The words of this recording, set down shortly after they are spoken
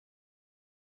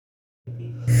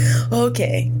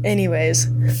Okay, anyways,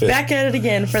 back at it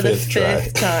again for the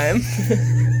fifth time.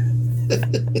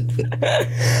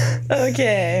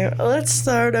 Okay, let's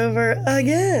start over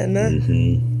again.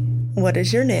 Mm-hmm. What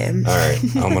is your name? All right,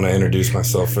 I'm going to introduce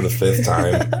myself for the fifth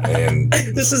time. And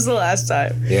this is the last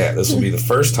time. Yeah, this will be the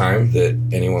first time that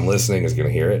anyone listening is going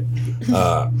to hear it.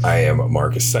 I am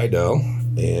Marcus Seidel,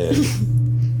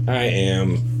 and I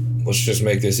am, let's just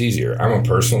make this easier, I'm a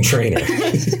personal trainer.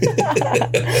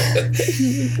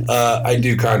 I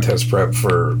do contest prep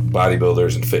for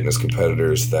bodybuilders and fitness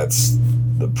competitors. That's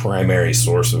the primary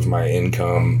source of my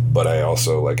income, but I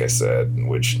also, like I said,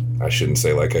 which I shouldn't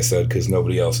say like I said because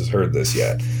nobody else has heard this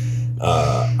yet,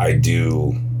 I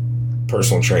do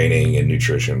personal training and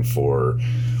nutrition for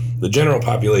the general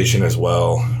population as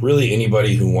well. Really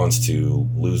anybody who wants to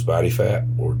lose body fat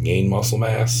or gain muscle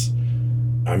mass,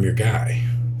 I'm your guy.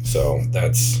 So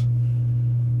that's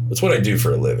what I do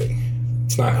for a living.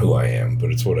 It's not who I am, but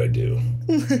it's what I do.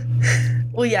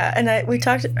 Well, yeah, and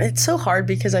it's so hard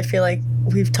because I feel like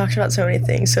we've talked about so many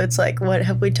things. So it's like, what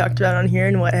have we talked about on here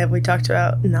and what have we talked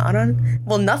about not on?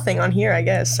 Well, nothing on here, I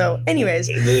guess. So anyways.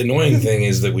 The annoying thing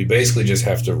is that we basically just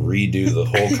have to redo the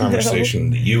whole conversation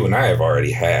that you and I have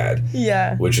already had.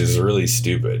 Yeah. Which is really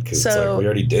stupid because it's like we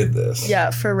already did this.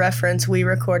 Yeah, for reference, we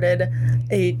recorded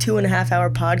a 2.5-hour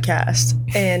podcast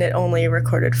and it only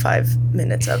recorded 5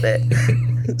 minutes of it.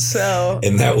 So.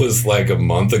 And that was like a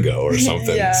month ago or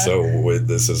something. Yeah. So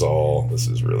this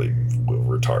is really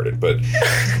retarded. But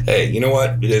hey, you know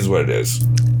what? It is what it is.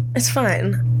 It's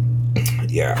fine.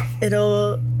 Yeah.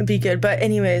 It'll be good. But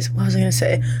anyways, what was I going to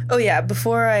say? Oh, yeah.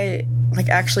 Before I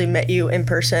actually met you in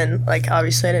person,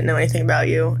 obviously I didn't know anything about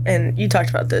you. And you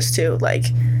talked about this too.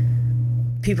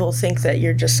 People think that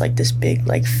you're just this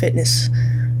big fitness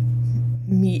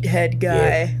meathead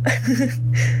guy. Yeah.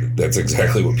 That's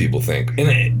exactly what people think.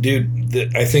 And dude,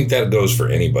 I think that goes for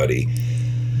anybody.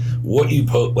 What you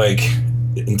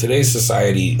in today's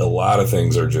society, a lot of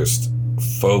things are just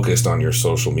focused on your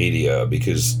social media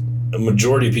because a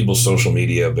majority of people's social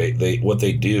media, what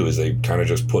they do is they kind of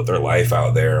just put their life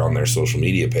out there on their social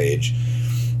media page.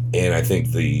 And I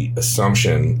think the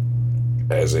assumption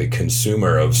as a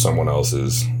consumer of someone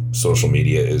else's social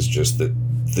media is just that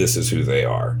this is who they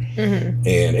are. Mm-hmm.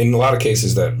 And in a lot of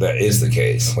cases that is the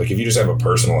case. If you just have a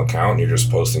personal account and you're just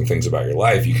posting things about your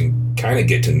life, you can kind of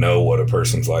get to know what a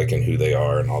person's like and who they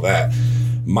are and all that.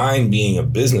 Mine being a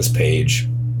business page,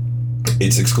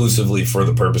 it's exclusively for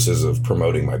the purposes of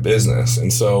promoting my business.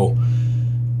 And so,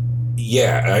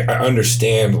 yeah, I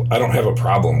understand. I don't have a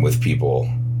problem with people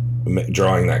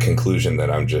drawing that conclusion that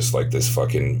I'm just this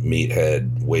fucking meathead,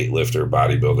 weightlifter,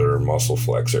 bodybuilder, muscle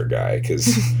flexor guy,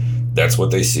 because that's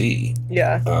what they see.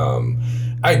 Yeah.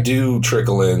 I do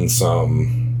trickle in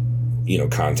some,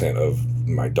 content of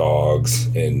my dogs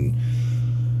and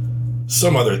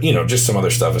some other, just some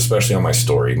other stuff, especially on my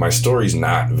story. My story's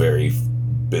not very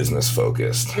business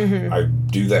focused. Mm-hmm. I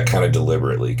do that kind of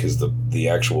deliberately because the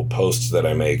actual posts that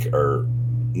I make are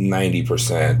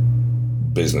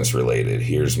 90% business related.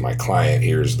 Here's my client,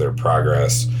 here's their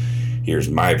progress, here's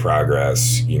my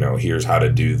progress, here's how to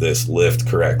do this lift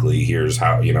correctly, here's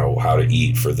how, how to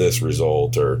eat for this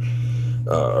result or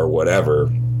whatever.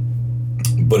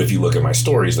 But if you look at my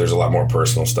stories, there's a lot more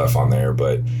personal stuff on there.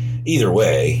 But either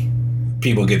way,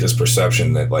 people get this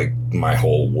perception that my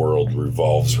whole world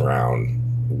revolves around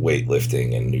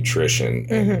weightlifting and nutrition,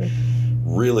 and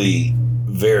really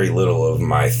very little of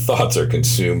my thoughts are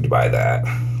consumed by that.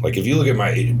 If you look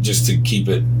at just to keep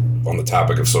it on the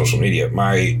topic of social media,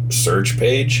 my search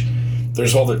page,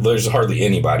 there's hardly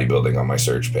any bodybuilding on my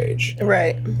search page.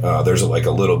 Right. There's a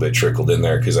little bit trickled in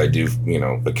there because I do,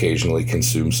 occasionally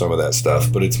consume some of that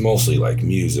stuff, but it's mostly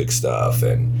music stuff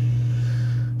and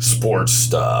sports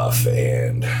stuff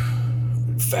and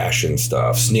fashion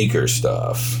stuff, sneaker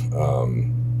stuff,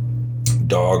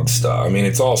 dog stuff. I mean,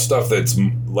 it's all stuff that's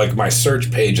my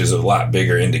search page is a lot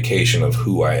bigger indication of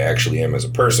who I actually am as a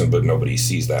person, but nobody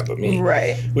sees that but me.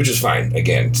 Right. Which is fine.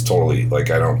 Again, it's totally I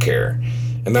don't care.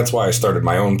 And that's why I started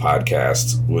my own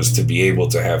podcast, was to be able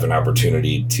to have an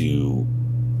opportunity to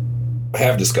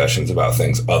have discussions about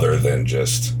things other than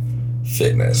just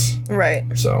fitness. Right.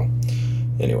 So,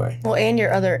 anyway. Well, and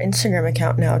your other Instagram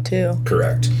account now, too.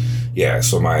 Correct. Yeah,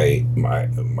 so my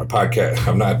podcast,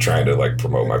 I'm not trying to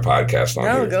promote my podcast on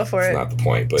here. No, go for it. It's not the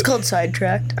point. But it's called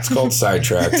Sidetracked. It's called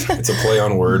Sidetracked. It's a play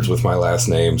on words with my last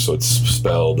name, so it's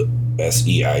spelled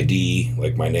S-E-I-D,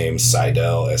 like my name,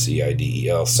 Seidel,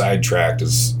 S-E-I-D-E-L. Sidetracked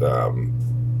is,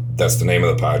 that's the name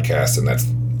of the podcast, and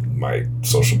that's my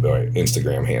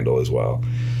Instagram handle as well.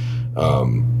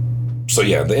 So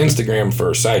yeah, the Instagram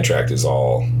for Sidetracked is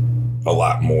all a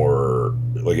lot more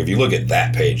like if you look at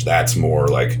that page, that's more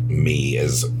like me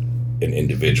as an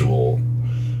individual.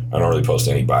 I don't really post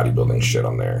any bodybuilding shit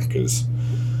on there because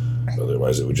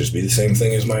otherwise it would just be the same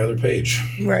thing as my other page.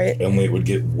 Right. Only it would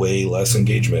get way less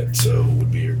engagement, so it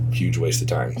would be a huge waste of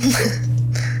time.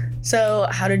 So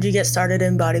how did you get started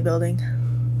in bodybuilding?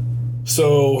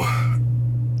 So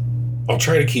I'll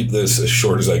try to keep this as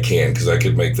short as I can because I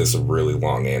could make this a really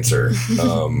long answer.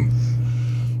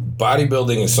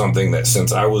 Bodybuilding is something that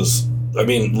since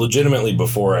legitimately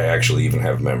before I actually even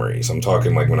have memories, I'm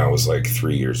talking like when I was like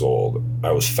 3 years old,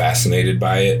 I was fascinated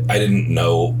by it. I didn't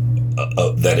know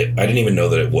I didn't even know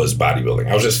that it was bodybuilding.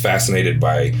 I was just fascinated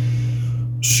by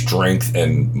strength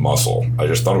and muscle. I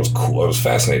just thought it was cool. I was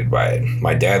fascinated by it.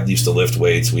 My dad used to lift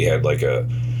weights. We had like a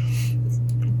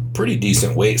pretty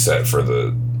decent weight set for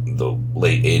the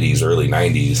late 80s, early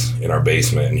 90s in our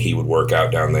basement, and he would work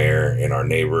out down there. And our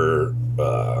neighbor,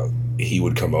 he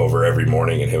would come over every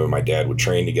morning, and him and my dad would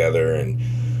train together. And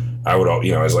I would,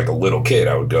 as like a little kid,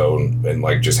 I would go and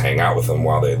like just hang out with them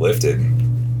while they lifted.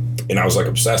 And I was like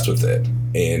obsessed with it.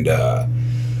 And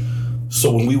so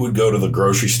when we would go to the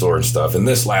grocery store and stuff, and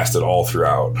this lasted all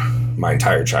throughout my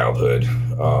entire childhood,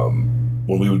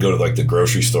 when we would go to like the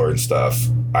grocery store and stuff,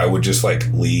 I would just like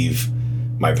leave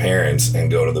my parents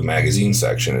and go to the magazine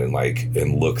section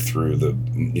and look through the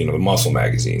muscle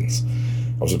magazines.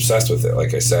 I was obsessed with it.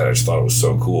 Like I said, I just thought it was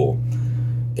so cool.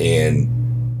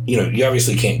 And you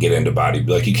obviously can't get into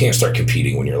like you can't start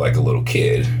competing when you're like a little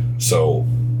kid. So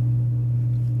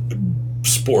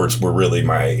sports were really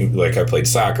I played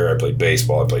soccer, I played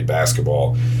baseball, I played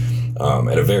basketball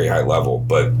at a very high level.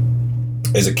 But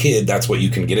as a kid, that's what you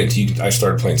can get into. I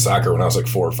started playing soccer when I was like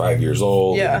 4 or 5 years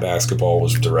old. Yeah. And basketball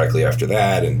was directly after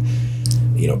that, and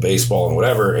baseball and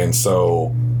whatever. And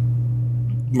so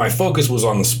my focus was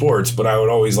on the sports, but I would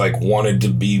always like wanted to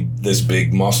be this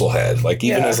big muscle head. Like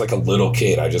even as like a little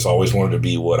kid, I just always wanted to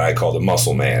be what I called a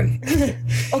muscle man.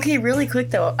 Okay, really quick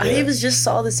though. Yeah.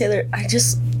 I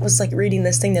just was like reading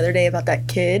this thing the other day about that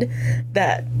kid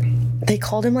that they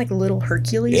called him like Little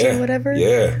Hercules or whatever.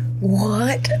 Yeah.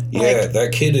 What? Yeah,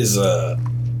 that kid is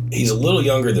he's a little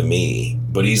younger than me,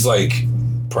 but he's like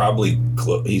probably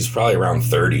around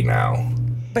 30 now.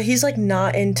 But he's like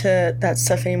not into that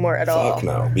stuff anymore at all. Fuck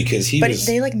no, because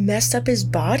they like messed up his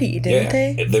body, didn't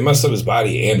they? They messed up his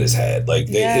body and his head. Like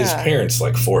his parents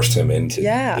like forced him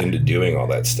into doing all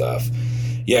that stuff.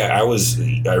 Yeah,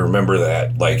 I remember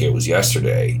that like it was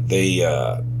yesterday. They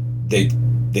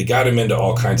got him into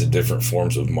all kinds of different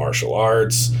forms of martial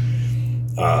arts.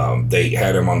 They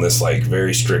had him on this like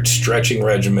very strict stretching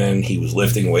regimen. He was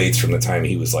lifting weights from the time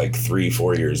he was like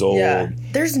 3-4 years old. Yeah.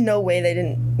 There's no way they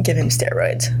didn't give him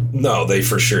steroids. No, they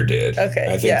for sure did. Okay.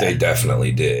 I think they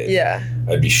definitely did. Yeah.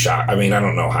 I'd be shocked. I mean, I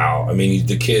don't know how. I mean,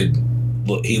 the kid,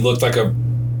 he looked like a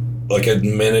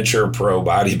miniature pro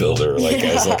bodybuilder, like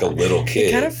as like a little kid.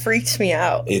 It kind of freaks me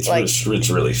out. It's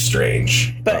really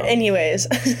strange. But anyways.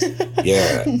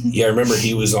 Yeah. I remember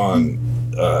he was on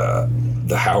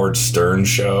the Howard Stern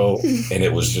show, and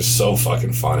it was just so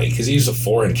fucking funny because he's a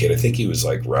foreign kid. I think he was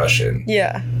like Russian.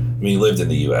 Yeah. I mean, he lived in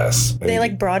the U.S. They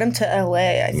like brought him to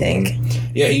L.A., I think.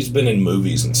 Yeah, he's been in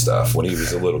movies and stuff when he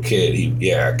was a little kid.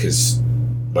 Because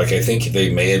like I think they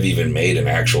may have even made an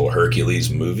actual Hercules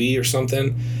movie or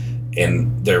something.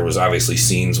 And there was obviously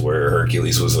scenes where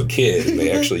Hercules was a kid, and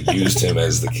they actually used him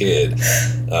as the kid,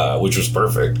 which was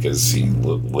perfect because he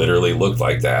literally looked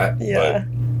like that. Yeah. But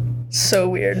so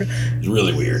weird.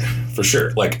 Really weird, for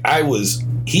sure. Like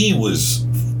he was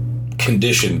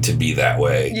conditioned to be that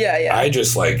way. Yeah. I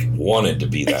just like wanted to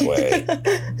be that way.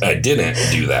 I didn't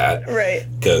do that. Right.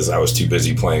 Because I was too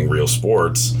busy playing real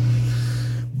sports.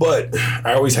 But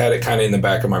I always had it kind of in the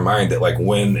back of my mind that like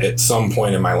when at some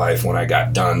point in my life when I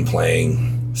got done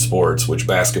playing sports, which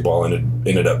basketball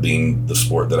ended up being the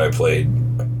sport that I played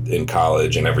in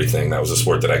college and everything, that was a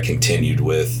sport that I continued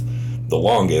with the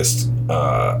longest,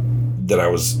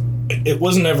 it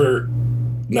wasn't ever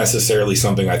necessarily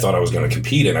something I thought I was going to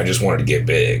compete in. I just wanted to get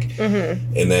big.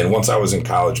 Mm-hmm. And then once I was in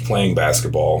college playing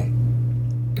basketball,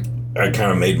 I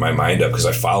kind of made my mind up because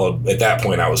at that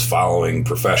point I was following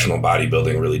professional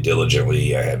bodybuilding really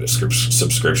diligently. I had a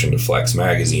subscription to Flex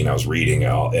magazine. I was reading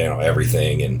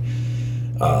everything. And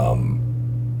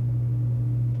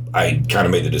I kind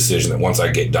of made the decision that once I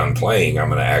get done playing, I'm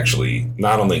going to actually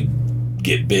not only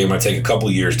get big, I'm going to take a couple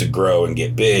of years to grow and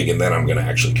get big, and then I'm going to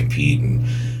actually compete. And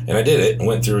I did it and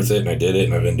went through with it, and I did it,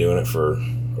 and I've been doing it for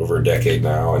over a decade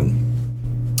now. And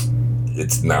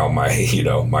it's now my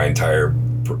entire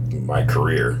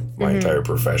career, my entire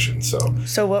profession.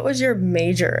 So what was your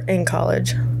major in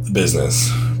college? Business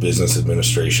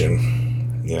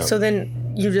administration. Yeah. So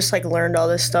then you just like learned all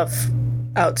this stuff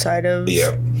outside of.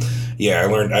 Yeah. I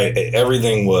learned.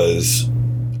 Everything was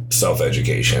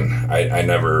self-education. I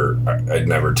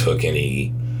never took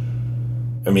any.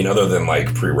 I mean, other than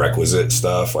like prerequisite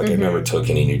stuff, like I never took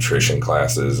any nutrition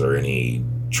classes or any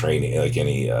training, like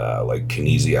any like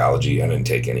kinesiology. I didn't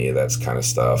take any of that kind of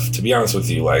stuff. To be honest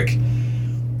with you, like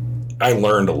I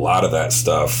learned a lot of that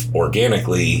stuff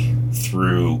organically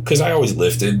through, because I always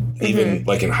lifted. Even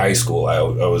like in high school, I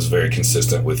was very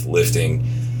consistent with lifting.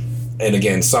 And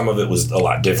again, some of it was a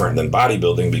lot different than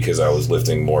bodybuilding because I was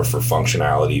lifting more for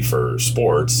functionality for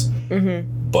sports.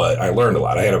 But I learned a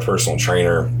lot. I had a personal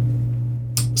trainer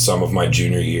some of my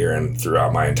junior year and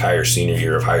throughout my entire senior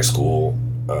year of high school,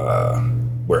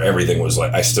 where everything was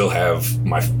like, I still have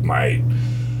my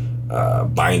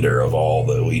binder of all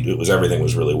everything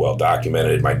was really well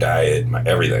documented, my diet, my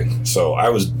everything. So I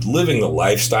was living the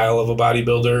lifestyle of a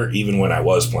bodybuilder even when I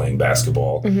was playing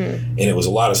basketball. And it was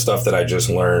a lot of stuff that I just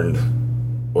learned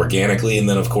organically. And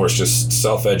then of course, just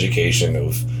self-education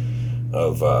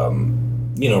of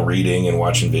reading and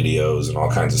watching videos and all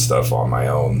kinds of stuff on my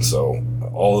own. So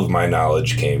all of my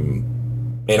knowledge came,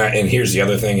 and here's the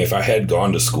other thing: if I had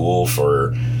gone to school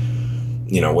for,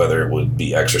 whether it would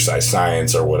be exercise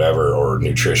science or whatever, or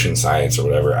nutrition science or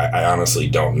whatever, I honestly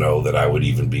don't know that I would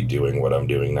even be doing what I'm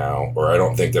doing now, or I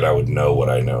don't think that I would know what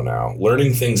I know now.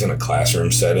 Learning things in a classroom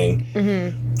setting,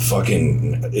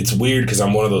 it's weird because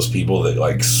I'm one of those people that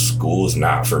like school is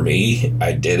not for me.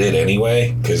 I did it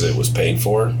anyway because it was paid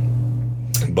for.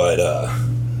 But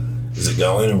is it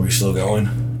going? Are we still going?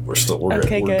 We're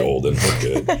okay, we're golden. We're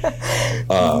good.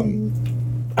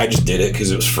 I just did it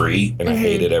because it was free, and I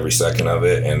hated every second of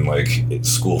it. And like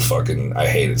school, I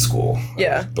hated school.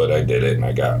 Yeah. But I did it, and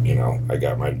I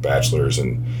got my bachelor's,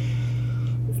 and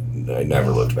I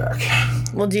never looked back.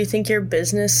 Well, do you think your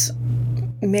business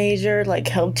major like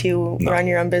helped you run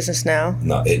your own business now?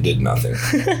 No, it did nothing.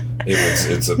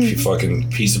 It's a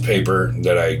fucking piece of paper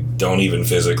that I don't even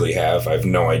physically have. I have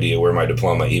no idea where my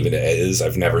diploma even is.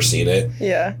 I've never seen it.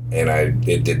 Yeah. And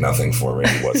it did nothing for me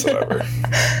whatsoever.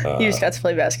 You just got to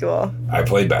play basketball. I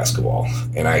played basketball,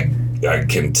 and I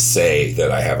can say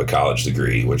that I have a college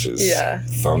degree, which is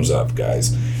thumbs up,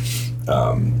 guys.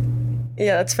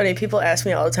 Yeah, that's funny. People ask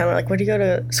me all the time, like, what do you go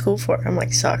to school for? I'm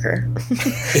like, soccer.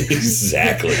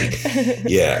 Exactly.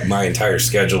 Yeah, my entire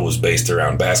schedule was based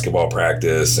around basketball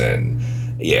practice, and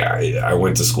I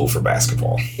went to school for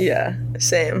basketball. Yeah,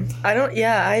 same.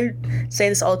 I say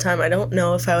this all the time. I don't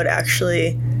know if I would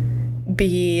actually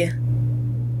be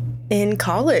in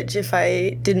college if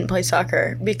I didn't play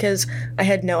soccer, because I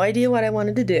had no idea what I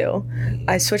wanted to do.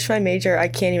 I switched my major. I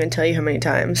can't even tell you how many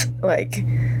times. Like...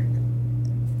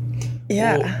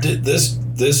 Yeah. Well,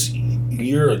 this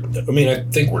year, I mean, I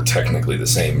think we're technically the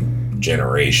same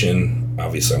generation.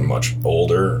 Obviously, I'm much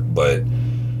older, but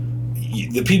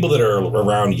the people that are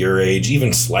around your age,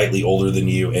 even slightly older than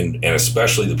you, and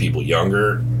especially the people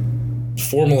younger,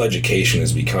 formal education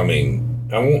is becoming,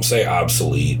 I won't say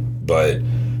obsolete, but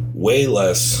way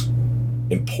less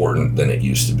important than it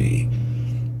used to be.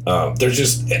 There's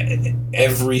just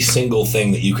every single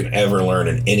thing that you can ever learn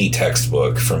in any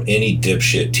textbook from any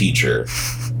dipshit teacher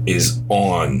is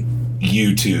on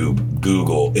YouTube,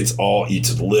 Google. It's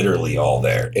literally all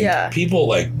there. And people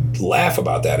like laugh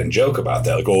about that and joke about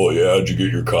that. Like, oh yeah, how'd you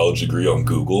get your college degree on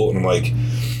Google? And I'm like,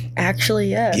 actually,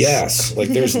 yes. Yes. Like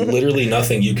there's literally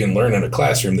nothing you can learn in a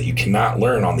classroom that you cannot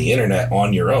learn on the internet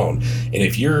on your own. And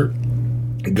if you're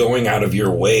going out of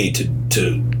your way to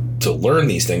learn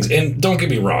these things, and don't get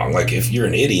me wrong, like if you're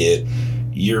an idiot,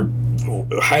 you're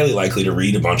highly likely to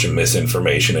read a bunch of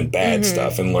misinformation and bad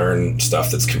stuff and learn stuff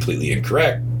that's completely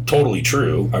incorrect. Totally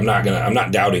true. I'm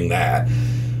not doubting that.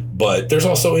 But there's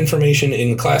also information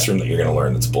in the classroom that you're going to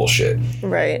learn that's bullshit.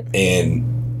 Right.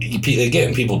 And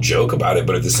again, people joke about it,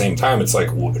 but at the same time, it's like,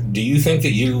 do you think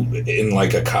that you, in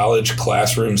like a college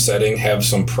classroom setting, have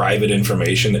some private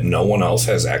information that no one else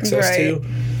has access to?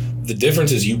 The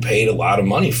difference is you paid a lot of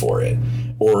money for it,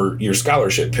 or your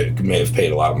scholarship may have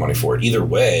paid a lot of money for it. Either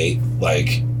way,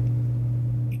 like,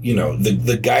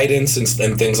 the guidance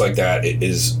and things like that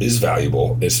is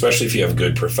valuable, especially if you have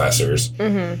good professors.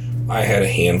 I had a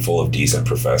handful of decent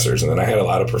professors, and then I had a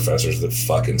lot of professors that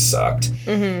fucking sucked.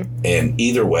 And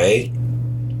either way,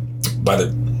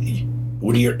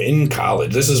 when you're in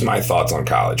college, this is my thoughts on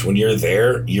college. When you're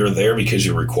there because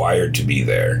you're required to be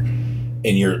there.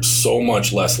 And you're so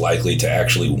much less likely to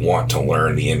actually want to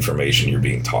learn the information you're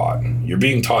being taught. You're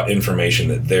being taught information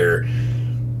that they're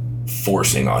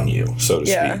forcing on you, so to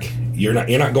speak. You're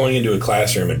not going into a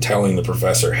classroom and telling the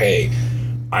professor, hey,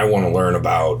 I want to learn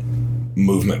about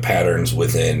movement patterns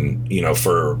within,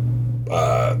 for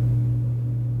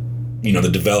the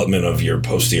development of your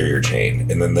posterior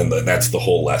chain, and then that's the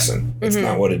whole lesson. It's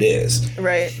not what it is.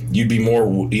 Right. You'd be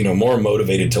more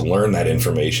motivated to learn that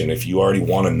information if you already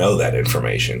want to know that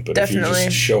information. But Definitely. if you're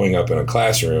just showing up in a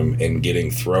classroom and getting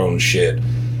thrown shit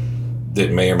that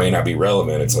may or may not be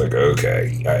relevant, it's like,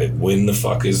 okay, when the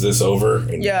fuck is this over?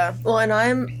 And Yeah. Well, and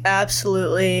I'm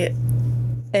absolutely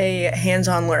a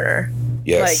hands-on learner.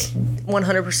 yes. Like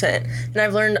 100%. And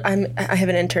I've learned, I have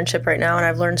an internship right now and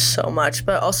I've learned so much,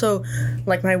 but also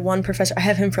like my one professor, I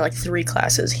have him for like 3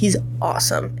 classes. He's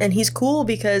awesome. And he's cool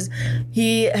because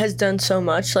he has done so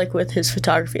much like with his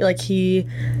photography. Like he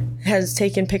has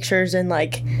taken pictures in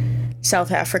like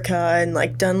South Africa and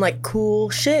like done like cool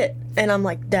shit. And I'm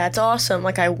like, that's awesome.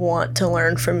 Like I want to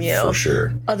learn from you. For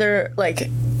sure. Other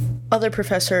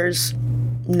professors,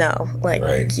 no. Like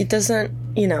Right. it doesn't,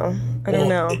 I don't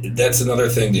know. That's another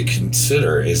thing to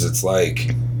consider is it's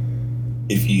like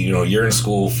if you're in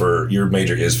school for your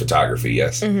major is photography,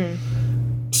 yes.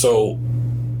 Mm-hmm. So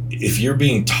if you're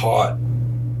being taught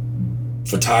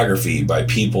photography by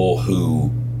people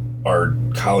who are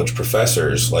college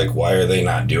professors, like why are they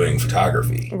not doing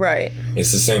photography? Right.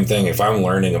 It's the same thing if I'm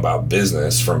learning about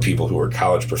business from people who are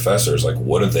college professors, like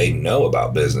what do they know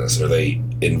about business? Are they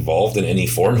involved in any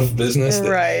form of business?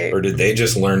 Right. Or did they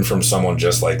just learn from someone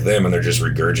just like them and they're just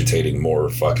regurgitating more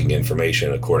fucking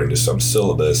information according to some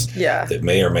syllabus Yeah. that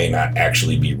may or may not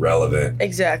actually be relevant?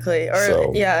 Exactly. Or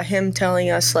So- him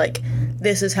telling us like,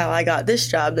 this is how I got this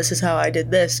job, this is how I did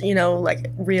this,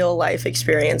 like real life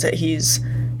experience that he's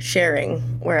sharing,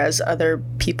 whereas other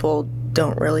people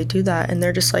don't really do that and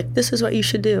they're just like, this is what you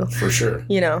should do. For sure.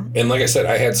 And like I said,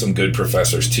 I had some good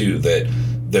professors too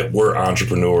that were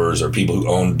entrepreneurs or people who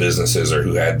owned businesses or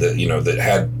who had that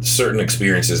had certain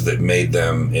experiences that made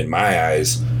them, in my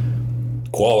eyes,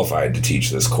 qualified to teach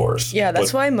this course. Yeah,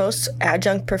 that's why most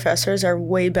adjunct professors are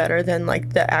way better than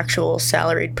like the actual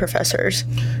salaried professors.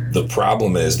 The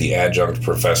problem is the adjunct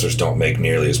professors don't make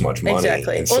nearly as much money.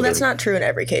 Exactly. and so Well, that's they're- not true in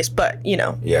every case, but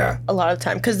Yeah. a lot of the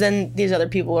time, because then these other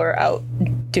people are out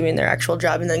doing their actual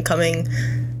job and then coming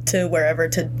to wherever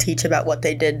to teach about what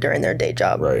they did during their day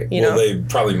job. Right. Well, they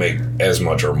probably make as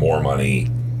much or more money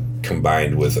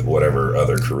combined with whatever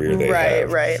other career they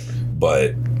have. Right.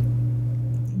 But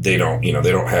they don't,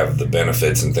 they don't have the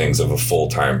benefits and things of a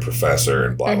full-time professor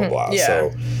and blah, blah, blah. Yeah.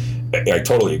 So I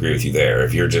totally agree with you there.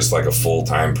 If you're just like a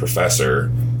full-time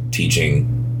professor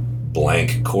teaching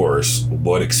blank course,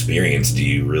 what experience do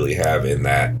you really have in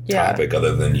that topic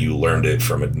other than you learned it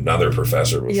from another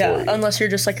professor before? Yeah, unless you're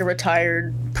just like a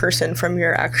retired person from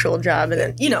your actual job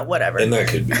and then, whatever. And that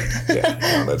could be,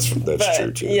 that's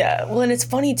true too. Yeah, well, and it's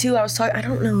funny too, I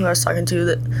don't know who I was talking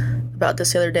to about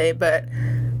this the other day, but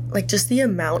like just the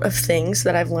amount of things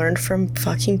that I've learned from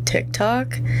fucking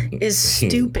TikTok is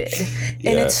stupid.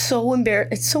 And it's so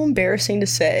embarrassing to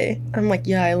say. I'm like,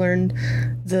 I learned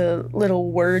the little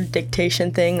word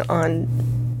dictation thing on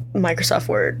Microsoft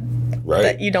Word. Right.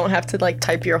 That you don't have to like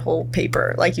type your whole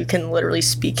paper. Like you can literally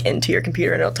speak into your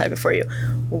computer and it'll type it for you.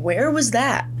 Where was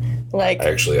that? Like,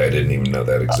 actually, I didn't even know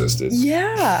that existed.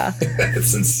 Yeah.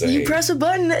 That's insane. You press a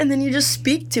button and then you just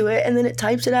speak to it and then it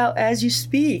types it out as you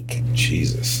speak.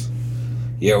 Jesus.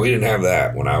 Yeah, we didn't have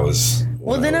that when I was.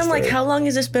 Well, then I'm like, how long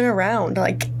has this been around?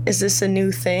 Like, is this a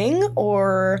new thing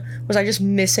or was I just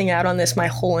missing out on this my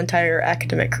whole entire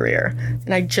academic career?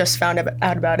 And I just found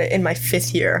out about it in my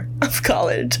 5th year of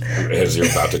college. As you're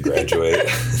about to graduate,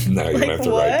 now you don't have to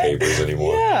write papers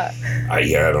anymore. Yeah. I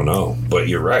don't know. But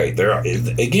you're right.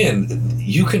 Again,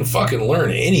 you can fucking learn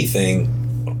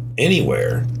anything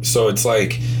anywhere. So it's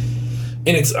like,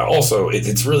 and it's also,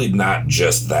 it's really not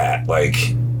just that. Like,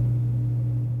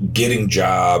 getting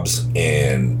jobs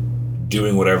and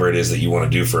doing whatever it is that you want to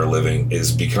do for a living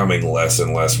is becoming less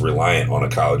and less reliant on a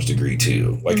college degree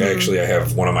too. Like I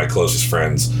have one of my closest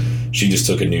friends, she just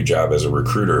took a new job as a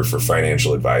recruiter for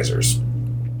financial advisors.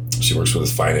 She works for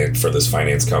this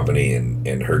finance company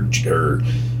and her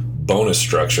bonus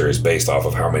structure is based off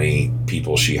of how many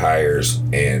people she hires,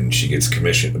 and she gets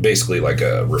commission, basically like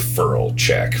a referral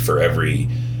check for every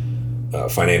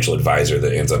financial advisor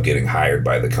that ends up getting hired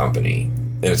by the company.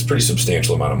 And it's a pretty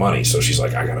substantial amount of money. So she's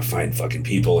like, I gotta find fucking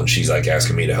people. And she's like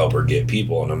asking me to help her get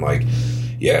people. And I'm like,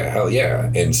 yeah, hell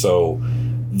yeah. And so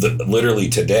literally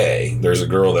today, there's a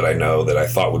girl that I know that I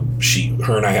thought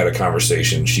her and I had a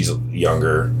conversation. She's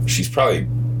younger. She's probably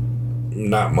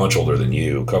not much older than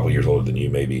you, a couple years older than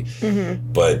you maybe.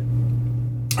 Mm-hmm. But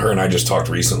her and I just talked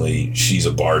recently. She's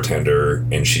a bartender,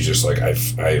 and she's just like,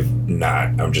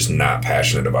 I'm just not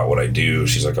passionate about what I do.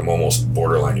 She's like, I'm almost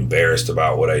borderline embarrassed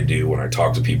about what I do when I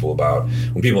talk to people about,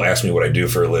 when people ask me what I do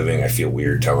for a living, I feel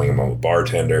weird telling them I'm a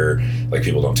bartender. Like,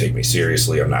 people don't take me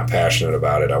seriously. I'm not passionate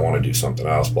about it. I want to do something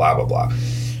else, blah, blah, blah.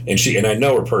 And I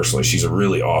know her personally. She's a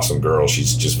really awesome girl.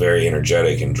 She's just very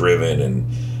energetic and driven, and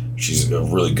she's a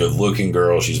really good looking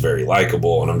girl. She's very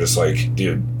likable. And I'm just like,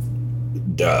 dude,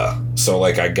 duh. So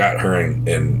like, I got her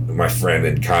and my friend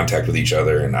in contact with each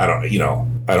other, and I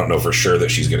don't know for sure that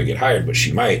she's going to get hired, but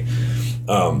she might.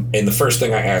 And the first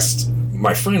thing I asked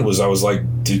my friend was, I was like,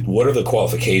 dude, what are the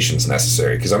qualifications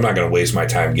necessary? Because I'm not going to waste my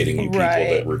time getting you people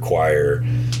that require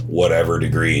whatever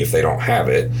degree if they don't have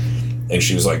it. And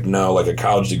she was like, no, like a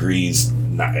college degree's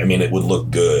not, I mean, it would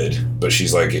look good, but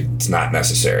she's like, it's not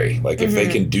necessary. Like, if they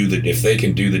can do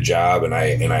the job, and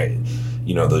I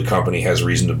the company has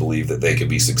reason to believe that they could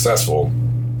be successful,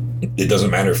 it doesn't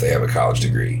matter if they have a college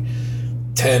degree.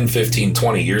 10, 15,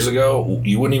 20 years ago,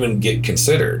 you wouldn't even get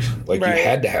considered. Like, you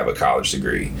had to have a college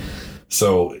degree.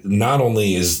 So not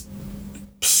only is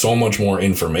so much more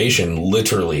information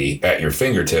literally at your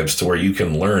fingertips to where you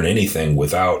can learn anything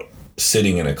without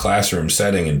sitting in a classroom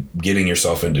setting and getting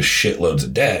yourself into shitloads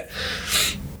of debt,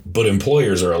 but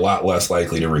employers are a lot less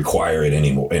likely to require it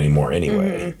anymore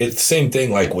anyway. It's the same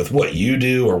thing like with what you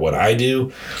do or what I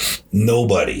do.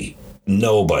 Nobody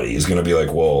is going to be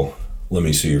like, well, let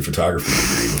me see your photography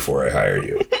degree before I hire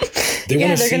you. They're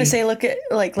going to say,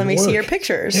 let me see your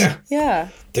pictures. Yeah.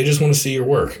 They just want to see your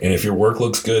work. And if your work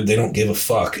looks good, they don't give a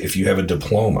fuck if you have a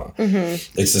diploma.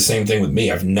 It's the same thing with me.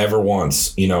 I've never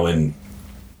once,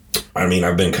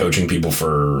 I've been coaching people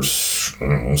for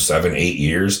 7, 8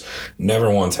 years. Never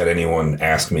once had anyone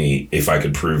ask me if I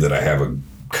could prove that I have a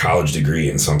college degree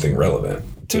in something relevant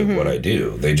to what I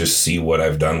do. They just see what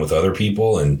I've done with other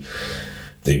people, and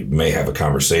they may have a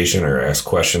conversation or ask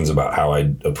questions about how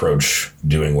I approach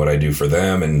doing what I do for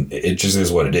them. And it just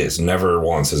is what it is. Never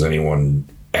once has anyone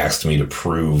asked me to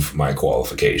prove my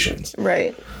qualifications.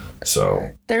 Right.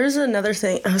 So there's another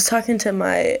thing. I was talking to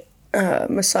my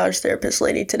massage therapist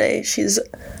lady today. She's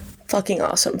fucking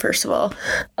awesome, first of all,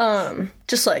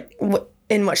 just like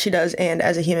in what she does and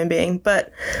as a human being.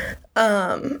 But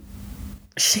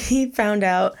she found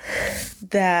out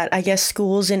that I guess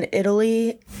schools in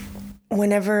Italy,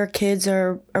 whenever kids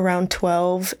are around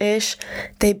 12-ish,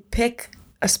 they pick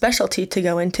a specialty to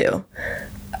go into.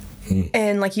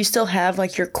 And like, you still have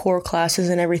like your core classes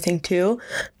and everything too,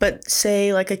 but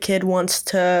say like a kid wants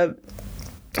to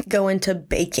go into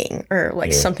baking or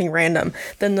like something random,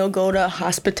 then they'll go to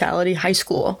hospitality high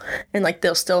school, and like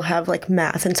they'll still have like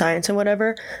math and science and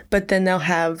whatever, but then they'll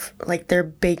have like their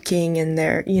baking and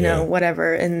their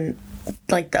whatever, and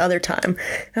like the other time.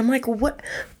 And I'm like, what?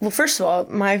 Well, first of all,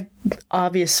 my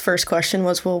obvious first question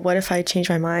was, well, what if I change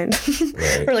my mind?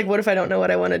 Or like, what if I don't know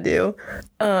what I want to do?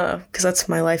 Because that's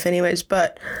my life anyways.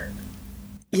 But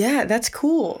yeah, that's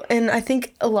cool. And I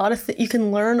think a lot of you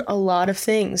can learn a lot of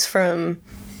things from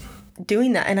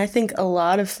doing that. And I think a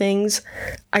lot of things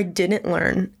I didn't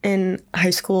learn in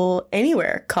high school,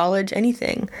 anywhere, college,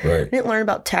 anything. I didn't learn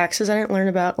about taxes. I didn't learn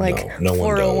about like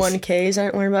 401ks. I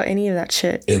didn't learn about any of that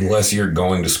shit. Unless you're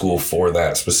going to school for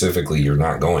that specifically, you're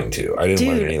not going to. I didn't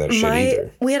learn any of that shit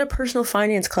either. We had a personal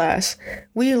finance class.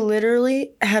 We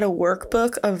literally had a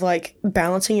workbook of like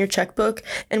balancing your checkbook,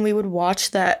 and we would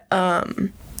watch that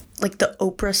like the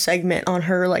Oprah segment on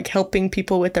her like helping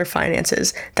people with their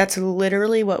finances. That's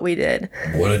literally what we did.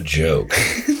 What a joke.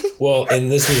 Well,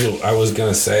 and this is what I was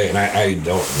going to say, and I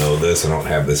don't know this, I don't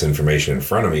have this information in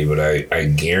front of me, but I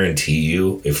guarantee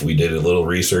you, if we did a little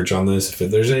research on this,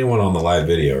 if there's anyone on the live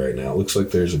video right now, it looks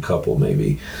like there's a couple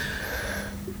maybe,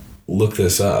 look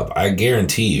this up. I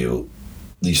guarantee you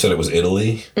said it was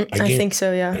Italy? I think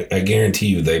so, yeah. I guarantee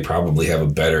you they probably have a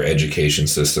better education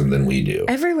system than we do.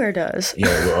 Everywhere does.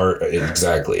 Yeah,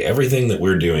 exactly. Everything that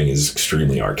we're doing is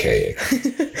extremely archaic.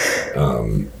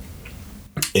 And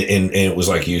it was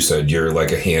like you said, you're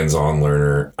like a hands-on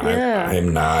learner. Yeah.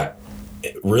 I'm not.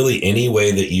 Really, any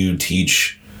way that you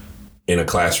teach in a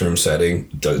classroom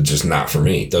setting, just not for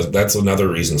me. That's another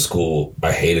reason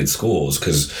I hated schools,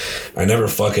 because I never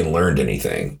fucking learned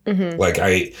anything. Like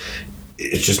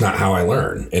it's just not how I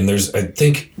learn. And I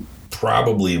think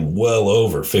probably well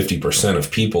over 50%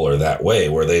 of people are that way,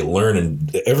 where they learn,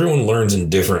 and everyone learns in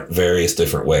various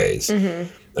different ways.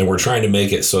 And we're trying to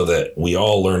make it so that we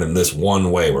all learn in this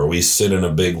one way, where we sit in a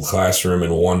big classroom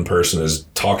and one person is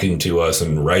talking to us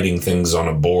and writing things on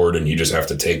a board, and you just have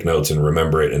to take notes and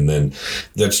remember it. And then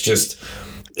that's just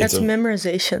That's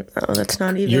memorization, though. That's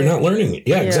not even... You're not learning it.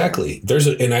 Yeah, exactly.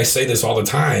 And I say this all the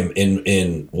time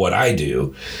in what I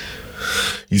do.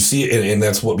 You see it, and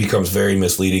that's what becomes very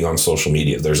misleading on social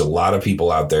media. There's a lot of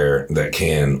people out there that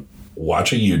can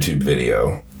watch a YouTube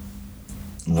video,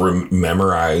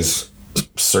 memorize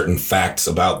certain facts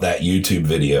about that YouTube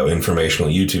video,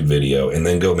 informational YouTube video, and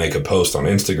then go make a post on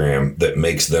Instagram that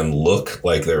makes them look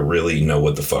like they really know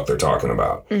what the fuck they're talking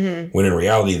about. When in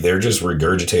reality, they're just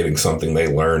regurgitating something they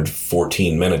learned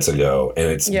 14 minutes ago. And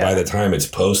it's by the time it's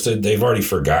posted, they've already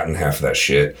forgotten half of that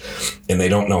shit and they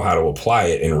don't know how to apply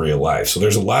it in real life. So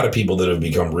there's a lot of people that have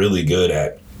become really good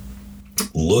at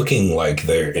looking like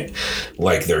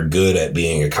they're good at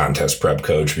being a contest prep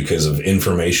coach because of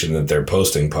information that they're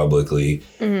posting publicly,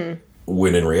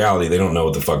 when in reality they don't know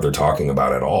what the fuck they're talking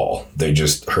about at all. They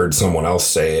just heard someone else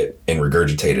say it and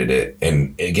regurgitated it.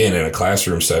 And again, in a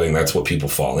classroom setting, that's what people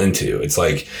fall into. It's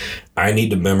like, I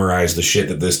need to memorize the shit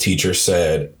that this teacher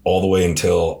said all the way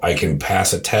until I can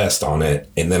pass a test on it,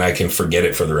 and then I can forget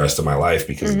it for the rest of my life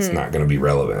because it's not going to be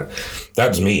relevant.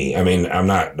 That's me. I mean, I'm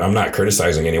not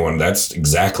criticizing anyone. That's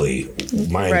exactly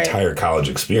my entire college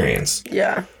experience.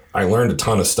 Yeah. I learned a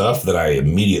ton of stuff that I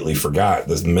immediately forgot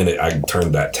the minute I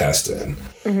turned that test in.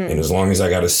 And as long as I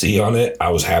got a C on it, I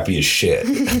was happy as shit.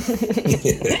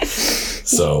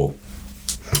 So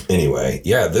anyway,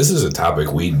 this is a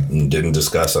topic we didn't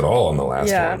discuss at all on the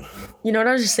last one. You know what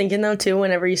I was just thinking, though, too,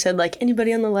 whenever you said, like,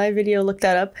 anybody on the live video, look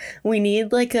that up. We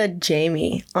need, like, a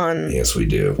Jamie on... Yes, we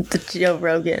do. The Joe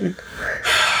Rogan.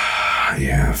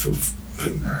 Yeah,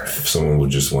 if someone would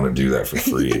just want to do that for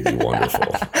free, it'd be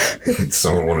wonderful.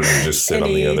 Someone wanted to just sit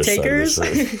on the other takers? side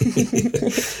of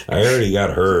the screen. I already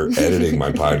got her editing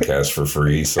my podcast for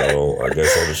free, so I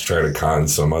guess I'll just try to con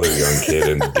some other young kid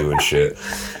into doing shit.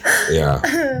 Yeah.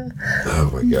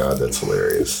 Oh my God, that's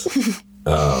hilarious.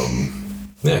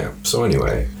 Yeah, so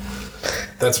anyway,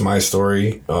 that's my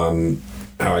story on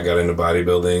how I got into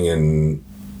bodybuilding, and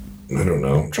I don't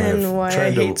know. Why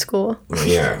I hate school.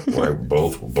 Yeah, why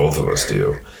both of us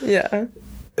do. Yeah.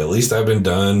 At least I've been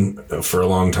done for a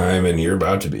long time, and you're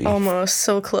about to be. Almost.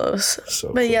 So close.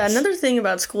 But yeah, another thing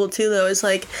about school, too, though, is,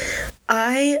 like,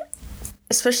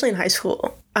 especially in high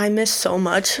school, I missed so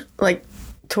much, like,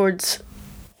 towards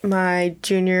my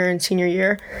junior and senior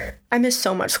year. I missed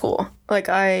so much school. Like,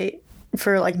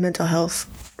 for, like, mental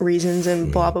health reasons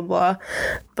and blah, blah, blah.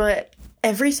 But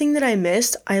everything that I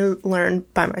missed, I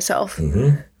learned by myself.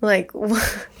 Like,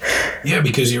 yeah,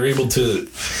 because you're able to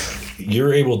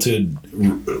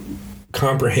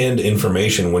comprehend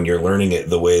information when you're learning it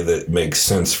the way that makes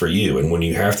sense for you. And when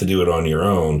you have to do it on your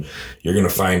own, you're going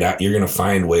to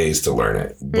find ways to learn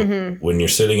it. But when you're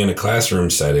sitting in a classroom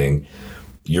setting,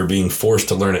 you're being forced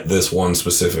to learn it this one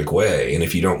specific way. And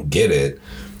if you don't get it,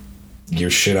 you're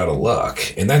shit out of luck.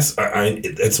 And that's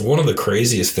one of the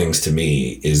craziest things to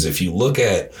me is if you look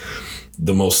at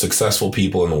the most successful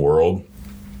people in the world,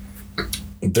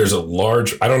 there's a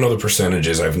large, I don't know the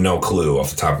percentages, I have no clue off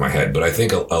the top of my head, but I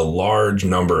think a large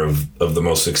number of the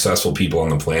most successful people on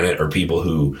the planet are people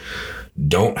who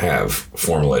don't have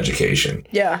formal education.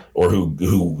 Yeah. Or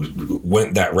who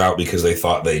went that route because they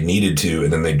thought they needed to,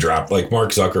 and then they dropped, like Mark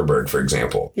Zuckerberg, for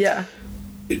example. Yeah.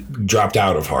 Dropped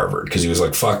out of Harvard because he was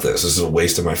like, fuck this is a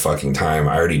waste of my fucking time.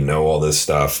 I already know all this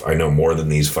stuff. I know more than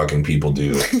these fucking people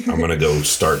do. I'm going to go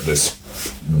start this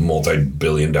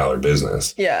multi-billion-dollar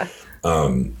business. Yeah.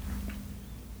 And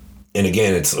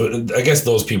again, I guess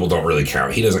those people don't really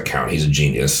count. He doesn't count. He's a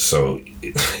genius. So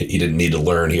he didn't need to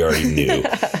learn. He already knew.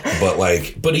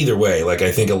 But either way, like,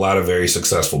 I think a lot of very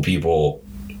successful people,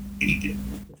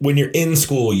 when you're in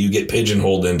school, you get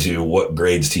pigeonholed into what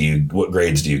grades do you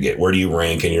get? Where do you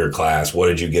rank in your class? What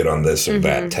did you get on this or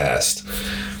that test?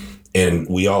 And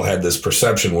we all had this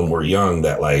perception when we're young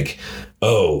that, like,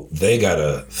 oh, they got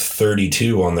a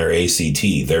 32 on their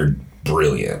ACT. They're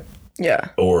brilliant. Yeah.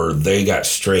 Or they got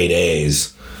straight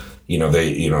A's.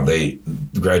 They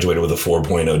graduated with a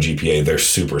 4.0 GPA. They're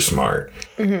super smart.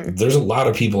 There's a lot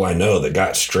of people I know that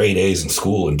got straight A's in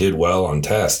school and did well on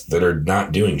tests that are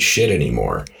not doing shit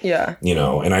anymore. Yeah.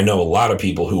 And I know a lot of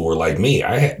people who were like me.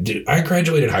 I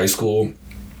graduated high school.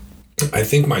 I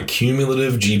think my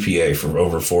cumulative GPA for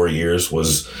over 4 years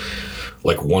was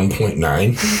like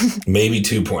 1.9, maybe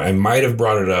 2. I might have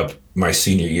brought it up my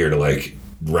senior year to like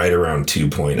right around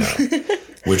 2.0.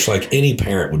 Which, like, any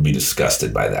parent would be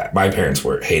disgusted by that. My parents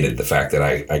hated the fact that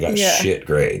I got shit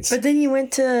grades. But then you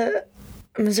went to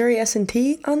Missouri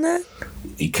S&T on that?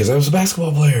 Because I was a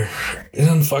basketball player. It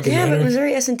doesn't fucking matter. But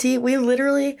Missouri S&T, we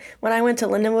literally, when I went to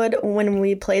Lindenwood, when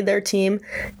we played their team,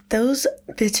 those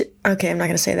bitches, okay, I'm not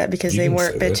going to say that because they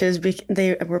weren't bitches.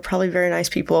 They were probably very nice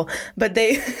people. But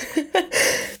they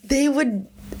would,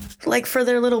 like, for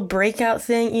their little breakout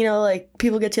thing, you know, like,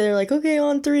 people get together, like, okay,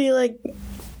 on 3, like,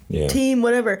 team,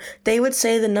 whatever. They would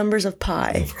say the numbers of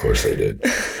pi. Of course they did.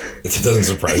 It doesn't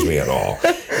surprise me at all.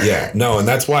 Yeah, no, and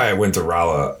that's why I went to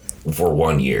Rolla for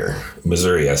 1 year.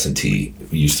 Missouri S&T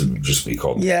used to just be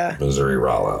called Missouri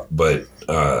Rolla. But,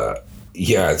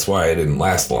 that's why I didn't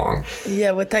last long.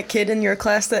 Yeah, with that kid in your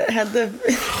class that had the...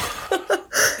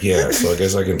 Yeah, so I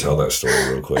guess I can tell that story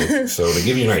real quick. So to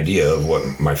give you an idea of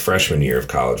what my freshman year of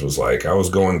college was like, I was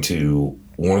going to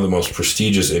one of the most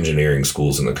prestigious engineering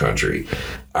schools in the country.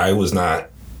 I was not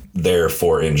there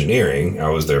for engineering. I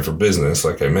was there for business,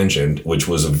 like I mentioned, which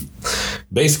was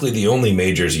basically the only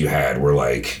majors you had were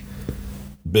like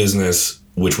business,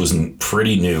 which was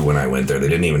pretty new when I went there. They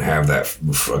didn't even have that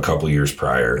a couple years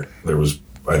prior. There was,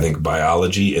 I think,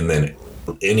 biology and then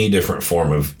any different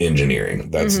form of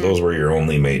engineering. Those were your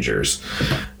only majors.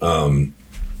 And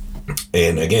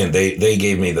again, they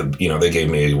gave me they gave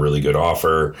me a really good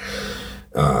offer.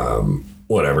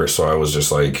 Whatever. So I was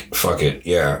just like, fuck it.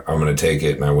 Yeah, I'm going to take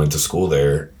it. And I went to school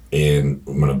there and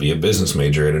I'm going to be a business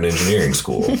major at an engineering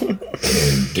school.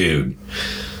 And dude,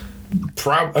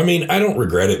 I don't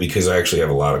regret it because I actually have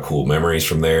a lot of cool memories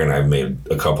from there. And I've made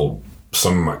a couple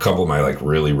of my like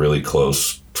really, really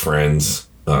close friends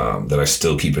that I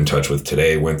still keep in touch with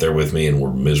today went there with me and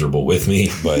were miserable with me.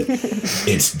 But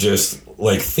it's just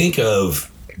like, think of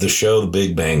the show The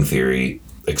Big Bang Theory,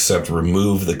 except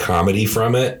remove the comedy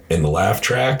from it and the laugh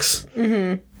tracks.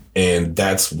 Mm-hmm. And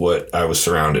that's what I was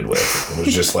surrounded with. It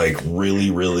was just like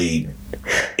really, really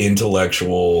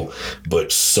intellectual,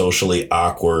 but socially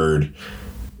awkward,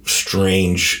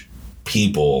 strange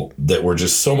people that were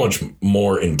just so much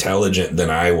more intelligent than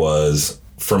I was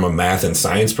from a math and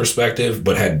science perspective,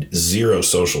 but had zero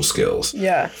social skills.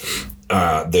 Yeah.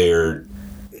 They're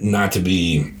not to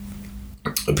be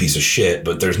a piece of shit,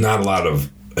 but there's not a lot of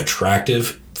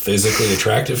physically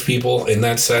attractive people in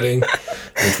that setting,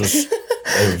 which was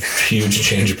a huge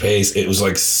change of pace. It was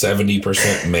like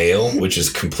 70% male, which is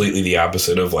completely the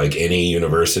opposite of like any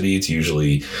university. It's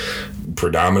usually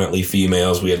predominantly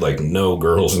females. We had like no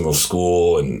girls in the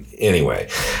school. And anyway,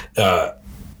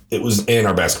 and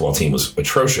our basketball team was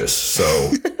atrocious. So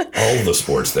all of the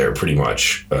sports there pretty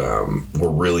much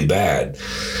were really bad.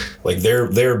 Like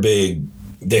they're big.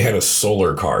 They had a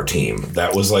solar car team.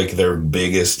 That was like their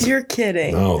biggest. You're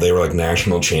kidding. Oh, they were like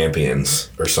national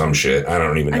champions or some shit. I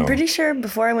don't even know. I'm pretty sure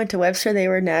before I went to Webster, they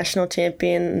were national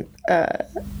champion.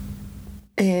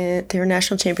 And they were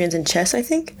national champions in chess, I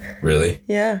think. Really?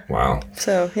 Yeah. Wow.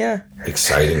 So, yeah.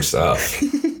 Exciting stuff.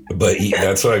 But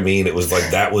that's what I mean. It was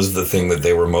like that was the thing that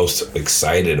they were most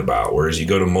excited about. Whereas you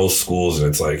go to most schools and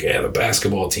it's like, the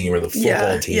basketball team or the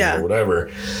football team or whatever.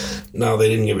 No, they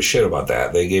didn't give a shit about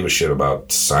that. They gave a shit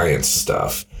about science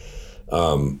stuff.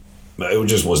 It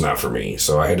just was not for me.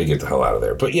 So I had to get the hell out of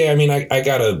there. But yeah, I mean, I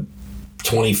got a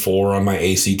 24 on my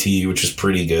ACT, which is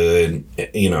pretty good.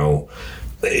 You know,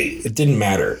 it didn't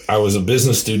matter. I was a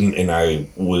business student and I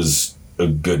was a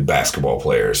good basketball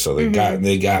player, so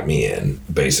they got me in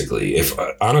basically. If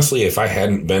I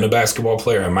hadn't been a basketball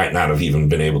player, I might not have even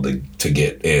been able to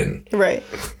get in. Right.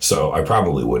 So I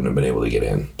probably wouldn't have been able to get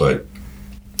in, but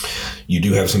you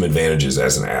do have some advantages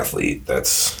as an athlete.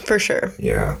 That's for sure.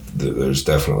 Yeah, there's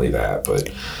definitely that. But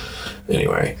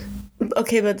anyway.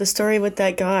 Okay, but the story with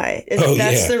that guy,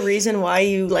 that's the reason why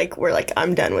you were like,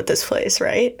 I'm done with this place,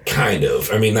 right? Kind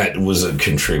of. I mean, that was a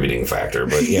contributing factor,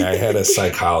 but yeah, I had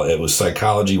it was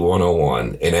Psychology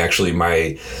 101. And actually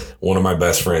one of my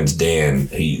best friends, Dan,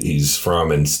 he's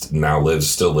from and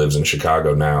still lives in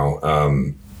Chicago now.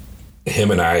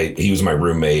 Him and he was my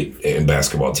roommate and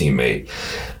basketball teammate.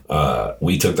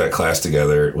 We took that class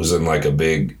together. It was in like a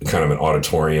big kind of an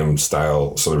auditorium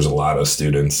style. So there was a lot of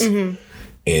students. Mm-hmm.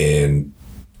 And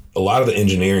a lot of the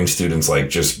engineering students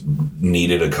just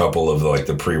needed a couple of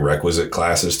the prerequisite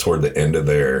classes toward the end of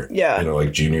their,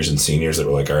 juniors and seniors that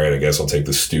were like, all right, I guess I'll take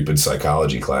this stupid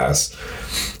psychology class.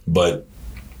 But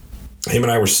him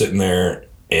and I were sitting there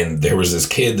and there was this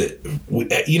kid that,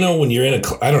 when you're in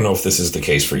I don't know if this is the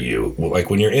case for you,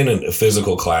 when you're in a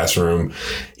physical classroom,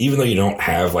 even though you don't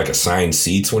have assigned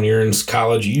seats when you're in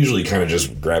college, you usually kind of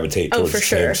just gravitate towards the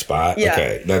same spot. Yeah.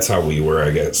 Okay. That's how we were,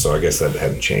 I guess. So I guess that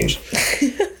hadn't changed.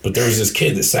 But there was this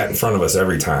kid that sat in front of us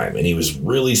every time and he was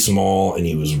really small and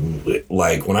he was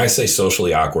when I say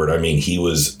socially awkward, I mean, he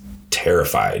was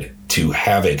terrified to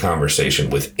have a conversation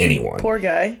with anyone. Poor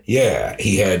guy. Yeah,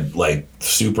 he had like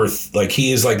super like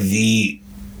he is like the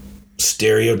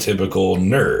stereotypical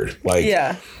nerd. Like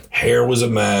Yeah. hair was a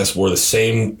mess, wore the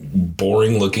same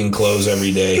boring looking clothes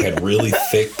every day, had really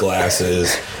thick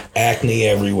glasses, acne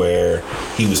everywhere.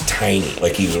 He was tiny.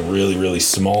 Like he was a really, really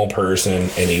small person,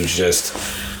 and he was just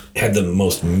had the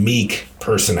most meek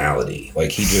personality. Like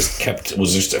he just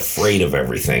was just afraid of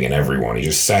everything and everyone. He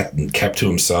just sat and kept to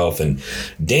himself. And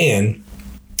Dan,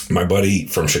 my buddy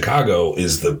from Chicago,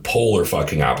 is the polar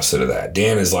fucking opposite of that.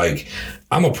 Dan is like,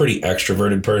 I'm a pretty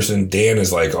extroverted person. Dan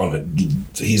is like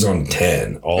he's on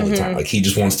 10 all the time. Like he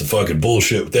just wants to fucking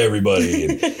bullshit with everybody.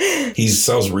 And he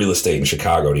sells real estate in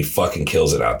Chicago, and he fucking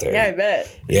kills it out there. Yeah, I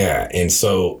bet. Yeah. And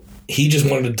so he just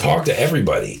wanted to talk to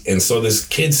everybody. And so this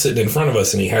kid's sitting in front of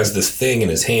us, and he has this thing in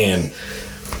his hand.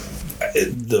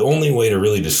 The only way to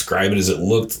really describe it is it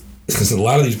looked, because a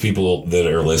lot of these people that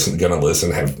are gonna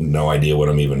listen have no idea what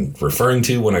I'm even referring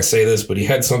to when I say this, but he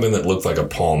had something that looked like a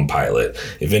Palm Pilot,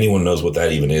 if anyone knows what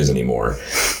that even is anymore,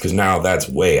 because now that's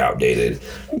way outdated.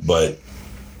 But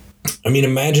I mean,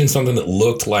 imagine something that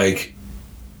looked like,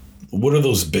 what are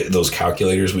those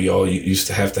calculators we all used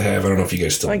to have? I don't know if you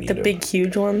guys still Like need the them. big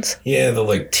huge ones. Yeah, the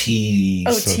like T.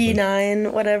 Oh, something.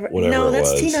 T9, whatever. Whatever No, it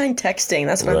that's was. T9 texting.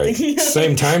 That's what I'm Right. thinking of.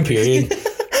 Same time period.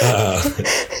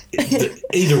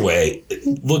 Either way,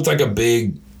 it looked like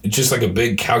just like a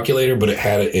big calculator, but it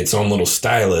had its own little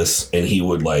stylus, and he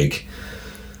would like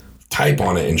type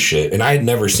on it and shit. And I had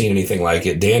never seen anything like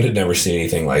it. Dan had never seen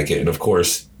anything like it. And of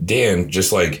course, Dan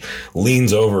just like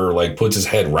leans over, like puts his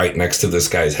head right next to this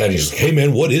guy's head. He's like, "Hey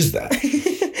man, what is that?"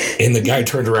 And the guy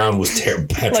turned around, was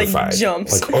petrified. Like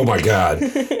jumps. Like, oh my God.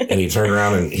 And he turned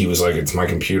around and he was like, "It's my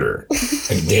computer."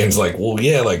 And Dan's like, "Well,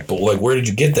 yeah, like, but like, where did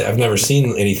you get that? I've never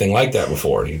seen anything like that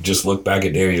before." And he just looked back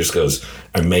at Dan and he just goes,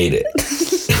 "I made it."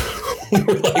 We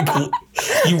were like,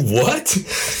 "You what?"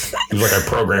 He was like, "I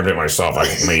programmed it myself. I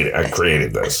made it. I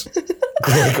created this."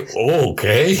 We're like, oh,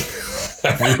 okay.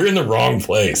 We were in the wrong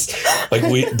place. Like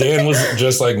Dan was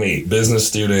just like me, business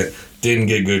student, didn't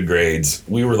get good grades.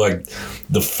 We were like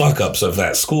the fuck ups of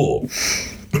that school.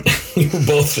 We were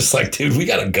both just like, dude, we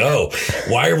gotta go.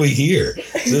 Why are we here?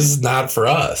 This is not for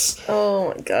us. Oh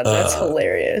my God, that's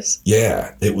hilarious.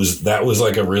 Yeah, that was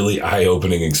like a really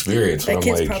eye-opening experience. That I'm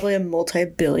kid's like, probably a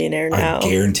multi-billionaire now. I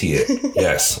guarantee it.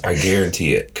 Yes, I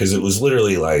guarantee it. Because it was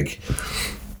literally like,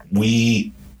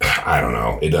 I don't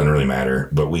know, it doesn't really matter,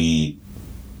 but we're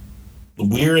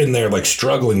in there like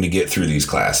struggling to get through these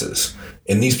classes.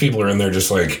 And these people are in there just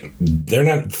like, they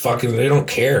don't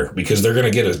care, because they're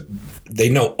going to they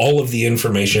know all of the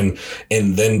information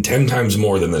and then 10 times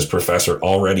more than this professor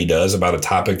already does about a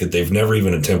topic that they've never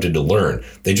even attempted to learn.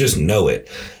 They just know it.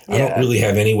 Yeah. I don't really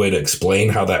have any way to explain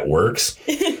how that works,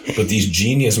 but these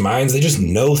genius minds, they just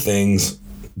know things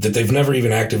that they've never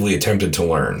even actively attempted to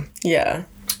learn. Yeah.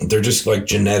 They're just like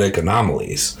genetic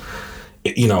anomalies.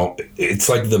 You know, it's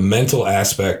like the mental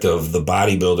aspect of the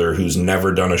bodybuilder who's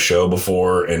never done a show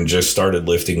before and just started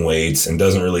lifting weights and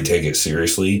doesn't really take it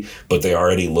seriously, but they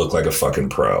already look like a fucking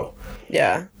pro.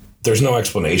 Yeah. There's no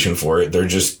explanation for it. Their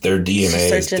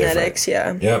DNA is their genetics,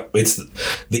 different. Yeah. It's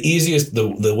the easiest,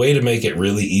 the way to make it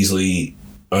really easily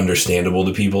understandable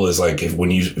to people is like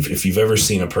if you've ever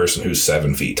seen a person who's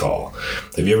 7 feet tall.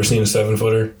 Have you ever seen a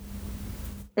 7-footer?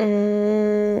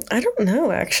 I don't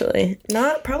know, actually.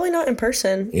 Probably not in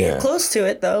person. Yeah. Close to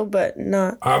it, though, but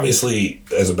not. Obviously,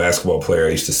 as a basketball player, I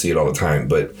used to see it all the time.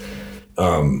 But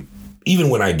even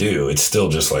when I do, it's still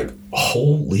just like,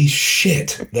 holy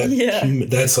shit. That's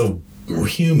a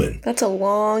human. That's a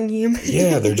long human.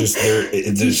 Yeah,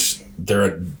 they're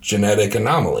a genetic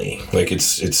anomaly. Like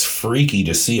it's freaky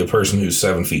to see a person who's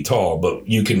 7 feet tall, but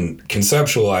you can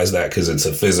conceptualize that because it's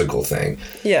a physical thing.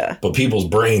 Yeah. But people's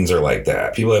brains are like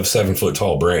that. People have 7 foot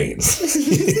tall brains.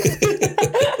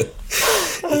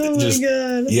 Oh my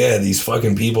God. Yeah, these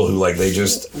fucking people who like they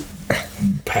just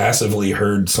passively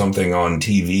heard something on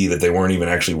TV that they weren't even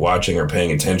actually watching or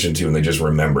paying attention to, and they just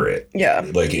remember it. Yeah.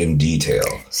 Like in detail.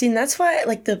 See, and that's why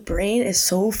like the brain is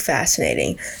so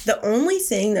fascinating. The only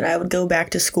thing that I would go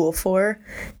back to school for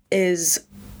is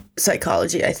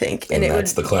psychology, I think. And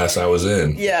that's the class I was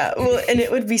in. Yeah. Well, and it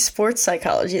would be sports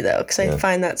psychology though, because I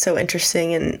find that so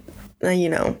interesting, and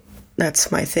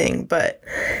that's my thing. But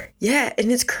yeah,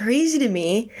 and it's crazy to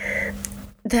me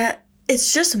that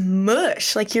it's just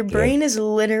mush. Like your brain is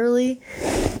literally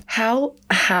how?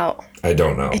 I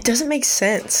don't know. It doesn't make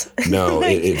sense. No,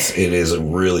 it is a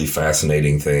really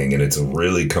fascinating thing, and it's a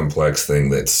really complex thing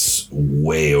that's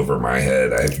way over my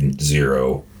head. I have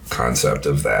zero concept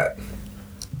of that.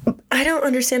 I don't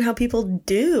understand how people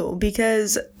do,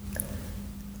 because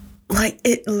Like,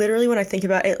 it literally, when I think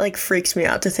about it, like, freaks me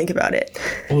out to think about it.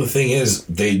 Well, the thing is,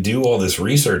 they do all this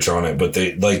research on it, but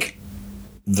they, like,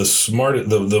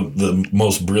 the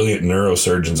most brilliant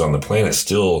neurosurgeons on the planet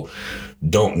still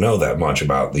don't know that much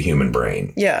about the human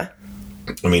brain. Yeah.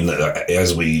 I mean,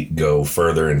 as we go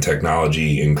further and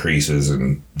technology increases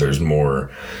and there's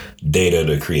more data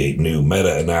to create new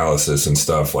meta-analysis and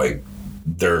stuff, like,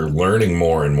 they're learning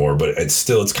more and more, but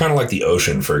it's kind of like the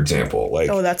ocean, for example. Like,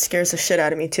 oh, that scares the shit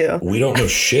out of me too. We don't know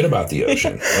shit about the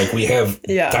ocean. Like, we have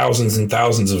thousands and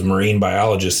thousands of marine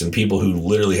biologists and people who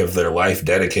literally have their life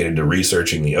dedicated to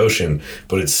researching the ocean,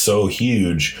 but it's so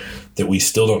huge that we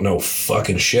still don't know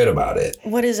fucking shit about it.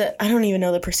 What is it? I don't even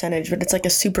know the percentage, but it's like a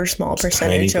super small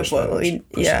percentage of what we...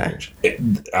 Yeah.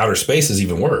 Outer space is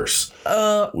even worse.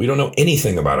 We don't know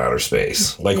anything about outer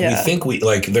space. Like, we think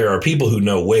there are people who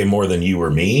know way more than you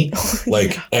or me,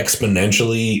 like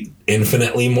exponentially,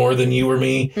 infinitely more than you or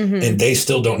me, and they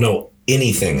still don't know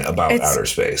anything about outer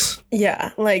space.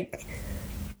 Yeah, like...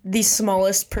 the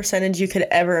smallest percentage you could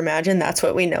ever imagine, that's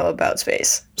what we know about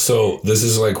space. So this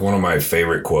is like one of my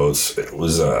favorite quotes. It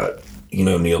was,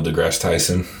 Neil deGrasse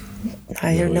Tyson?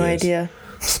 I have no idea.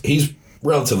 He's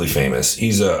relatively famous.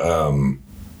 He's what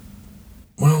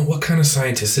kind of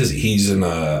scientist is he? He's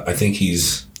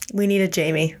we need a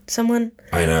Jamie. Someone?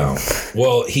 I know.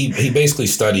 Well, he basically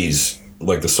studies,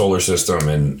 like, the solar system,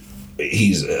 and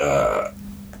he's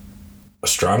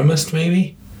astronomist,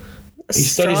 maybe? He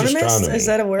studies astronomy. Is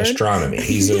that a word? Astronomy.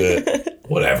 He's a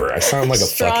whatever. I sound like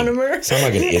astronomer. Sound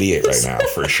like an idiot right now,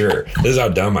 for sure. This is how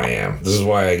dumb I am. This is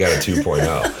why I got a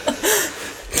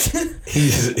 2.0.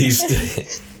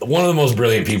 He's one of the most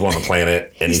brilliant people on the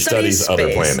planet, and he studies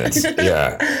other planets.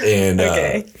 Yeah, and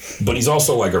but he's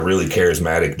also like a really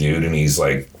charismatic dude, and he's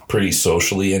like pretty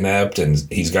socially inept, and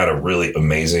he's got a really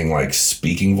amazing like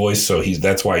speaking voice. So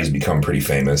that's why he's become pretty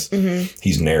famous.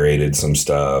 He's narrated some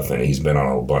stuff, and he's been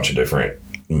on a bunch of different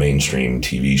mainstream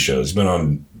TV shows. He's been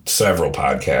on several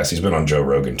podcasts. He's been on Joe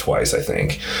Rogan twice, I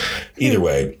think. Either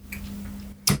way,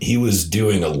 he was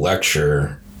doing a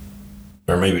lecture,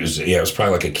 or maybe it was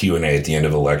probably like a Q&A at the end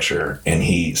of a lecture,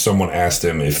 and someone asked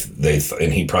him if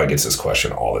and he probably gets this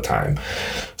question all the time.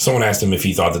 Someone asked him if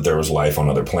he thought that there was life on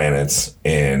other planets,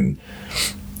 and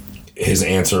his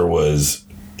answer was,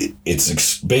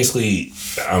 basically,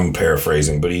 I'm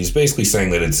paraphrasing, but he's basically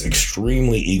saying that it's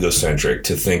extremely egocentric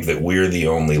to think that we're the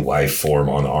only life form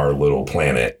on our little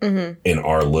planet in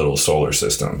our little solar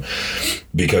system,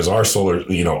 because our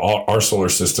solar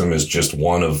system is just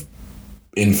one of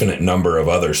infinite number of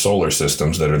other solar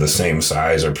systems that are the same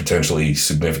size or potentially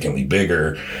significantly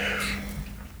bigger,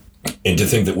 and to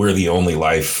think that we're the only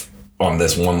life on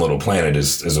this one little planet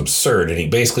is absurd. And he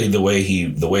basically, the way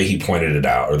he pointed it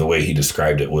out, or the way he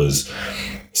described it, was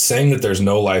saying that there's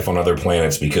no life on other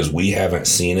planets because we haven't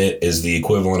seen it is the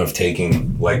equivalent of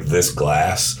taking like this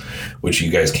glass, which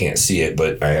you guys can't see it,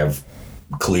 but I have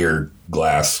clear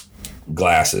glasses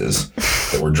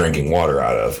that we're drinking water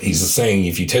out of. He's saying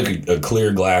if you take a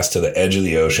clear glass to the edge of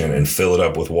the ocean and fill it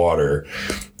up with water,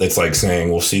 it's like saying,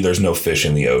 well, see, there's no fish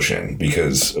in the ocean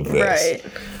because of this. Right.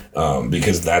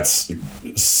 Because that's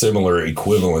similar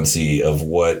equivalency of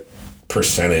what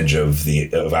percentage of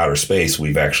outer space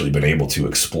we've actually been able to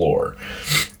explore.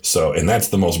 So, and that's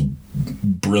the most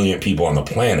brilliant people on the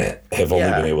planet have only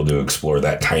been able to explore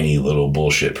that tiny little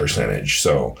bullshit percentage.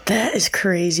 So that is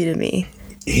crazy to me.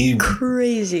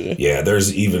 Crazy. Yeah,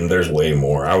 there's way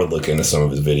more. I would look into some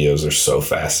of his videos. They're so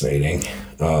fascinating.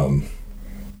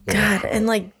 God, and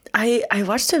like I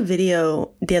watched a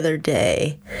video the other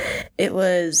day.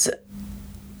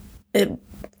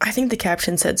 I think the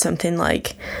caption said something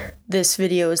like, "This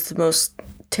video is the most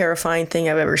terrifying thing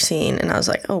I've ever seen." And I was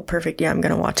like, oh, perfect. Yeah, I'm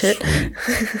going to watch it.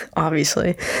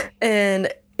 Obviously.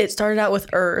 And it started out with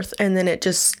Earth, and then it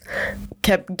just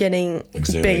kept getting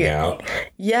bigger. Out.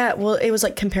 Yeah, well, it was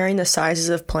like comparing the sizes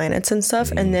of planets and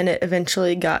stuff, and then it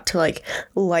eventually got to like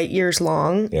light years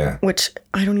long. Yeah. Which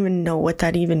I don't even know what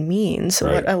that even means.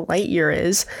 Right. What a light year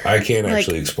is. I can't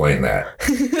actually explain that.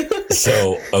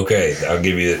 So, okay, I'll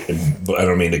give you. I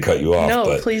don't mean to cut you off. No,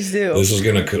 but please do. This is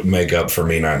going to make up for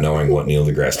me not knowing what Neil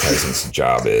deGrasse Tyson's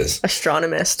job is.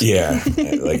 Astronomist. Yeah,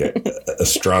 like a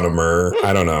astronomer.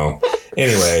 I don't know.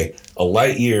 Anyway, a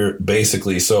light year,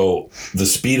 basically, so the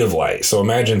speed of light. So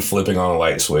imagine flipping on a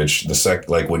light switch.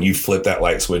 Like when you flip that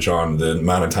light switch on, the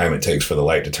amount of time it takes for the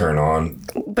light to turn on.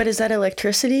 But is that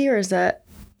electricity or is that?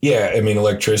 Yeah, I mean,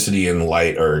 electricity and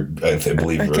light are, I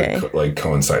believe, like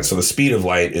coincide. So the speed of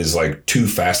light is like too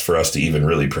fast for us to even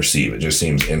really perceive. It just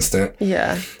seems instant.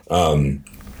 Yeah.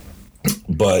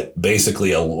 But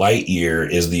basically, a light year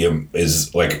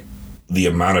is like the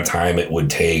amount of time it would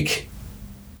take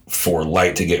for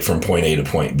light to get from point A to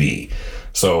point B.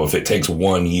 So if it takes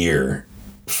 1 year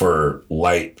for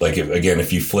light, like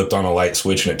if you flipped on a light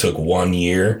switch and it took 1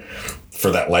 year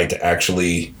for that light to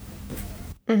actually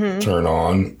turn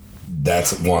on,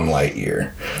 that's 1 light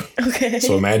year. Okay.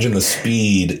 So imagine the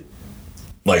speed,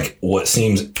 like what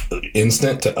seems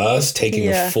instant to us taking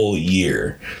a full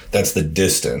year. That's the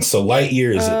distance. So light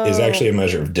year is actually a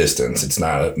measure of distance. It's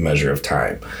not a measure of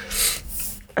time.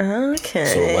 Okay.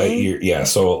 So light year,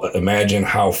 so imagine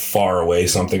how far away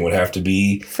something would have to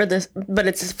be. For this, but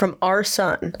it's from our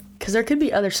sun, because there could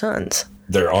be other suns.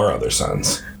 There are other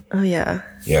suns. Oh, yeah.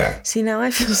 Yeah. See, now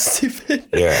I feel stupid.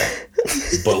 Yeah.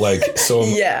 But like, so.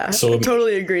 Yeah. So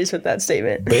totally agrees with that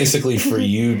statement. Basically, for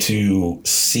you to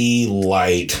see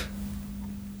light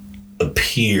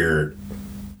appear,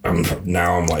 I'm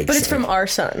like. But it's from our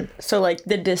sun. So, like,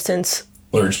 the distance.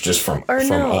 Or it's just from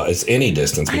it's any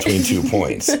distance between 2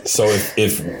 points. So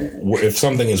if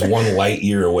something is 1 light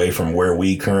year away from where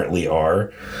we currently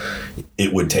are,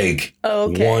 it would take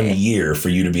 1 year for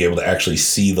you to be able to actually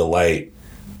see the light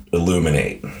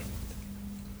illuminate.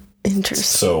 Interesting.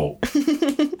 So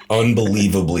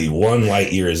unbelievably, 1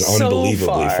 light year is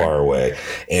unbelievably far away.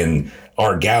 And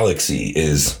our galaxy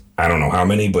is, I don't know how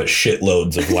many, but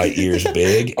shitloads of light years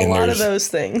big. And a lot of those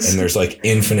things. And there's like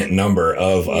infinite number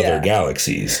of other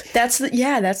galaxies. That's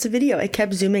the video. It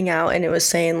kept zooming out and it was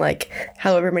saying like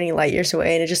however many light years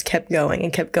away, and it just kept going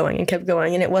and kept going and kept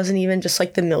going. And it wasn't even just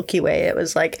like the Milky Way. It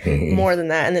was like more than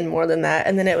that and then more than that.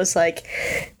 And then it was like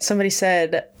somebody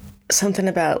said something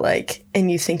about like,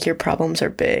 and you think your problems are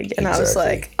big. And I was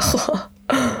like, oh.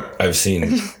 I've seen,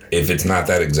 if it's not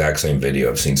that exact same video,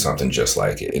 I've seen something just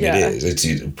like it. And it is.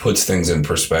 It puts things in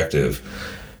perspective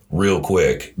real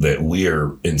quick that we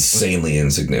are insanely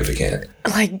insignificant.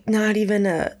 Like, not even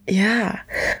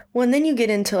Well, and then you get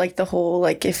into like the whole,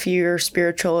 like if you're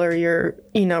spiritual or you're,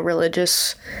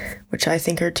 religious, which I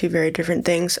think are 2 very different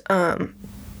things.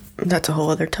 That's a whole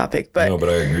other topic. But no, but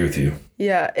I agree with you.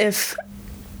 Yeah. If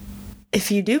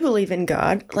you do believe in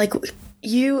God, like,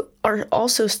 you are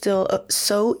also still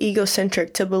so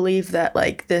egocentric to believe that,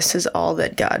 like, this is all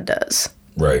that God does.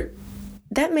 Right.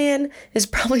 That man is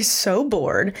probably so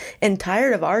bored and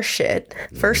tired of our shit,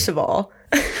 first of all.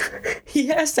 He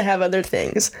has to have other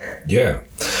things. Yeah.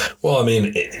 Well, I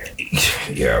mean,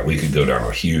 we could go down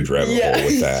a huge rabbit hole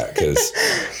with that, because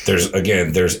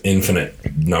there's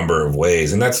infinite number of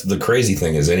ways. And that's the crazy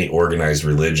thing, is any organized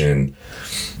religion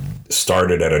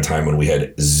started at a time when we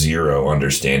had zero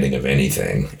understanding of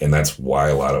anything. And that's why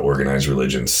a lot of organized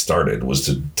religions started,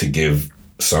 was to give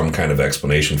some kind of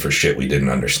explanation for shit we didn't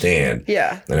understand.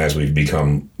 Yeah. And as we've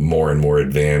become more and more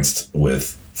advanced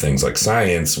with things like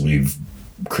science, we've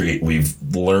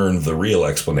learned the real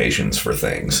explanations for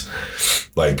things.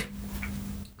 Like,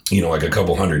 like a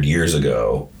couple hundred years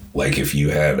ago, like if you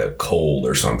had a cold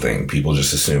or something, people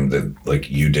just assumed that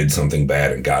like you did something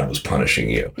bad and God was punishing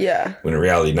you. Yeah. When in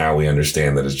reality now we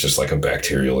understand that it's just like a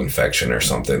bacterial infection or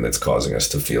something that's causing us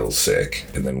to feel sick.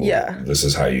 And then this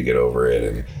is how you get over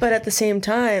it. But at the same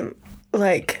time,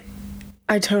 like,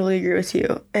 I totally agree with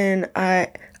you. And I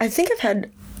think I've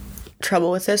had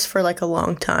trouble with this for like a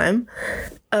long time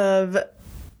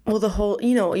the whole,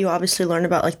 you obviously learn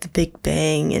about like the Big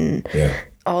Bang and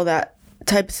all that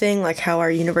type of thing, like how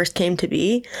our universe came to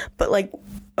be. But like,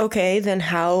 okay, then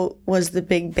how was the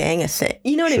Big Bang a thing?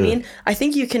 You know what I mean? I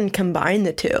think you can combine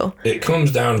the 2. It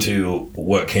comes down to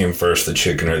what came first, the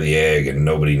chicken or the egg, and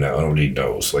nobody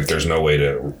knows. Like, there's no way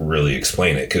to really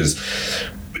explain it, because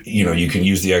you can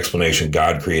use the explanation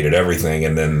God created everything,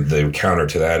 and then the counter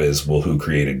to that is, well, who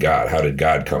created God? How did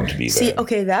God come to be? See,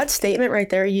 okay, that statement right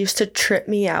there used to trip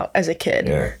me out as a kid.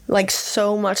 Yeah. Like,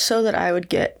 so much so that I would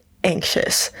get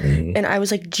anxious, and I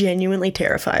was like genuinely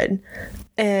terrified,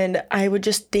 and I would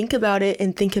just think about it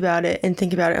and think about it and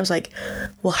think about it. I was like,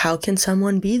 well, how can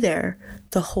someone be there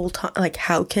the whole time? Like,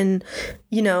 how can,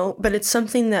 but it's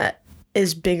something that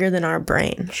is bigger than our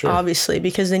brain, obviously,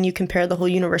 because then you compare the whole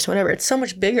universe, whatever, it's so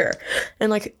much bigger, and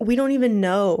like, we don't even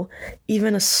know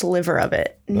even a sliver of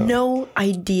it. No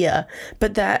idea.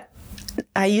 But that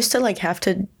I used to like have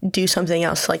to do something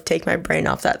else to like take my brain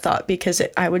off that thought, because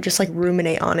I would just like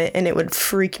ruminate on it and it would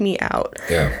freak me out.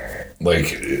 Yeah.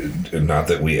 Like, not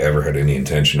that we ever had any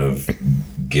intention of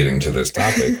getting to this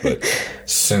topic, but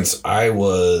since I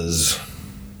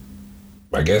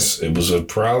guess it was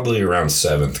probably around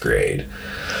 7th grade,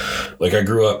 like I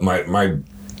grew up, my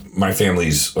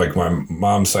family's, like my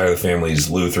mom's side of the family's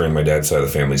Lutheran, my dad's side of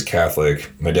the family's Catholic.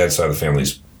 My dad's side of the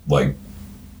family's like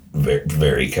very,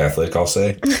 very Catholic, I'll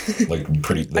say. Like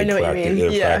pretty, I know what you mean.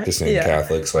 They're practicing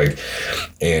Catholics, like,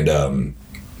 and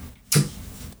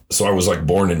so I was like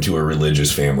born into a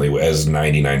religious family, as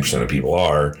 99% of people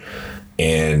are.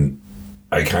 And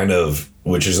I kind of,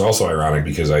 which is also ironic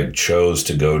because I chose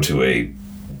to go to a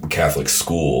Catholic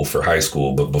school for high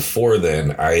school. But before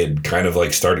then, I had kind of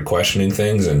like started questioning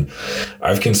things. And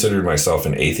I've considered myself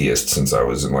an atheist since I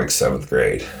was in like 7th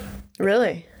grade.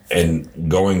 Really? And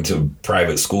going to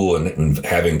private school and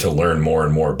having to learn more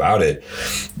and more about it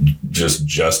just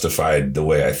justified the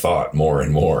way I thought more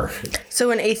and more.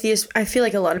 So an atheist, I feel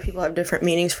like a lot of people have different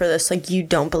meanings for this. Like, you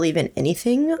don't believe in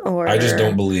anything, or? I just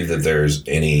don't believe that there's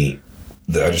any,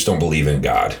 I just don't believe in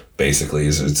God, basically,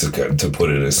 is to put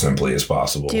it as simply as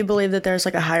possible. Do you believe that there's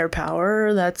like a higher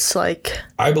power that's like?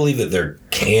 I believe that there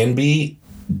can be.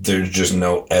 There's just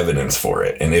no evidence for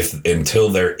it. And until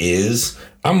there is,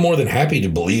 I'm more than happy to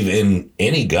believe in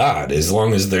any God as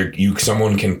long as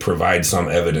someone can provide some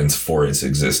evidence for its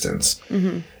existence.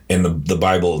 Mm-hmm. And the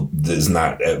Bible is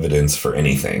not evidence for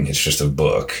anything. It's just a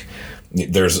book.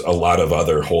 There's a lot of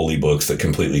other holy books that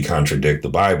completely contradict the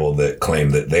Bible that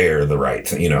claim that they're the right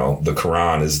thing. The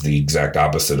Quran is the exact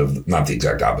opposite of, not the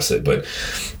exact opposite, but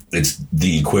it's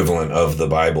the equivalent of the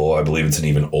Bible. I believe it's an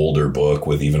even older book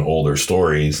with even older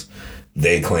stories.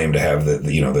 They claim to have that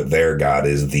their God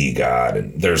is the God.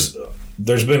 And there's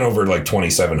been over like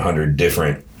 2,700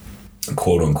 different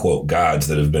quote unquote gods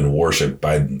that have been worshipped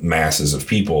by masses of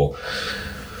people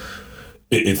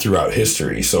throughout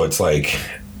history. So it's like,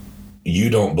 you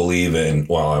don't believe in,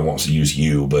 well, I won't use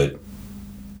you, but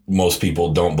most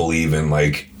people don't believe in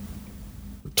like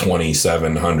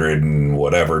 2,700 and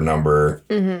whatever number.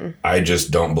 Mm-hmm. I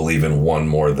just don't believe in one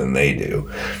more than they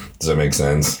do. Does that make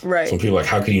sense? Right. Some people are like,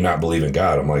 how can you not believe in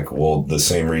God? I'm like, well, the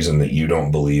same reason that you don't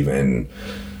believe in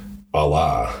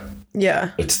Allah.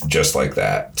 Yeah. It's just like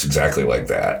that. It's exactly like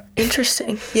that.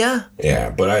 Interesting. Yeah.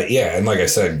 Yeah. But and like I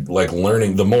said, like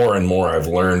learning, the more and more I've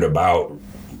learned about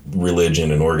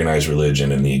religion and organized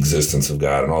religion and the existence of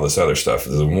God and all this other stuff,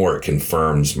 the more it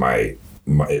confirms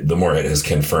the more it has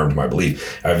confirmed my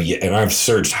belief. I've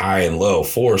searched high and low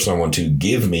for someone to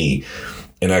give me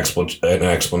an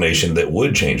explanation that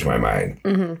would change my mind.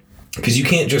 Mm-hmm. Because you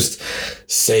can't just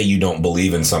say you don't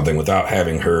believe in something without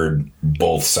having heard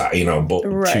both sides,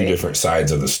 right. Two different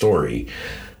sides of the story.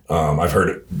 I've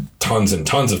heard tons and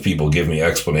tons of people give me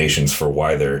explanations for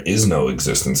why there is no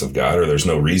existence of God or there's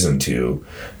no reason to.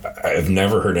 I've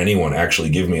never heard anyone actually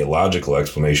give me a logical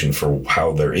explanation for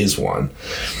how there is one.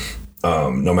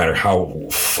 No matter how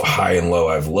high and low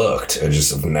I've looked, I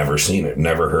just have never seen it,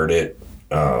 never heard it.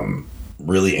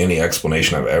 Really, any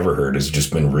explanation I've ever heard has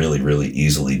just been really, really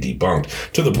easily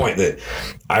debunked to the point that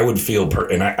I would feel,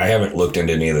 and I haven't looked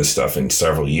into any of this stuff in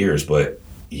several years, but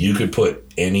you could put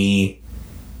any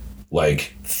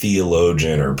like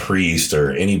theologian or priest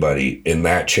or anybody in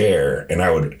that chair and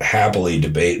I would happily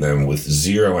debate them with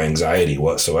zero anxiety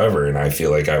whatsoever. And I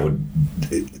feel like I would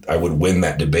win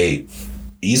that debate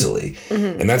easily.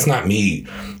 Mm-hmm. And that's not me.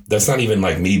 That's not even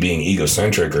like me being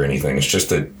egocentric or anything. It's just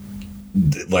that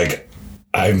like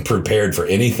I'm prepared for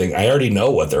anything. I already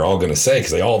know what they're all going to say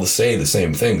because they all say the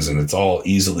same things and it's all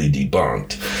easily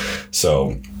debunked.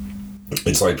 So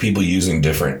it's like people using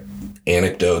different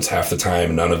anecdotes half the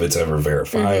time. None of it's ever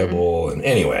verifiable. Mm-hmm. And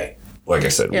anyway, like I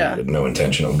said, we had no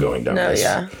intention of going down this.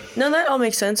 Yeah. No, that all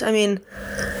makes sense. I mean,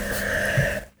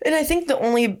 and I think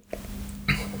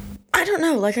I don't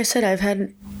know, like I said, I've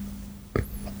had,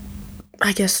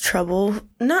 I guess,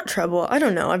 not trouble. I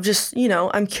don't know. I've just,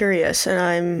 I'm curious and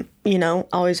I'm,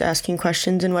 always asking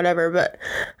questions and whatever. But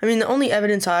I mean, the only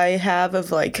evidence I have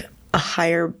of like a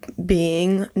higher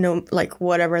being, like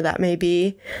whatever that may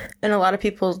be. And a lot of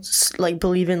people like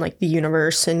believe in like the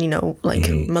universe and, like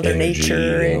Mother Energy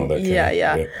Nature and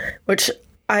yeah. Which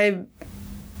I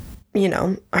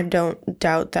don't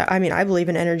doubt that. I mean, I believe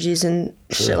in energies and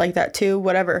shit like that too,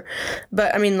 whatever.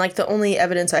 But I mean, like the only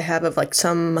evidence I have of like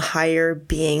some higher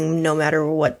being, no matter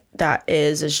what that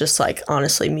is just like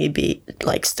honestly me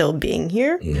still being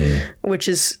here, which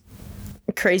is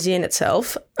crazy in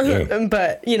itself. Yeah.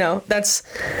 But, that's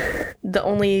the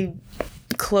only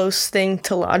close thing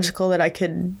to logical that I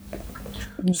could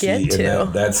get to.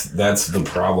 That's the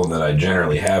problem that I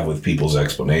generally have with people's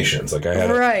explanations. Like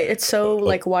it's so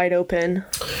like wide open.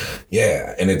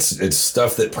 Yeah, and it's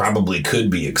stuff that probably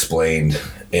could be explained,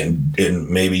 and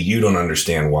maybe you don't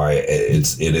understand why it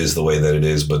is the way that it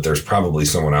is, but there's probably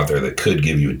someone out there that could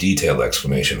give you a detailed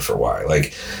explanation for why.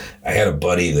 Like, I had a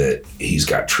buddy that he's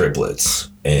got triplets,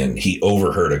 and he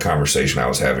overheard a conversation I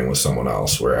was having with someone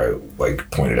else where I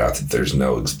like pointed out that there's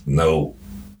no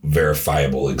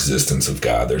verifiable existence of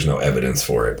God. There's no evidence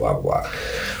for it, blah, blah,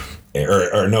 blah.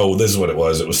 Or no, this is what it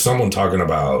was. It was someone talking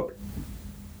about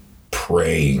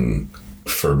praying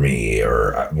for me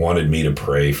or wanted me to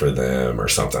pray for them or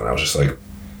something. I was just like,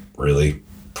 really?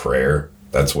 Prayer?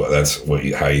 That's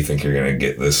how you think you're going to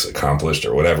get this accomplished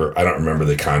or whatever. I don't remember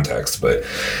the context, but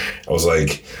I was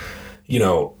like, you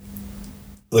know,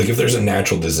 like if there's a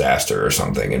natural disaster or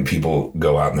something and people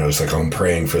go out and they're just like, I'm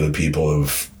praying for the people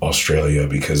of Australia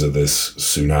because of this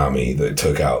tsunami that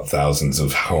took out thousands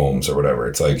of homes or whatever.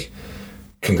 It's like,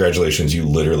 congratulations, you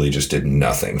literally just did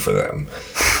nothing for them.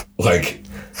 Like,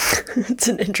 it's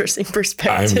an interesting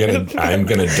perspective. I'm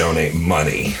gonna donate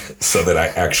money so that I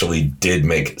actually did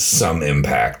make some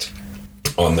impact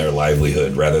on their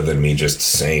livelihood rather than me just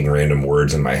saying random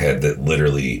words in my head that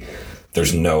literally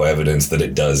there's no evidence that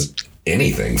it does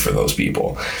anything for those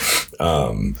people.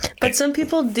 But some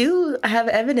people do have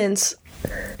evidence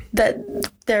that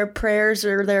their prayers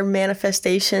or their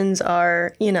manifestations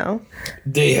are, you know.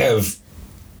 They have...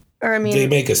 Or, I mean, they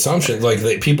make assumptions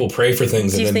like people pray for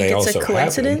things and then they also happen. Do you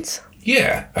think it's a coincidence? Happen.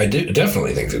 Yeah, I do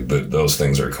definitely think that those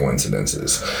things are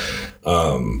coincidences.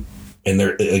 And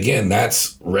there again,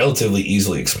 that's relatively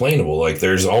easily explainable. Like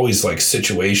there's always like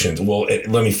situations. Well,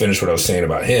 let me finish what I was saying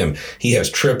about him. He has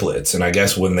triplets, and I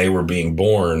guess when they were being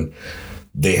born,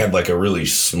 they had like a really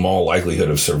small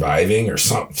likelihood of surviving or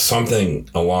something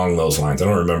along those lines. I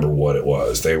don't remember what it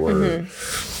was. They were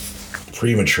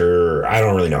premature. I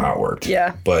don't really know how it worked.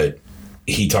 Yeah. But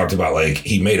he talked about like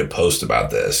he made a post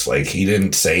about this. Like he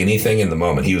didn't say anything in the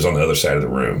moment. He was on the other side of the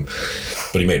room,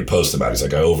 but he made a post about it. He's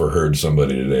like, I overheard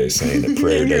somebody today saying that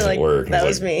prayer doesn't like, work. And that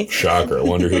was me. Shocker. I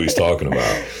wonder who he's talking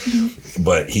about.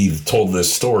 But he told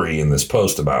this story in this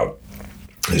post about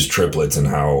his triplets and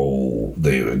how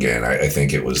they, again, I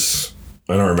think it was,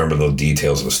 I don't remember the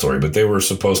details of the story, but they were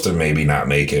supposed to maybe not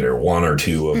make it, or one or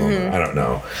two of them. I don't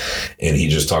know. And he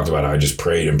just talked about how I just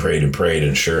prayed and prayed and prayed.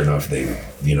 And sure enough, they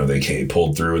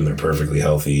pulled through and they're perfectly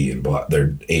healthy and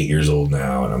they're 8 years old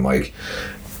now. And I'm like,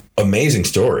 amazing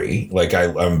story. Like I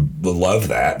love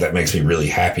that. That makes me really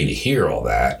happy to hear all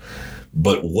that.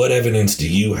 But what evidence do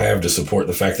you have to support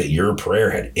the fact that your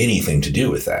prayer had anything to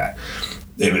do with that?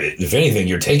 If anything,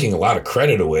 you're taking a lot of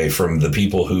credit away from the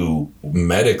people who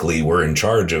medically were in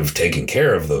charge of taking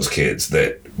care of those kids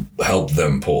that helped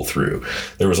them pull through.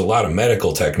 There was a lot of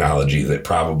medical technology that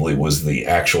probably was the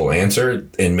actual answer,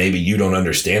 and maybe you don't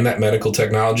understand that medical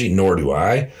technology, nor do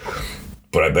I.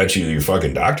 But I bet you your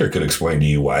fucking doctor could explain to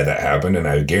you why that happened, and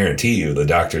I guarantee you the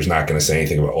doctor's not going to say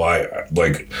anything about why.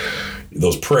 Like,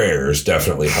 those prayers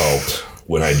definitely helped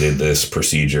when I did this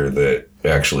procedure that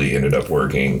actually ended up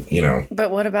working, you know. But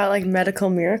what about like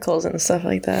medical miracles and stuff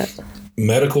like that?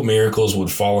 Medical miracles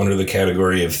would fall under the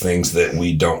category of things that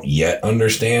we don't yet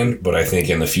understand, but I think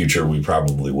in the future we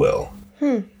probably will.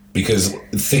 Because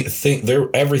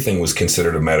everything was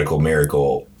considered a medical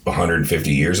miracle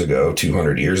 150 years ago,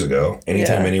 200 years ago.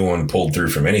 Anytime anyone pulled through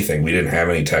from anything, we didn't have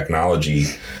any technology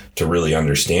to really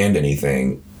understand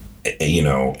anything, you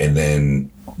know, and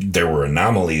then there were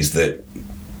anomalies that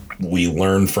we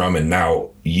learn from and now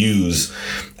use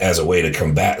as a way to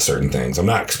combat certain things. I'm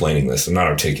not explaining this. I'm not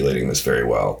articulating this very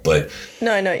well, but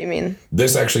no, I know what you mean.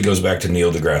 This actually goes back to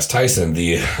Neil deGrasse Tyson,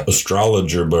 the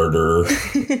astrologer birder.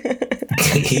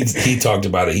 he talked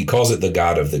about it. He calls it the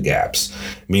God of the gaps,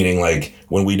 meaning like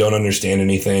when we don't understand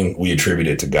anything, we attribute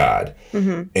it to God.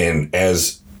 And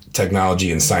as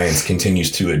technology and science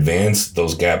continues to advance,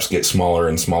 those gaps get smaller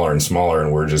and smaller and smaller,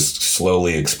 and we're just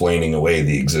slowly explaining away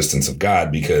the existence of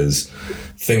God because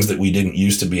things that we didn't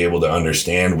used to be able to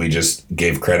understand, we just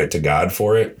gave credit to God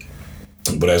for it.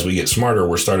 But as we get smarter,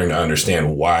 we're starting to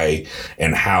understand why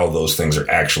and how those things are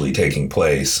actually taking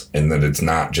place, and that it's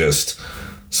not just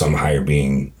some higher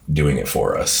being doing it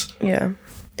for us. Yeah.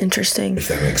 Interesting. If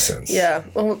that makes sense. Yeah.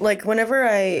 Well, like whenever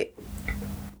I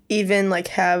even like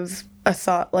have a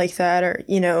thought like that, or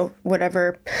you know,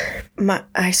 whatever,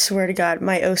 I swear to God,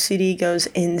 my OCD goes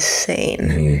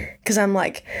insane because I'm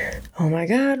like, oh my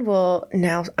God, well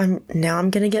now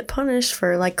I'm gonna get punished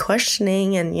for like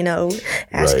questioning and, you know,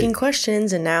 asking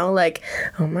questions, and now like,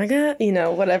 oh my God, you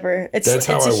know, whatever. It's a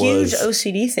huge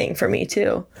OCD thing for me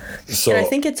too. So, and I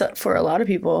think it's for a lot of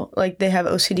people, like they have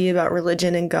OCD about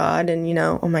religion and God, and you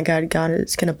know, oh my God, God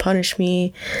is gonna punish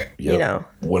me. You know,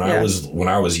 when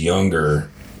I was younger,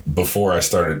 before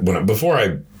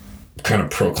I kind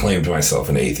of proclaimed myself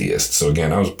an atheist. So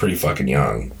again, I was pretty fucking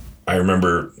young. I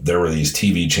remember there were these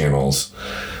TV channels.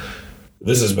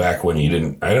 This is back when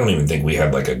I don't even think we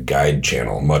had like a guide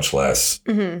channel, much less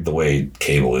the way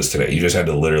cable is today. You just had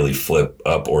to literally flip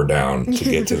up or down to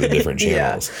get to the different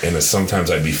channels. And sometimes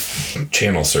I'd be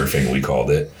channel surfing, we called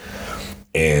it.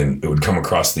 And it would come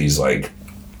across these like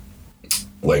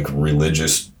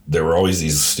religious, there were always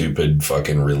these stupid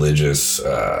fucking religious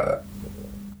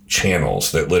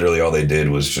channels that literally all they did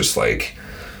was just like,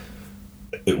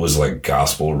 it was like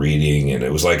gospel reading, and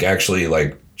it was like actually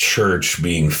like church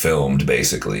being filmed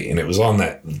basically, and it was on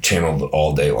that channel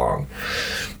all day long.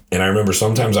 And I remember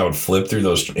sometimes I would flip through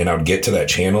those and I would get to that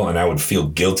channel and I would feel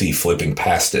guilty flipping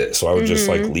past it. So I would just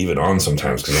like leave it on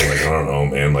sometimes because I'm like, I don't know,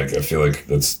 man. Like, I feel like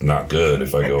that's not good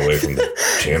if I go away from the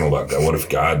channel about God. What if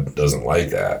God doesn't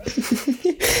like that?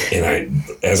 And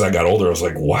as I got older, I was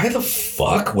like, why the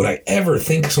fuck would I ever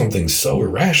think something so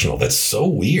irrational? That's so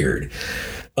weird.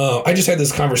 I just had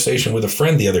this conversation with a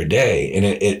friend the other day, and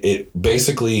it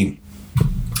basically...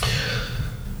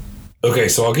 Okay,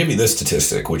 so I'll give you this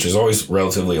statistic, which is always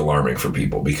relatively alarming for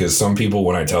people, because some people,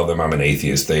 when I tell them I'm an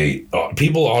atheist,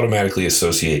 people automatically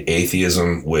associate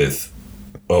atheism with,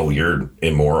 oh, you're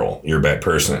immoral, you're a bad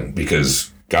person,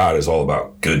 because God is all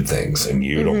about good things, and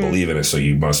you don't believe in it, so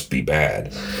you must be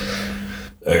bad.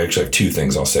 I actually have two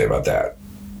things I'll say about that.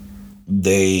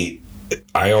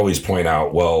 I always point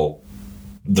out, well,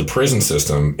 the prison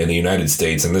system in the United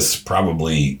States, and this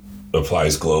probably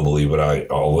applies globally, but I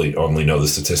only know the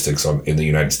statistics in the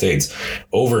United States.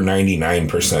 Over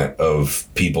 99% of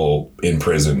people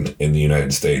imprisoned in the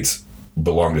United States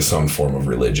belong to some form of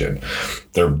religion.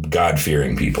 They're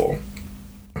God-fearing people.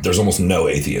 There's almost no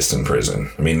atheists in prison.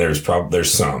 I mean, there's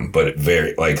some, but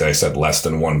like I said, less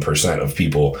than 1% of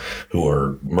people who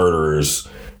are murderers,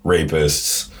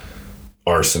 rapists,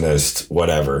 arsonists,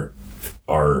 whatever,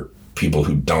 are people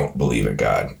who don't believe in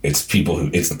God. It's people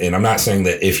and I'm not saying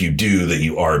that if you do that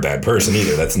you are a bad person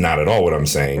either. That's not at all what I'm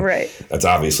saying. Right. That's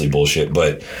obviously bullshit.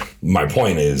 But my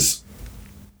point is,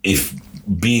 if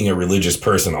being a religious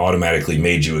person automatically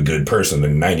made you a good person,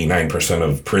 then 99%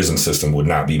 of prison system would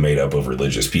not be made up of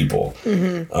religious people.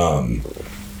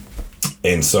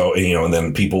 And so, and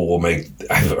then people will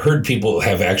I've heard people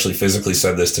have actually physically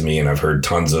said this to me, and I've heard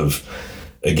tons of,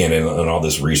 again, in all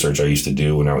this research I used to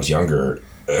do when I was younger,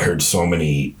 I heard so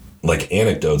many like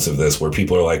anecdotes of this where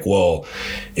people are like, well,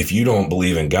 if you don't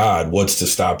believe in God, what's to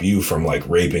stop you from like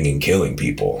raping and killing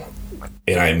people?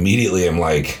 And I immediately am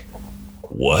like,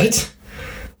 what?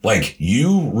 Like,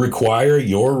 you require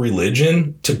your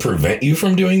religion to prevent you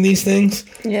from doing these things?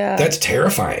 Yeah. That's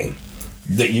terrifying.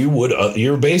 That you would,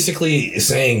 you're basically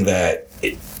saying that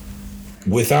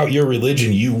without your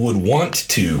religion, you would want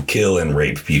to kill and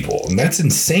rape people. And that's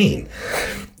insane.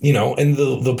 And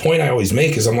the point I always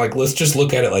make is I'm like, let's just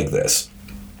look at it like this.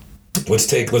 Let's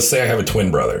say I have a twin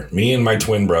brother. Me and my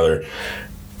twin brother,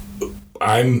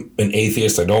 I'm an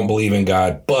atheist. I don't believe in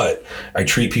God, but I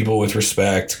treat people with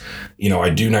respect. I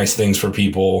do nice things for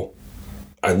people.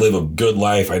 I live a good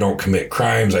life. I don't commit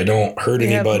crimes. I don't hurt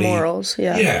anybody. Have morals,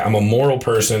 yeah. Yeah, I'm a moral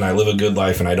person. I live a good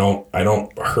life, and I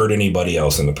don't hurt anybody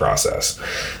else in the process.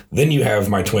 Then you have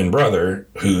my twin brother,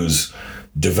 who's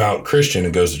devout Christian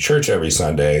and goes to church every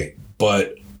Sunday,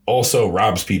 but also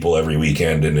robs people every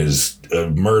weekend and is a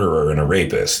murderer and a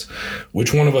rapist.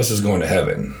 Which one of us is going to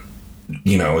heaven?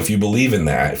 If you believe in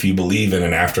that, if you believe in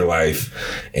an afterlife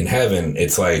in heaven,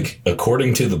 it's like,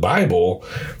 according to the Bible,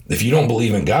 if you don't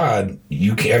believe in God,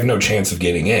 you have no chance of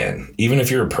getting in. Even if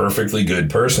you're a perfectly good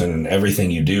person and everything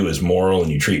you do is moral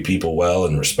and you treat people well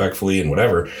and respectfully and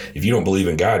whatever, if you don't believe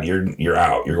in God, you're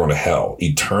out. You're going to hell.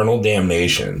 Eternal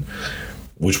damnation,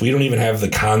 which we don't even have the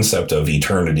concept of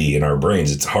eternity in our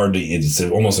brains. It's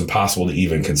almost impossible to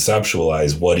even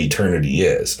conceptualize what eternity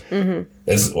is.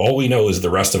 As all we know is the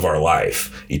rest of our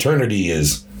life. Eternity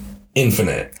is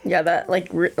infinite. Yeah, that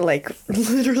like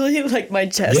literally, like my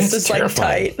chest is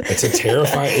terrifying. Like tight. It's a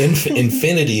terrifying.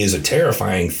 Infinity is a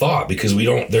terrifying thought because we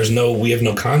have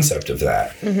no concept of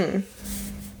that.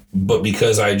 But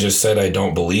because I just said I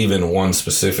don't believe in one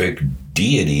specific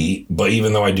deity, but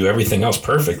even though I do everything else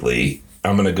perfectly,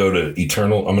 I'm going to go to I'm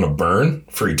going to burn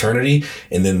for eternity.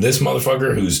 And then this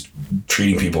motherfucker who's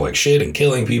treating people like shit and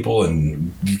killing people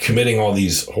and committing all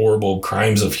these horrible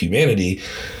crimes of humanity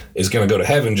is going to go to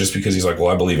heaven just because he's like, well,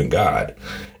 I believe in God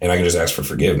and I can just ask for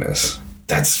forgiveness.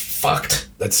 That's fucked.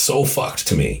 That's so fucked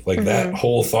to me. Like that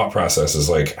whole thought process is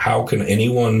like, how could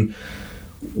anyone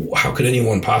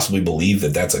possibly believe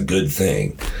that that's a good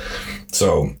thing?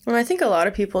 So, well, I think a lot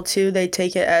of people too, they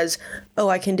take it as, oh,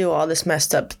 I can do all this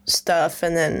messed up stuff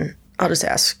and then I'll just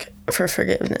ask for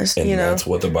forgiveness. And that's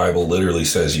what the Bible literally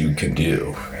says you can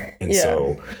do. And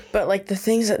so, but like the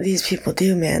things that these people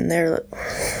do, man,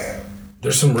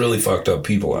 there's some really fucked up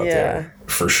people out there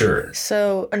for sure.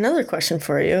 So another question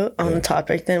for you on the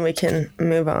topic, then we can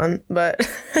move on. But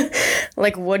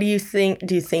like, what do you think?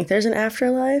 Do you think there's an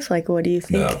afterlife? Like, what do you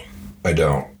think? No, I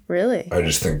don't. Really? I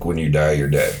just think when you die, you're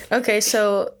dead. Okay,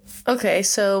 so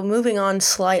moving on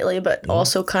slightly, but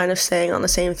also kind of staying on the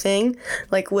same thing,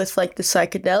 like with like the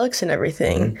psychedelics and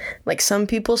everything. Like some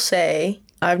people say,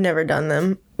 I've never done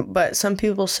them, but some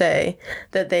people say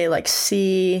that they like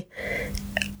see,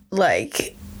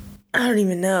 like, I don't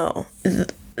even know,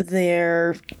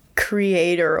 their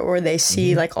creator, or they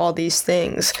see like all these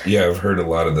things. Yeah, I've heard a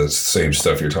lot of the same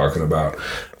stuff you're talking about.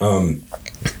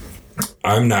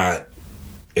 I'm not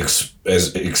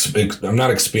I'm not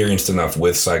experienced enough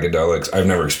with psychedelics. I've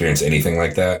never experienced anything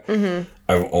like that.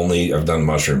 I've done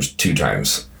mushrooms 2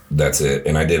 times. That's it.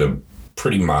 And I did a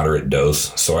pretty moderate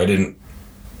dose, so I didn't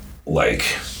like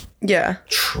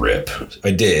trip.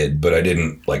 I did, but I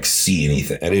didn't like see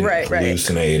anything. I didn't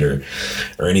hallucinate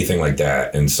or anything like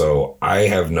that. And so I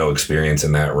have no experience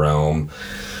in that realm.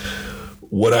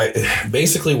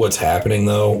 What's happening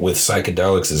though with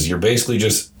psychedelics is you're basically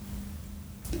just,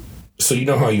 so you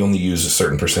know how you only use a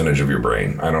certain percentage of your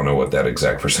brain. I don't know what that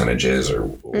exact percentage is, or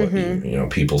what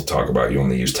people talk about you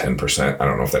only use 10%. I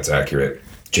don't know if that's accurate.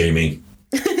 Jamie.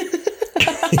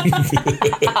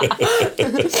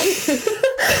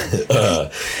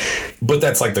 But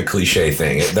that's like the cliche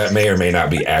thing. That may or may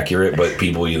not be accurate, but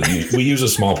we use a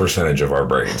small percentage of our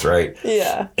brains, right?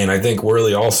 Yeah. And I think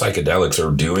really all psychedelics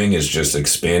are doing is just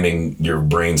expanding your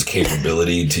brain's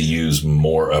capability to use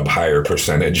a higher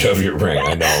percentage of your brain.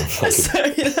 I know.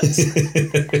 Sorry,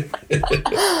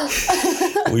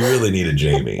 we really need a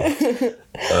Jamie.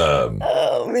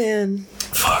 Oh man.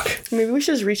 Fuck. Maybe we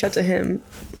should just reach out to him.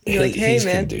 Be like, hey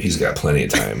man. He's got plenty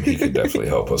of time. He could definitely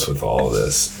help us with all of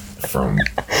this. I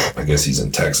guess he's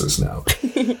in Texas now.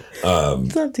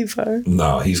 It's not too far.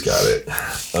 No, he's got it.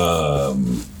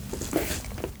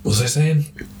 What was I saying?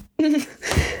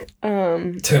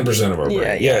 10% of our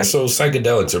brain. Yeah, so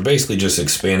psychedelics are basically just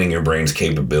expanding your brain's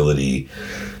capability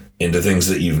into things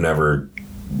that you've never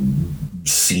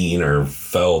seen or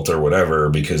felt or whatever,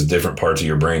 because different parts of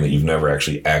your brain that you've never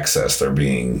actually accessed are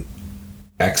being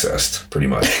accessed pretty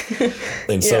much.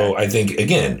 And so I think,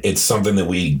 again, it's something that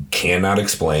we cannot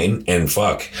explain. And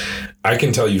fuck, I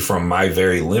can tell you from my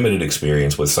very limited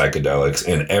experience with psychedelics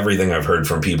and everything I've heard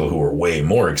from people who are way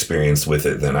more experienced with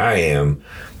it than I am,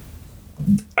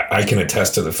 I can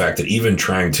attest to the fact that even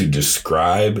trying to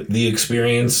describe the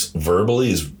experience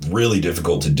verbally is really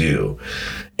difficult to do.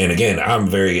 And again, I'm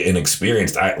very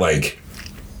inexperienced.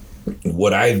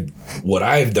 What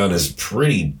I've done is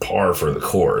pretty par for the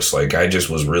course. Like, I just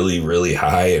was really, really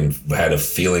high and had a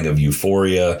feeling of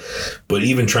euphoria. But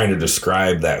even trying to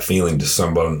describe that feeling to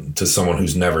someone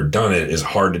who's never done it is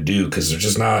hard to do, because there's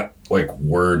just not like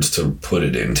words to put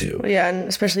it into. Yeah, and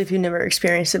especially if you've never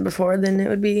experienced it before, then it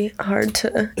would be hard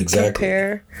to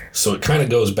compare. So it kind of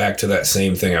goes back to that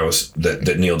same thing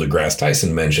that Neil deGrasse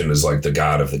Tyson mentioned, as like the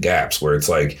God of the gaps, where it's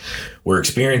like we're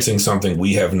experiencing something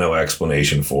we have no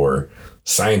explanation for.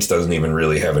 Science doesn't even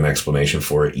really have an explanation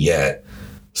for it yet.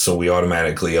 So we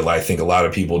automatically, I think a lot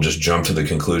of people just jump to the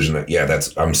conclusion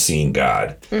that, I'm seeing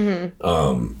God.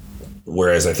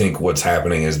 Whereas I think what's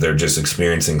happening is they're just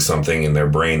experiencing something in their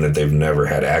brain that they've never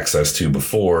had access to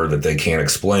before that they can't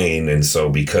explain. And so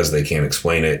because they can't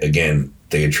explain it, again,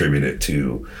 they attribute it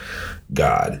to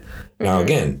God. Now,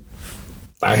 again,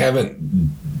 I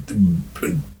haven't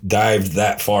dived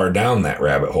that far down that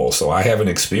rabbit hole, so I haven't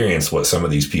experienced what some of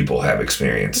these people have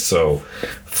experienced. So,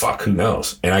 fuck, who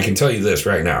knows? And I can tell you this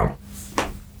right now.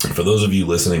 For those of you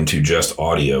listening to just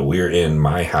audio, we're in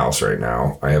my house right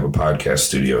now. I have a podcast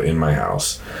studio in my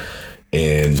house.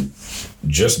 And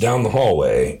just down the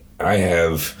hallway, I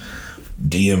have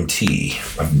DMT.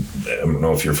 I don't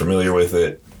know if you're familiar with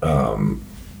it.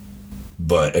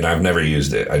 And I've never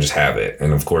used it. I just have it.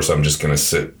 And of course, I'm just going to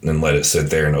sit and let it sit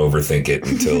there and overthink it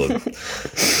until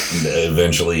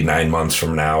eventually 9 months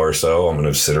from now or so, I'm going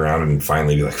to sit around and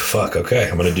finally be like, fuck, okay,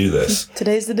 I'm going to do this.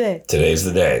 Today's the day. Today's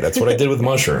the day. That's what I did with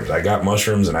mushrooms. I got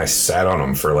mushrooms and I sat on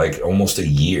them for like almost a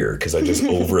year because I just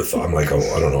overthought. I'm like,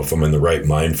 oh, I don't know if I'm in the right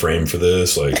mind frame for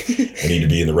this. Like, I need to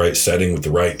be in the right setting with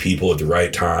the right people at the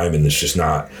right time. And it's just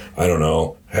not, I don't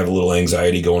know. I have a little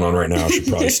anxiety going on right now. I should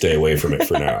probably stay away from it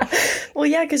for now. Well,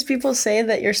 yeah, because people say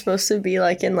that you're supposed to be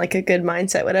like in like a good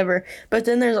mindset, whatever. But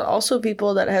then there's also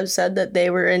people that have said that they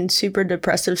were in super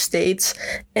depressive states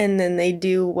and then they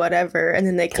do whatever and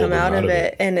then they come out of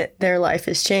it and their life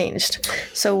has changed.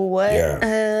 So what?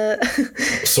 Yeah.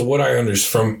 So what I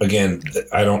understand from, again,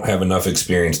 I don't have enough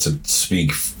experience to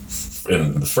speak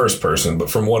in the first person, but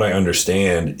from what I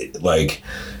understand, like,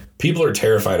 people are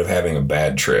terrified of having a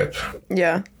bad trip.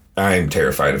 Yeah. I'm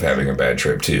terrified of having a bad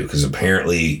trip too, because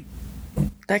apparently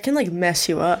That can like mess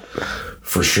you up.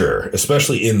 For sure,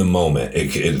 especially in the moment.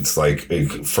 It's like,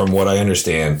 from what I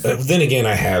understand, then again,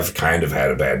 I have kind of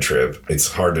had a bad trip.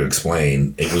 It's hard to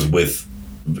explain. It was with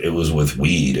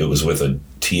weed. It was with a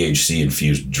THC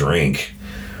infused drink.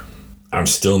 I'm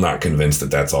still not convinced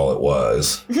that that's all it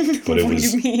was. But it was. What do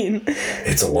you mean?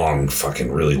 It's a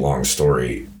really long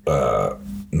story.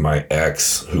 My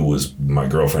ex, who was my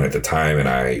girlfriend at the time,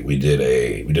 and we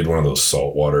did one of those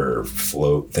saltwater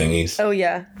float thingies. Oh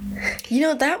yeah,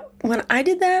 when I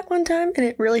did that one time, and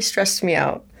it really stressed me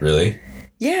out. Really?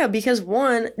 Yeah, because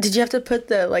did you have to put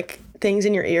the like things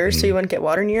in your ears so you wouldn't get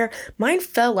water in your ear? Mine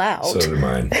fell out. So did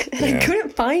mine. And I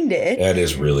couldn't find it. That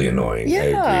is really annoying. Yeah. I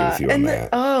agree with you on that.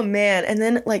 Oh man. And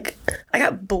then like I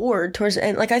got bored towards the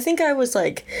end. Like I think I was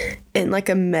like in like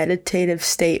a meditative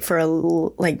state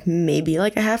for maybe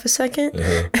like a half a second.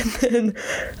 Uh-huh. And then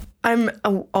I'm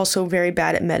also very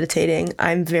bad at meditating.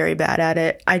 I'm very bad at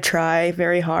it. I try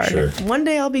very hard. Sure. One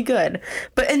day I'll be good.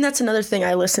 And that's another thing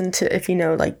I listened to, if you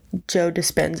know, like Joe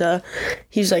Dispenza.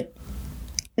 He's like,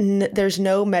 there's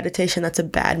no meditation that's a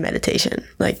bad meditation.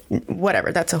 Like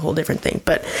whatever, that's a whole different thing.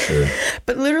 But Sure.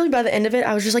 But literally by the end of it,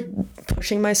 I was just like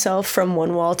pushing myself from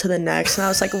one wall to the next, and I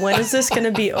was like, when is this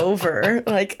gonna be over?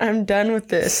 Like I'm done with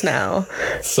this now.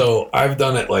 So I've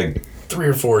done it like 3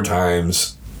 or 4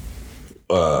 times.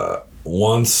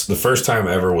 Once, the first time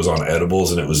ever was on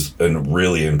edibles, and it was a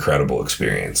really incredible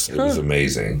experience. It was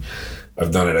amazing.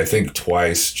 I've done it, I think,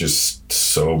 twice just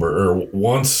sober, or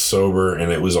once sober,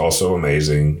 and it was also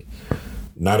amazing.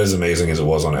 Not as amazing as it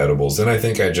was on edibles. Then I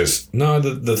think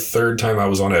the third time I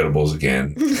was on edibles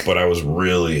again, but I was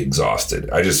really exhausted.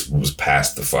 I just was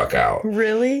passed the fuck out.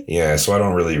 Really? Yeah, so I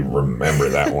don't really remember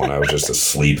that one. I was just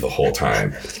asleep the whole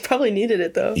time. You probably needed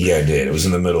it though. Yeah, I did. It was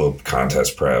in the middle of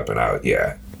contest prep, and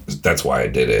that's why I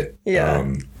did it.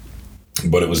 Yeah.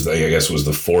 But it was, I guess, it was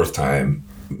the 4th time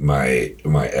my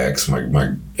ex,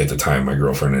 my at the time, my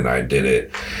girlfriend and I did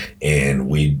it, and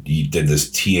we did this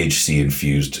THC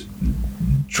infused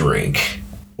drink,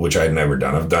 which I'd never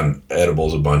done. I've done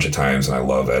edibles a bunch of times, and I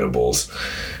love edibles.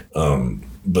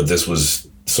 But this was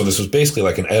basically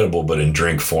like an edible, but in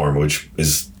drink form, which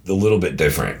is a little bit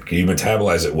different. You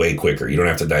metabolize it way quicker. You don't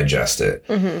have to digest it.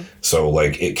 Mm-hmm. So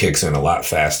like it kicks in a lot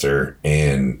faster.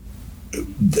 And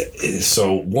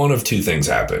so one of 2 things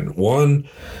happened. One,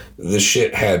 the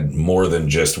shit had more than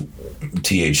just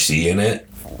THC in it,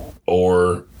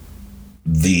 or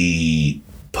the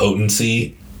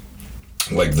potency,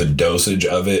 like the dosage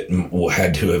of it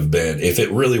had to have been, if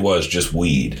it really was just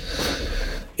weed,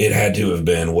 it had to have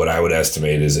been what I would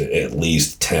estimate is at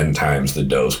least 10 times the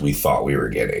dose we thought we were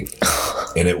getting.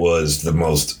 And it was the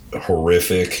most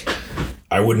horrific.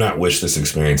 I would not wish this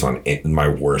experience on my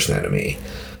worst enemy.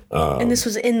 And this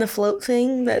was in the float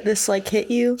thing that this like hit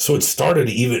you? So it started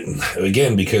even,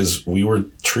 again, because we were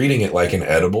treating it like an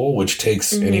edible, which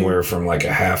takes anywhere from like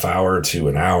a half hour to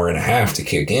an hour and a half to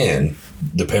kick in,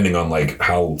 depending on like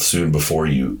how soon before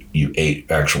you ate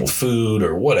actual food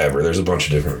or whatever. There's a bunch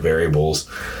of different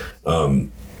variables.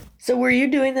 So were you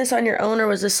doing this on your own, or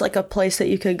was this like a place that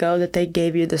you could go that they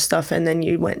gave you the stuff and then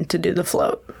you went to do the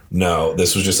float? No,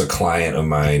 this was just a client of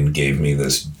mine gave me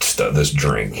this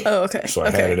drink. Oh, okay. So I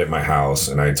had it at my house,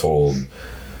 and I told,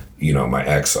 my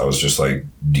ex, I was just like,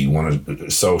 do you want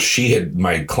to? So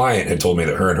my client had told me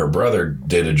that her and her brother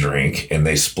did a drink, and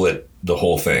they split the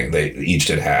whole thing. They each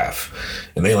did half,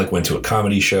 and they like went to a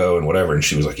comedy show and whatever. And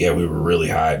she was like, yeah, we were really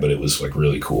high, but it was like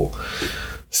really cool.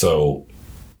 So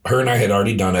her and I had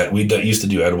already done it. We used to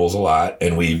do edibles a lot,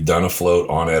 and we've done a float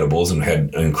on edibles and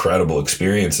had incredible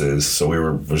experiences. So we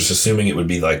were just assuming it would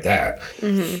be like that.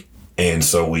 Mm-hmm. And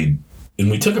so we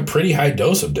took a pretty high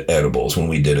dose of edibles when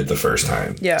we did it the first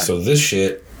time. Yeah. So this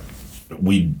shit,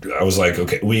 I was like,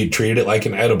 okay, we treated it like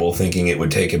an edible, thinking it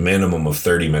would take a minimum of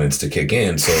 30 minutes to kick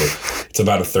in. So it's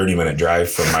about a 30-minute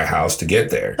drive from my house to get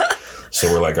there.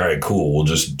 So we're like, all right, cool. We'll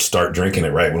just start drinking it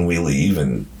right when we leave,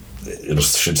 and it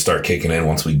should start kicking in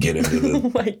once we get into the,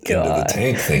 into the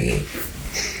tank thingy.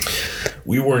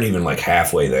 We weren't even like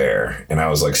halfway there, and I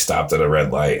was like stopped at a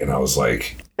red light, and I was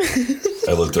like,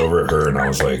 I looked over at her and I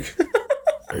was like,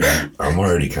 I'm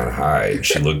already kind of high. And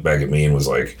she looked back at me and was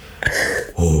like,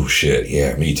 oh shit,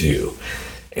 yeah, me too.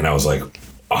 And I was like,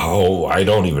 oh, I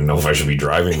don't even know if I should be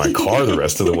driving my car the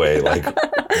rest of the way. Like,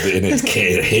 and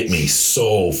it hit me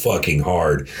so fucking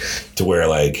hard to where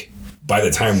like, by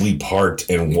the time we parked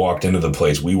and walked into the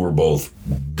place, we were both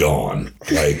gone.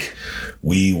 Like,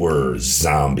 we were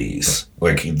zombies.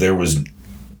 Like, there was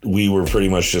we were pretty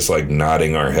much just like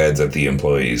nodding our heads at the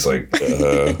employees, like,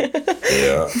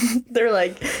 yeah. They're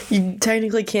like, you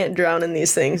technically can't drown in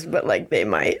these things, but like they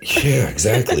might. Yeah,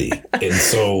 exactly. And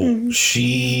so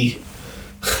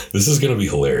this is going to be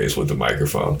hilarious with the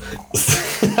microphone.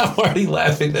 I'm already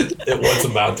laughing at what's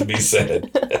about to be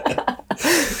said.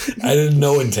 I had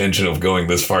no intention of going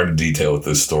this far into detail with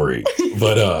this story.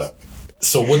 But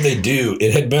so what they do,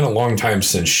 it had been a long time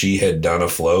since she had done a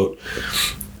float.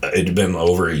 It had been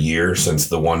over a year since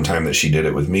the one time that she did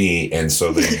it with me. And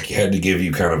so they had to give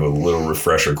you kind of a little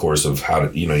refresher course of how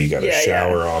to, you got to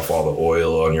shower off all the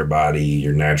oil on your body,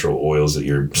 your natural oils that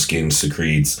your skin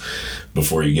secretes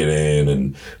before you get in,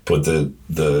 and put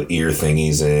the ear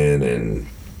thingies in and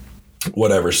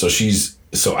whatever.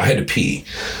 So I had to pee.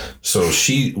 So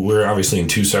we're obviously in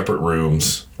two separate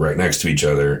rooms right next to each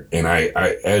other. And I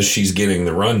as she's getting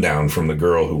the rundown from the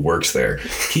girl who works there,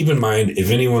 keep in mind,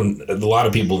 a lot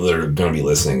of people that are going to be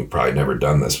listening have probably never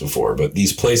done this before, but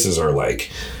these places are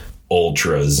like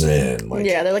ultra zen, like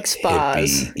they're like spas.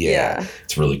 Hippie. Yeah,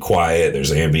 it's really quiet.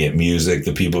 There's ambient music.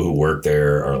 The people who work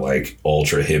there are like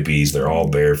ultra hippies. They're all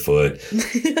barefoot.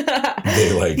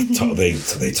 They like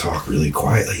they talk really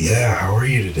quietly. Yeah, how are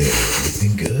you today?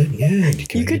 Everything good? Yeah,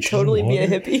 you could totally be a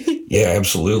hippie. Yeah,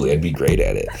 absolutely. I'd be great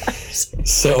at it.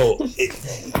 So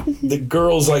the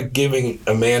girl's like giving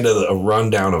Amanda a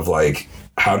rundown of like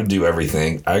how to do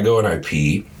everything. I go and I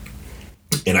pee,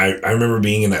 and I remember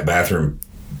being in that bathroom.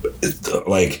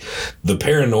 Like the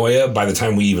paranoia by the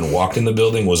time we even walked in the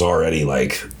building was already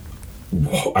like,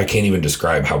 I can't even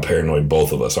describe how paranoid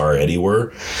both of us already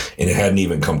were, and it hadn't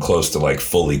even come close to like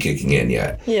fully kicking in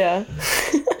yet. Yeah.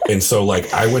 And so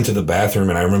like I went to the bathroom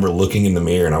and I remember looking in the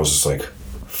mirror and I was just like,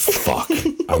 fuck,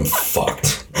 I'm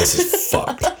fucked. This is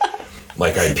fucked.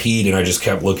 Like I peed and I just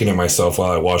kept looking at myself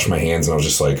while I washed my hands, and I was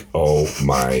just like, oh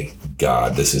my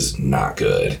God, this is not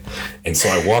good. And so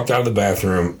I walked out of the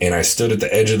bathroom and I stood at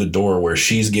the edge of the door where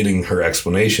she's getting her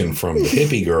explanation from the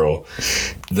hippie girl.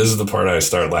 This is the part I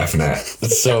started laughing at.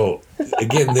 So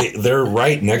again, they're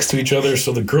right next to each other.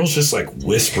 So the girl's just like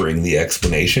whispering the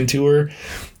explanation to her.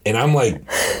 And I'm like,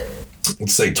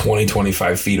 let's say 20,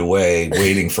 25 feet away,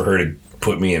 waiting for her to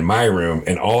put me in my room.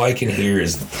 And all I can hear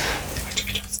is...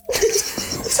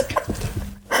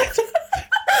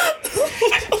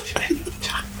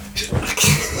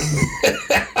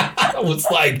 I was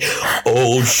like,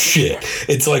 oh shit.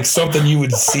 It's like something you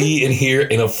would see and hear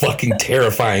in a fucking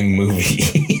terrifying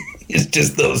movie. It's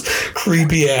just those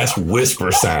creepy ass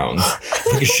whisper sounds.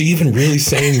 Like, is she even really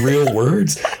saying real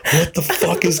words? What the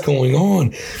fuck is going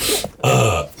on?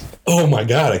 Oh my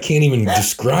God, I can't even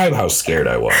describe how scared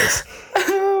I was.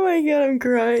 Oh my God, I'm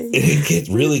crying. It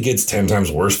really gets 10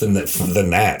 times worse than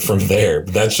that from there.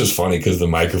 But that's just funny because the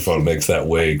microphone makes that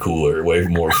way cooler, way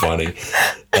more funny.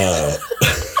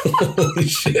 Holy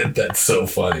shit, that's so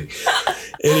funny.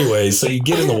 Anyway, so you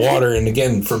get in the water, and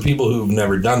again, for people who've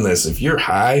never done this, if you're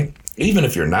high, even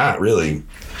if you're not really,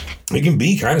 it can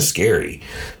be kind of scary.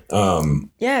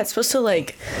 Yeah, it's supposed to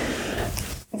like...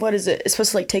 What is it? It's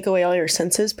supposed to like take away all your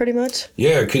senses pretty much?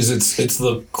 Yeah, because it's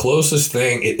the closest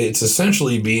thing. It's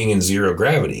essentially being in zero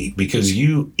gravity, because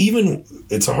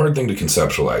it's a hard thing to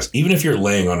conceptualize. Even if you're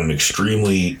laying on an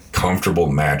extremely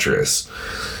comfortable mattress,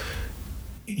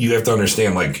 you have to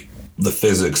understand like the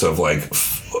physics of like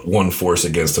one force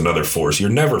against another force. You're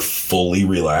never fully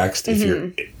relaxed if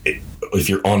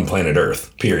you're on planet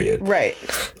Earth, period. Right.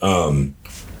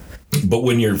 But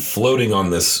when you're floating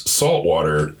on this salt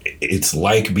water, it's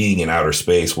like being in outer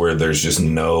space where there's just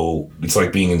it's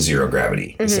like being in zero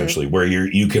gravity, essentially, where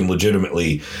you can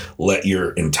legitimately let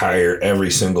your every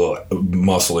single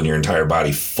muscle in your entire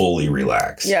body fully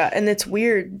relax. Yeah, and it's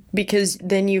weird because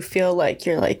then you feel like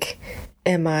you're like,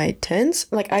 am I tense?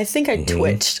 Like, I think I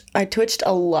twitched. I twitched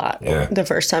a lot the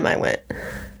first time I went.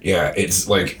 Yeah, it's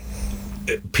like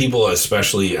people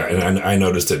especially, and I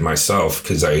noticed it myself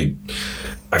because I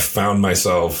found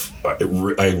myself,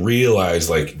 I realized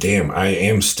like, damn, I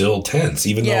am still tense,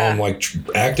 even though I'm like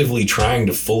actively trying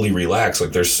to fully relax.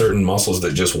 Like there's certain muscles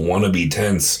that just want to be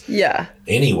tense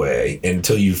anyway,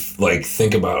 until you like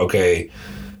think about, okay,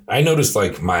 I noticed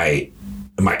like my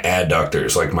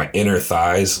adductors, like my inner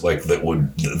thighs, like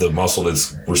the muscle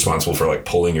that's responsible for like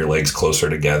pulling your legs closer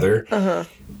together.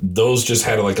 Those just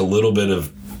had like a little bit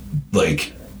of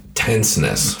like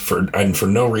tenseness for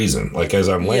no reason, like as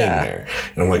I'm laying there,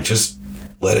 and I'm like, just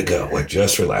let it go, like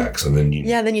just relax. And then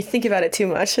you think about it too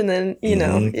much, and then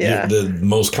the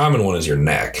most common one is your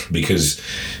neck, because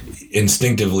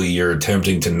instinctively you're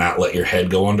attempting to not let your head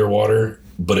go underwater,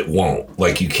 but it won't.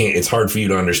 Like you can't, it's hard for you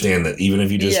to understand that even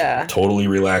if you just totally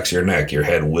relax your neck, your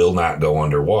head will not go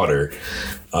underwater.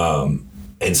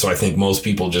 And so I think most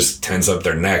people just tense up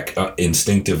their neck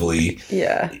instinctively.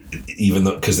 Yeah. Even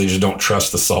though, because they just don't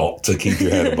trust the salt to keep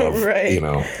your head above, right. you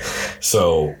know.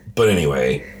 So, but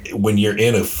anyway, when you're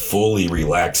in a fully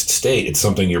relaxed state, it's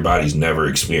something your body's never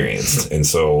experienced. And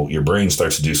so your brain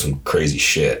starts to do some crazy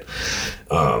shit.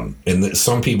 And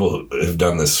some people have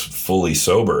done this fully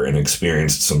sober and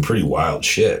experienced some pretty wild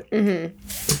shit.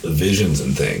 Visions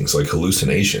and things, like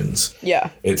hallucinations. Yeah.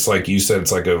 It's like you said,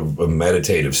 it's like a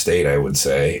meditative state, I would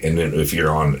say. And then if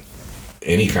you're on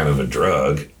any kind of a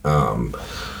drug,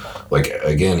 like,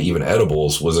 again, even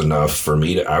edibles was enough for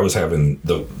me to, I was having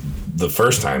the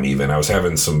first time even, I was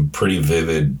having some pretty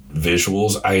vivid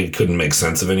visuals. I couldn't make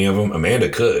sense of any of them. Amanda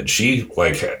could. She,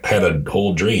 like, had a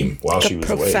whole dream while she was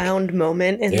awake. A profound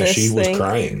moment in this thing. Yeah, she was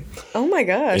crying. Oh, my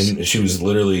gosh. And she was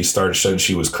literally said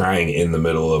she was crying in the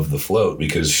middle of the float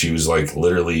because she was, like,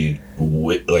 literally,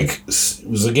 like,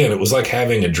 it was like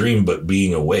having a dream but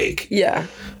being awake. Yeah.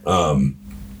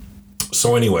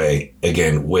 So anyway,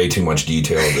 again, way too much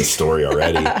detail of this story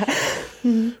already.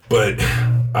 But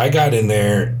I got in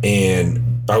there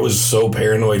and I was so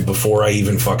paranoid before I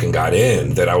even fucking got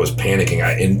in that I was panicking.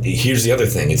 And here's the other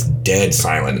thing. It's dead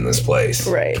silent in this place.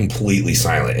 Right. Completely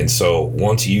silent. And so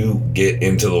once you get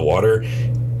into the water,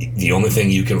 the only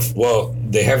thing you can... Well,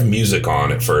 they have music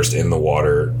on at first in the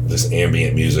water. This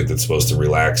ambient music that's supposed to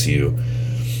relax you.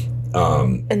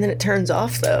 And then it turns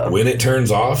off, though. When it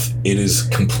turns off, it is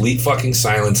complete fucking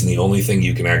silence, and the only thing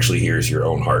you can actually hear is your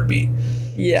own heartbeat.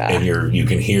 Yeah. And you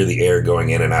can hear the air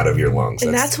going in and out of your lungs.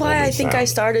 And that's why I think I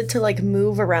started to, like,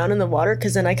 move around in the water,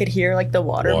 because then I could hear, like, the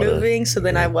water moving, so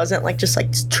then I wasn't, like, just,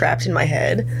 like, trapped in my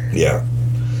head. Yeah.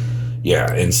 Yeah,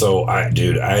 and so,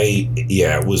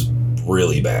 it was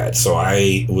really bad. So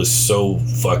I was so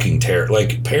fucking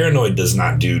like, paranoid does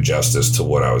not do justice to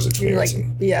what I was experiencing.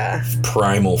 Like, yeah.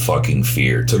 Primal fucking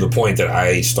fear, to the point that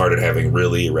I started having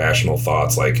really irrational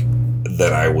thoughts, like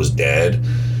that I was dead,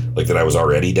 like that I was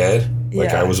already dead.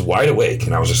 Like, I was wide awake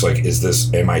and I was just like,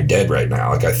 am I dead right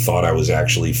now? Like, I thought I was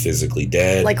actually physically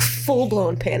dead. Like,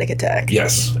 full-blown panic attack.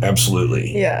 Yes,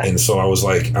 absolutely. Yeah. And so I was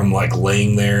like, I'm like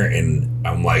laying there and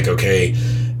I'm like, okay,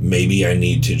 maybe I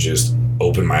need to just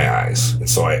open my eyes. And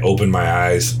so I opened my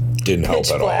eyes, didn't help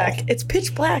at all. It's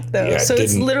pitch black, though. Yeah, so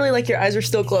it's literally like your eyes are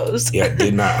still closed. Yeah, it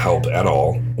did not help at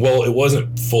all. Well, it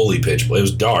wasn't fully pitch black. It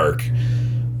was dark,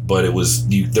 but it was,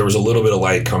 there was a little bit of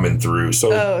light coming through.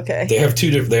 So okay. They have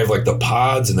two different, they have like the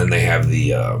pods, and then they have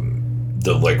the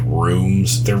like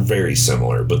rooms. They're very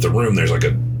similar, but the room, there's like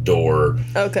a door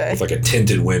with like a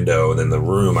tinted window, and then the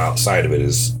room outside of it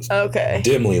is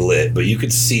dimly lit, but you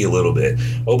could see a little bit.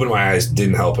 Opened my eyes,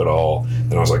 didn't help at all,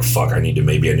 and I was like, fuck,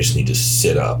 maybe I just need to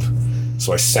sit up.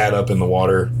 So I sat up in the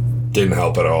water, didn't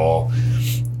help at all,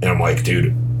 and I'm like,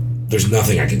 dude, there's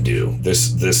nothing I can do.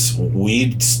 This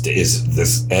weed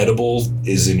this edible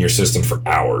is in your system for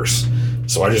hours,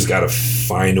 so I just gotta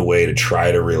find a way to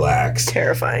try to relax.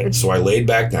 Terrifying. So I laid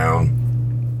back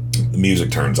down, the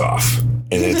music turns off,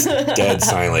 and it's dead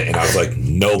silent. And I was like,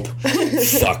 nope,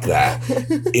 fuck that.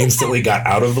 Instantly got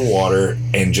out of the water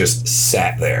and just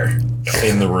sat there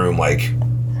in the room, like,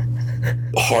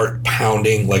 heart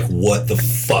pounding, like, what the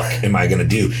fuck am I going to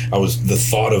do? The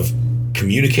thought of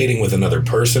communicating with another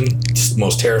person,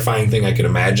 most terrifying thing I could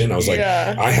imagine. I was like,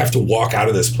 I have to walk out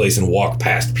of this place and walk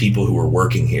past people who are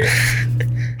working here.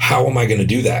 How am I going to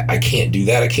do that? I can't do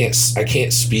that. I can't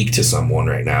speak to someone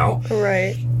right now.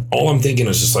 Right. All I'm thinking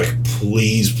is just like,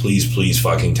 please, please, please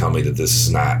fucking tell me that this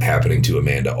is not happening to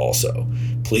Amanda also.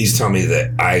 Please tell me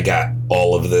that I got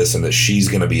all of this and that she's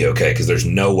going to be okay, because there's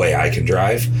no way I can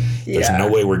drive. There's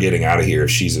no way we're getting out of here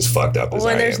if she's as fucked up as I am. Well,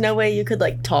 and there's no way you could,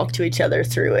 like, talk to each other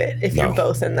through it if you're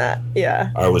both in that.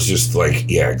 Yeah. I was just like,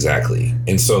 yeah, exactly.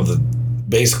 And so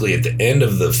basically at the end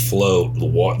of the float,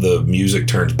 the music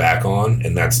turns back on,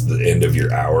 and that's the end of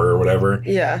your hour or whatever.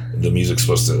 Yeah. The music's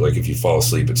supposed to, like, if you fall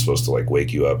asleep, it's supposed to, like,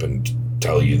 wake you up and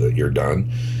tell you that you're done.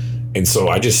 And so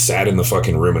I just sat in the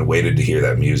fucking room and waited to hear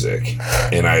that music.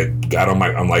 And I got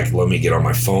I'm like, let me get on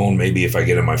my phone. Maybe if I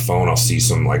get on my phone, I'll see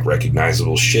some, like,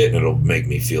 recognizable shit and it'll make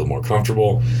me feel more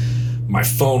comfortable. My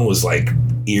phone was, like,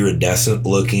 iridescent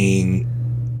looking.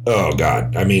 Oh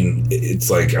God. I mean, it's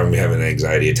like I'm having an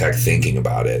anxiety attack thinking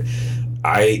about it.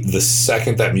 The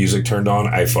second that music turned on,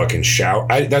 I fucking shout.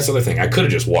 That's the other thing. I could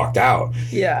have just walked out.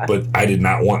 Yeah. But I did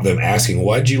not want them asking,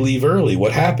 why'd you leave early?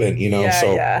 What happened? You know,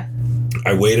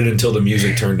 I waited until the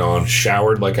music turned on,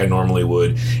 showered like I normally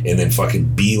would, and then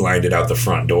fucking beelined it out the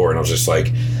front door. And I was just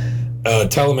like,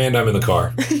 tell Amanda I'm in the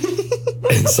car.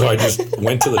 And so I just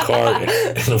went to the car,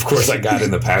 and of course I got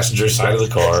in the passenger side of the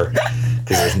car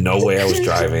because there's no way I was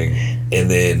driving. And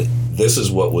then this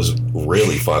is what was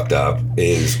really fucked up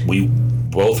is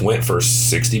both went for a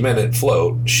 60-minute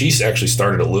float. She actually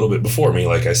started a little bit before me,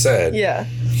 like I said. Yeah.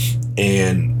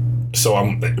 And so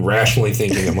I'm rationally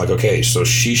thinking, I'm like, okay, so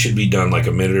she should be done like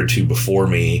a minute or two before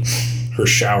me. Her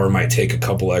shower might take a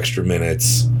couple extra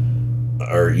minutes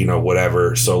or, you know,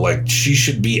 whatever. So, like, she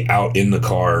should be out in the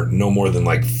car no more than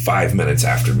like 5 minutes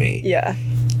after me. Yeah.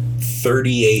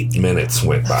 38 minutes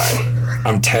went by.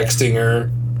 I'm texting her,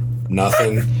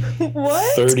 nothing.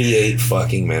 What? 38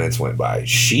 fucking minutes went by.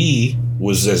 She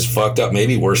was as fucked up,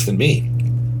 maybe worse than me,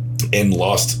 and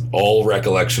lost all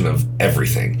recollection of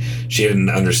everything. She had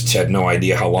no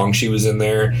idea how long she was in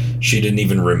there. She didn't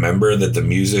even remember that the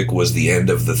music was the end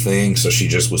of the thing, so she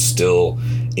just was still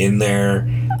in there.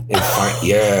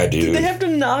 Yeah, dude. Did they have to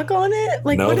knock on it?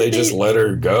 Like, no, they just let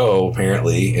her go,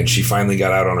 apparently, and she finally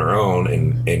got out on her own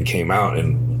and came out.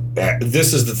 And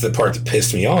this is the part that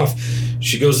pissed me off.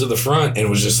 She goes to the front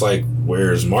and was just like,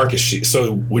 where's Marcus?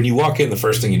 So when you walk in, the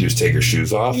first thing you do is take her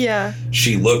shoes off. Yeah.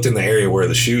 She looked in the area where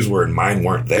the shoes were and mine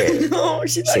weren't there. No,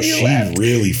 she thought so you she left.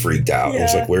 really freaked out. Yeah. It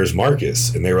was like, where's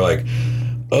Marcus? And they were like,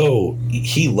 oh,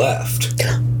 he left,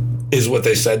 is what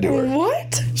they said to her.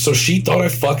 What? So she thought I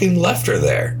fucking left her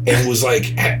there and was like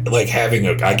having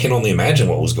I can only imagine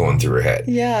what was going through her head.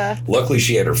 Yeah. Luckily,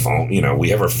 she had her phone. You know, we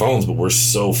have our phones, but we're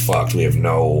so fucked. We have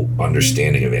no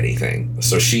understanding of anything.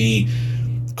 So she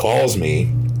calls me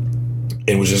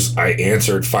and was just, I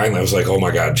answered. Finally, I was like, oh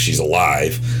my God, she's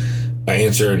alive. I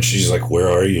answer and she's like, where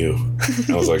are you?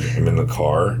 I was like, I'm in the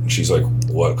car. And she's like,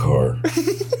 what car?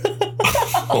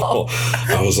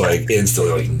 I was like,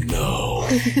 instantly like, no,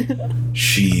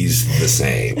 she's the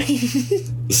same.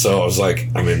 So I was like,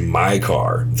 I'm in my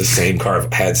car, the same car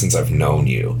I've had since I've known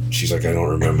you. She's like, I don't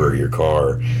remember your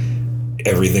car.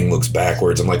 Everything looks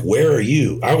backwards. I'm like, where are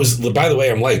you? By the way,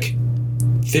 I'm like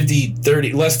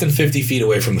 30, less than 50 feet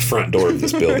away from the front door of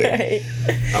this building. Right.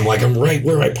 I'm like, I'm right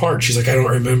where I parked. She's like, I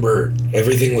don't remember.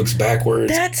 Everything looks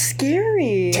backwards. That's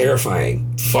scary.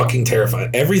 Terrifying. Fucking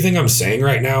terrifying. Everything I'm saying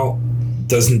right now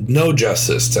does no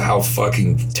justice to how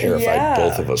fucking terrified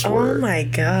both of us were. Oh my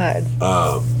God.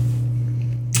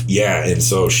 Yeah, and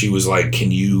so she was like,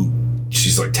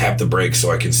 she's like, tap the brakes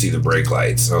so I can see the brake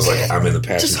lights. And I was like, I'm in the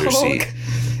passenger seat.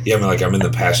 Yeah, I'm in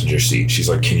the passenger seat. She's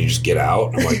like, can you just get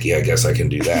out? I'm like, yeah, I guess I can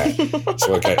do that.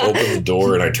 So like I opened the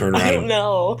door and I turned around. I don't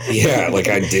know. Yeah, like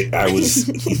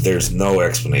there's no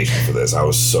explanation for this.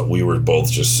 We were both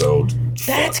just so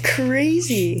That's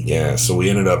crazy. Yeah, so we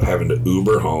ended up having to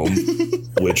Uber home,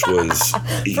 which was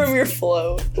from your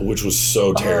float. Which was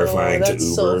so terrifying to Uber.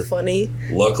 That's so funny.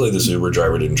 Luckily, this Uber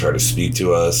driver didn't try to speak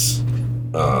to us.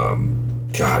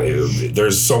 God,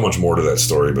 there's so much more to that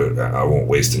story, but I won't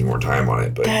waste any more time on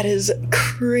it. But that is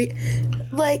crazy.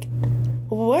 Like,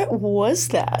 what was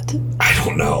that? I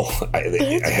don't know.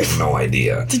 I have no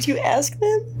idea. Did you ask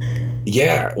them?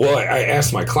 Yeah. Well, I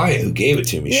asked my client who gave it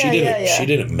to me. Yeah, She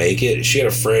didn't make it. She had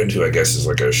a friend who I guess is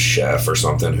like a chef or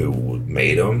something who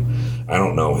made them. I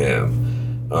don't know him.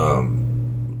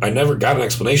 I never got an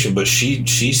explanation, but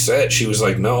she said, she was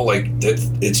like, no, like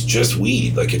it's just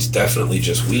weed. Like it's definitely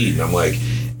just weed. And I'm like,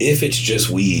 if it's just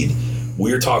weed,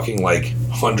 we're talking like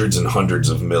hundreds and hundreds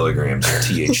of milligrams of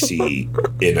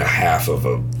THC in a half of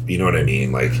a, you know what I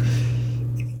mean? Like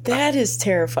that is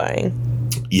terrifying.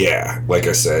 Yeah, like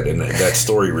I said, and that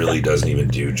story really doesn't even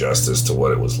do justice to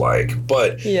what it was like.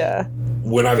 But yeah,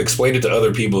 when I've explained it to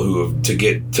other people to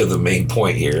get to the main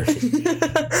point here,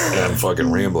 and I'm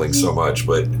fucking rambling so much,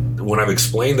 but when I've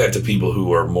explained that to people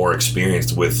who are more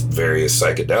experienced with various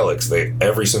psychedelics,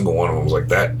 every single one of them was like,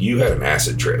 that you had an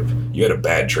acid trip. You had a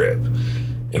bad trip.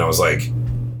 And I was like,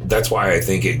 that's why I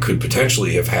think it could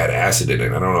potentially have had acid in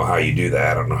it. I don't know how you do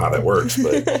that. I don't know how that works,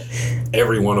 but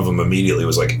every one of them immediately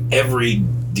was like, every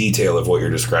detail of what you're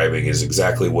describing is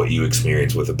exactly what you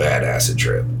experience with a bad acid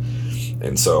trip.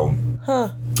 And so,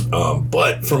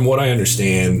 but from what I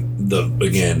understand,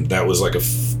 that was like a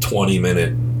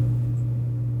 20-minute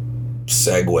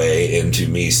segue into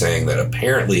me saying that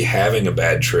apparently having a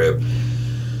bad trip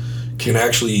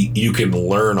you can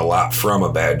learn a lot from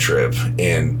a bad trip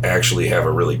and actually have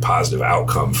a really positive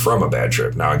outcome from a bad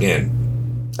trip. Now,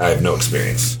 again, I have no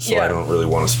experience, so I don't really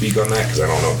want to speak on that because I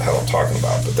don't know what the hell I'm talking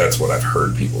about, but that's what I've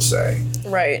heard people say.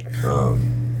 Right.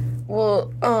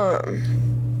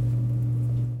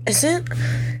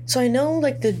 So I know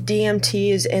like the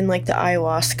DMT is in like the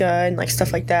ayahuasca and like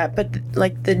stuff like that, but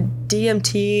like the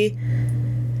DMT,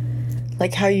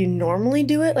 like how you normally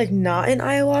do it, like not in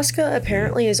ayahuasca,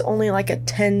 apparently is only like a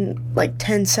 10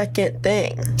 second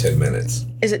thing. 10 minutes.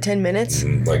 Is it 10 minutes?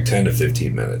 Like 10 to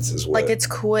 15 minutes is what. Like it's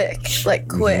quick.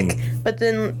 Mm-hmm. But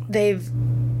then they've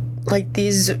like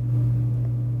these,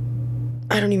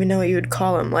 I don't even know what you would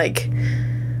call them, like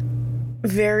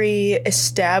very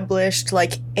established,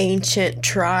 like, ancient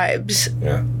tribes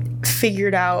Yeah.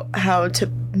 figured out how to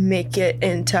make it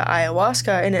into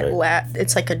ayahuasca, and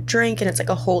it's like a drink, and it's like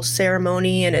a whole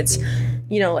ceremony, and it's,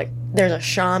 you know, like, there's a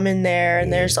shaman there,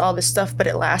 and there's all this stuff, but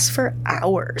it lasts for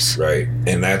hours. Right.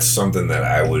 And that's something that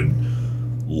I would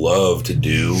love to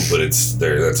do, but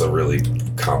that's a really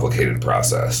complicated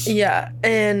process. Yeah,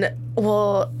 and,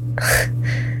 well,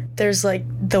 there's, like,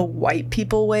 the white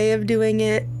people way of doing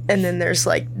it, and then there's,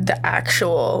 like, the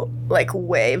actual, like,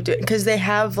 way of doing it, because they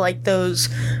have, like, those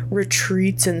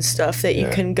retreats and stuff that you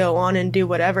can go on and do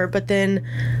whatever. But then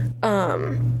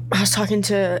I was talking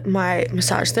to my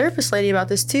massage therapist lady about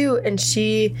this too, and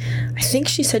I think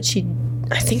she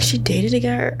dated a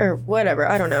guy or whatever,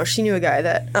 I don't know, she knew a guy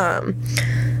that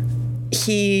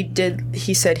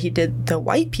he said he did the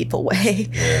white people way.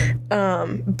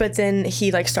 But then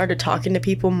he, like, started talking to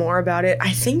people more about it.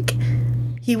 I think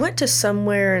he went to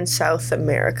somewhere in South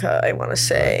America, I want to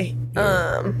say.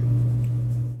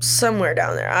 Somewhere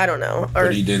down there, I don't know.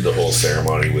 But he did the whole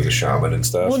ceremony with the shaman and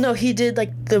stuff? Well, no, he did,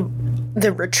 like,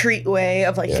 the retreat way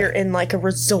of, like, you're in, like, a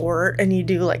resort and you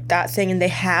do, like, that thing, and they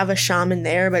have a shaman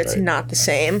there, but it's not the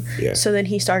same. So then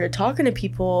he started talking to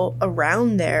people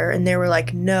around there, and they were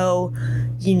like, no,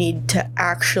 you need to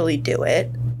actually do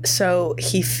it. So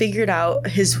he figured out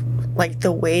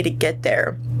the way to get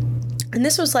there. And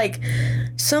this was, like,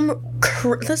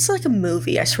 that's like a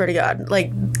movie, I swear to God.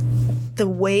 Like, the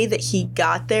way that he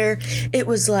got there, it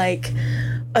was like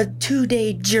a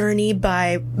 2-day journey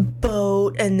by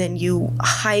boat, and then you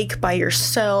hike by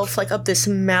yourself, like, up this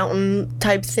mountain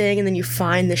type thing, and then you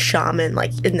find the shaman,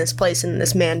 like, in this place, and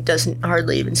this man doesn't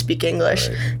hardly even speak English,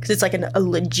 because it's like a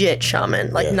legit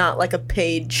shaman, like, not like a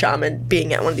paid shaman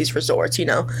being at one of these resorts, you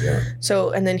know?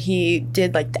 So, and then he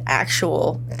did, like, the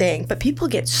actual thing, but people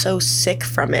get so sick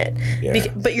from it.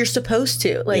 But you're supposed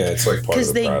to, like, it's like part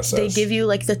of the process. They give you,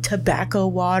 like, the tobacco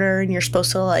water, and you're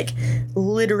supposed to, like,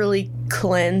 literally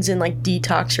cleanse and, like,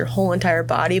 detox your whole entire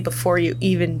body before you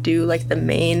even do, like, the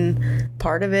main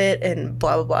part of it, and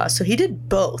blah blah blah. So he did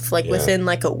both, like, within,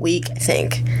 like, a week, I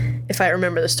think, if I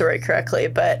remember the story correctly.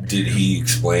 But did he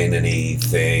explain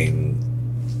anything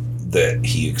that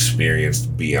he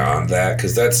experienced beyond that?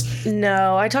 Because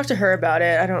no, I talked to her about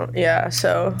it.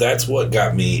 So that's what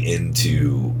got me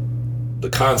into the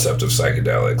concept of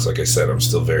psychedelics. Like I said, I'm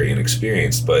still very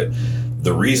inexperienced, but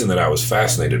the reason that I was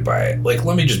fascinated by it, like,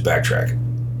 let me just backtrack.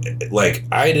 Like,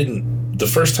 the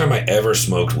first time I ever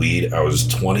smoked weed, I was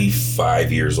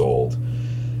 25 years old.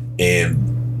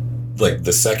 And, like,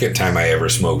 the second time I ever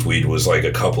smoked weed was, like,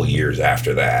 a couple years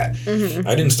after that.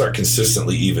 I didn't start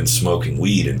consistently even smoking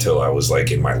weed until I was, like,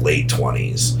 in my late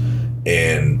 20s.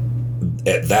 And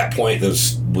at that point,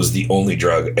 this was the only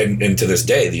drug, and to this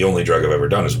day, the only drug I've ever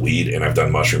done is weed, and I've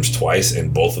done mushrooms twice,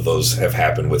 and both of those have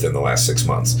happened within the last 6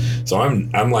 months. So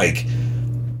I'm like,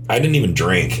 I didn't even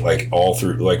drink, like, all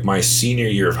through, like, my senior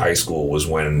year of high school was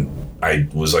when I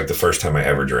was, like, the first time I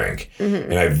ever drank.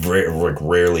 And I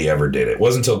rarely ever did it. It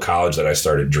wasn't until college that I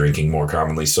started drinking more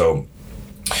commonly. So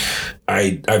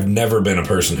I've never been a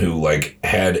person who, like,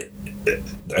 I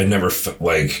never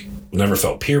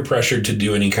felt peer pressured to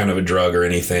do any kind of a drug or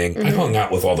anything. I hung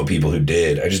out with all the people who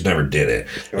did. I just never did it.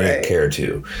 I didn't care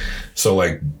to. So,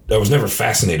 like, I was never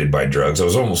fascinated by drugs. I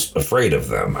was almost afraid of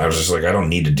them. I was just like, I don't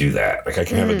need to do that. Like, I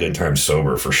can have a good time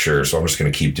sober for sure, so I'm just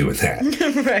going to keep doing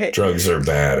that. Drugs are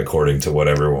bad, according to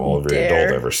whatever every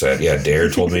adult ever said. Yeah, Dare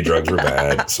told me drugs were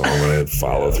bad, so I'm going to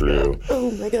follow through.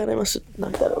 Oh, my God, I must have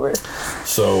knocked that over.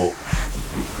 So,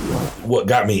 what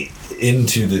got me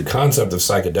into the concept of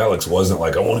psychedelics wasn't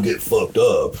like, I want to get fucked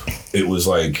up. It was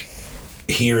like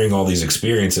hearing all these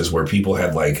experiences where people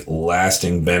had, like,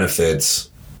 lasting benefits,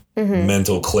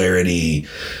 mental clarity,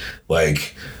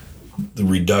 like the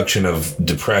reduction of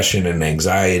depression and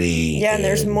anxiety. Yeah, and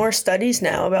there's more studies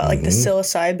now about, like, the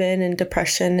psilocybin and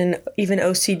depression and even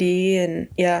OCD and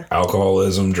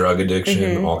alcoholism, drug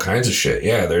addiction, all kinds of shit.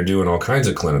 Yeah, they're doing all kinds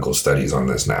of clinical studies on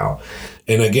this now.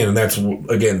 And again,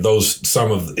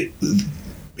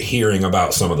 hearing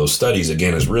about some of those studies,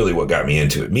 again, is really what got me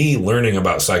into it. Me learning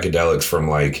about psychedelics from,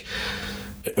 like,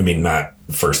 I mean, not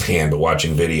firsthand, but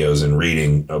watching videos and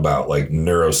reading about, like,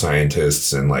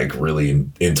 neuroscientists and, like, really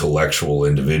intellectual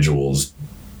individuals,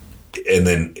 and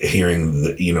then hearing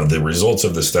the results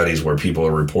of the studies where people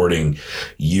are reporting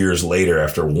years later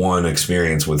after one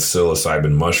experience with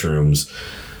psilocybin mushrooms,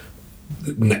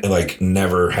 like,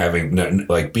 never having,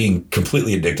 like, being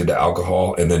completely addicted to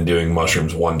alcohol and then doing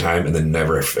mushrooms one time and then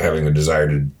never having a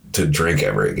desire to drink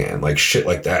ever again, like, shit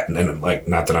like that. And like,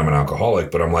 not that I'm an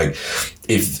alcoholic, but I'm like,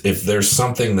 if there's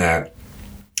something that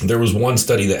there was one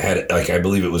study that had, like, I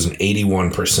believe it was an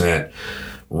 81%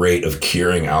 rate of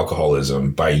curing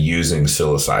alcoholism by using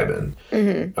psilocybin.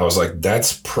 I was like,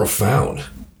 that's profound.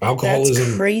 Alcoholism,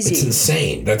 that's crazy. It's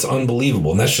insane. That's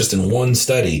unbelievable. And that's just in one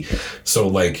study. So,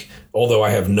 like, although I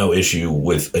have no issue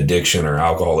with addiction or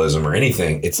alcoholism or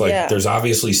anything, it's like there's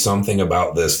obviously something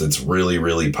about this that's really,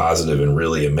 really positive and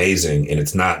really amazing. And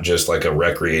it's not just like a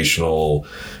recreational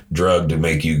drug to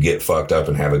make you get fucked up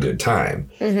and have a good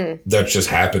time. That just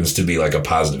happens to be like a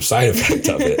positive side effect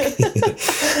of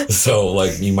it. So,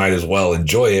 like, you might as well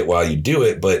enjoy it while you do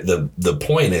it. But the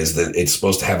point is that it's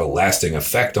supposed to have a lasting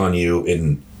effect on you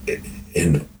in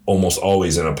almost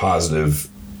always in a positive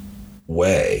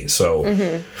way. So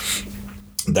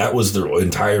that was the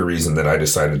entire reason that I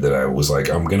decided that I was like,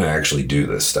 I'm going to actually do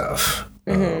this stuff.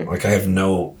 Like, I have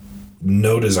no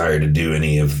desire to do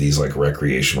any of these like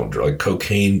recreational drugs. Like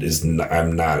cocaine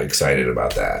I'm not excited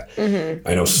about that.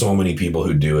 I know so many people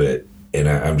who do it, and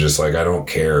I'm just like, I don't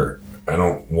care. I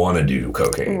don't want to do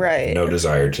cocaine. Right. No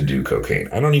desire to do cocaine.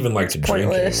 I don't even like to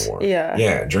drink anymore.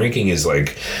 Yeah. Drinking is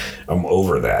like, I'm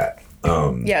over that.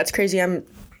 Yeah, it's crazy. I'm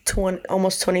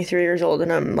almost 23 years old,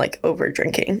 and I'm like over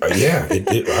drinking.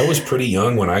 I was pretty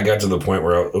young when I got to the point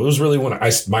where it was really when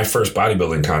my first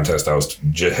bodybuilding contest. I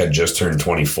had just turned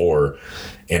 24,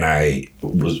 and I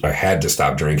had to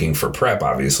stop drinking for prep,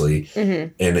 obviously.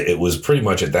 And it was pretty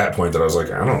much at that point that I was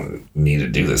like, I don't need to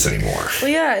do this anymore.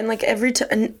 Well, yeah, and like every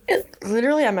time,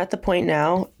 literally, I'm at the point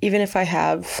now. Even if I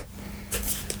have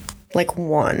like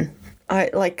one.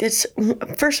 It's,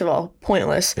 first of all,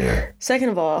 pointless. Second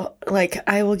of all, like,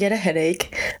 I will get a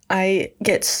headache. I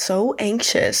get so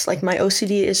anxious. Like, my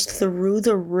OCD is through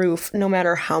the roof no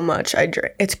matter how much I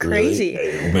drink. It's crazy. Really?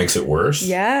 It makes it worse?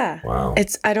 Yeah. Wow.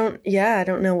 I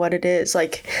don't know what it is.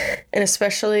 Like, and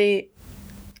especially,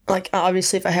 like,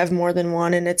 obviously if I have more than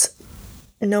one, and it's,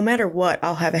 no matter what,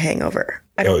 I'll have a hangover.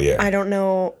 I don't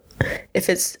know.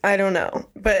 I don't know,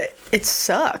 but it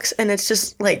sucks. And it's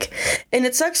just like, and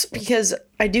it sucks because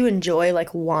I do enjoy like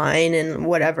wine and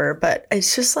whatever, but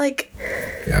it's just like,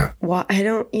 why I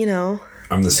don't,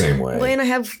 I'm the same way. Well, and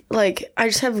I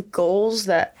just have goals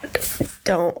that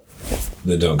don't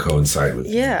coincide with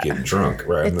getting drunk,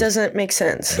 right? It doesn't make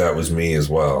sense. That was me as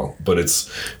well. But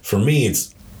for me,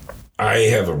 I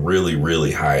have a really,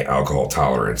 really high alcohol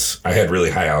tolerance. I had really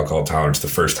high alcohol tolerance the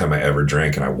first time I ever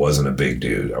drank, and I wasn't a big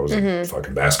dude. I was a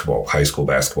fucking high school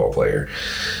basketball player.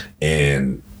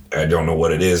 And I don't know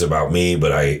what it is about me,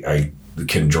 but I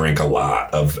can drink a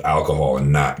lot of alcohol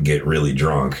and not get really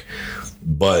drunk.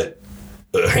 But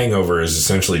a hangover is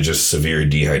essentially just severe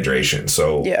dehydration.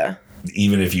 So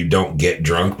even if you don't get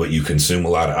drunk, but you consume a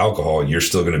lot of alcohol, you're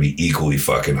still going to be equally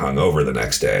fucking hungover the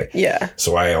next day. Yeah.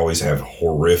 So I always have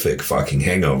horrific fucking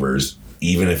hangovers,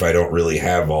 even if I don't really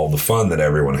have all the fun that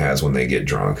everyone has when they get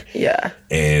drunk. Yeah.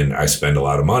 And I spend a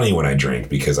lot of money when I drink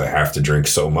because I have to drink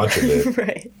so much of it.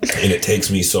 Right. And it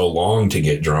takes me so long to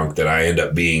get drunk that I end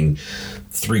up being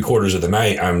 3/4 of the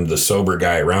night, I'm the sober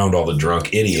guy around all the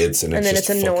drunk idiots, and it's just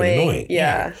fucking annoying.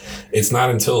 Yeah. It's not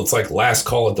until it's like last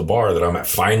call at the bar that I'm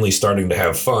finally starting to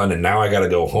have fun, and now I got to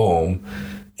go home,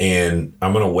 and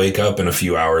I'm going to wake up in a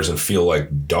few hours and feel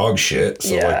like dog shit.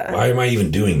 So like, why am I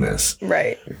even doing this?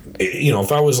 Right.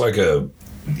 If I was like a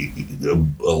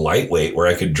lightweight where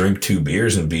I could drink 2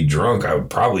 beers and be drunk, I would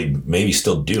probably maybe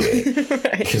still do it.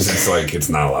 Because it's like, it's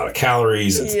not a lot of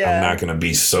calories. I'm not going to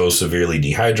be so severely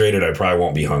dehydrated. I probably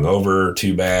won't be hungover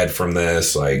too bad from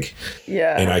this. Like,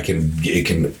 and it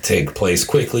can take place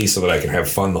quickly so that I can have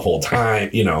fun the whole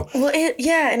time, Well,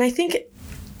 and I think,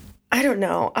 I don't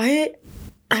know.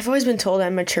 I've always been told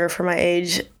I'm mature for my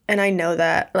age, and I know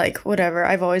that, like, whatever.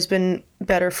 I've always been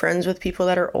better friends with people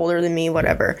that are older than me,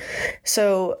 whatever.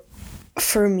 So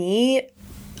for me,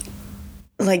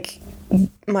 like,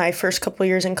 my first couple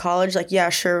years in college, like, yeah,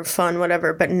 sure, fun,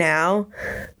 whatever. But now,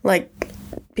 like,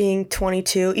 being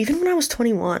 22, even when I was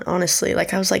 21, honestly,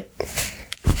 like, I was like,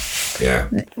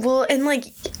 well, and like,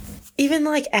 even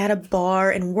like at a bar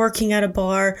and working at a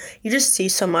bar, you just see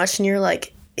so much and you're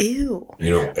like, ew,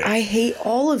 I hate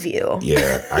all of you.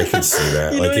 Yeah, I can see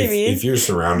that. Like, if you're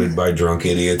surrounded by drunk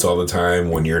idiots all the time,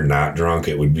 when you're not drunk,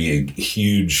 it would be a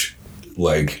huge,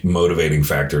 like, motivating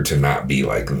factor to not be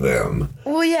like them.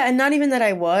 Well, yeah, and not even that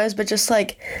I was, but just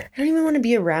like, I don't even want to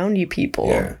be around you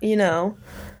people,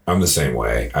 I'm the same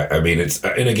way. I mean,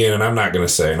 and I'm not going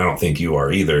to say, and I don't think you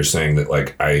are either, saying that,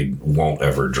 like, I won't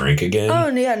ever drink again. Oh,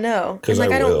 yeah, no. Because, like,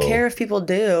 I don't care if people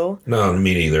do. No,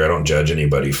 me neither. I don't judge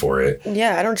anybody for it.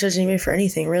 Yeah, I don't judge anybody for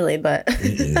anything, really, but.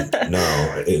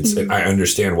 No, I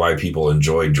understand why people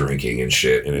enjoy drinking and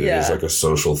shit, and it is, like, a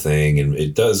social thing, and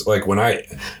it does, like, when I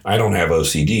don't have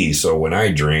OCD, so when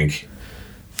I drink,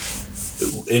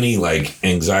 any like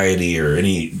anxiety or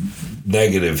any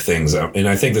negative things, and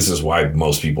I think this is why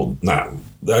most people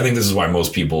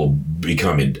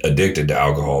become addicted to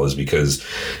alcohol, is because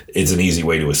it's an easy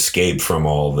way to escape from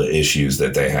all the issues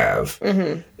that they have,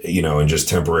 you know, and just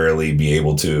temporarily be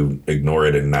able to ignore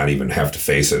it and not even have to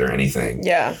face it or anything.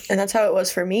 Yeah, and that's how it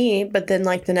was for me. But then,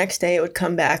 like, the next day it would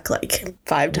come back like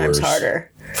 5 times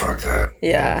harder. Fuck that.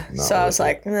 Yeah. So I was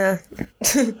like, nah.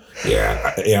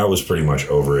 I was pretty much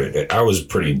over it. I was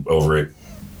pretty over it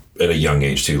at a young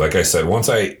age too. Like I said, when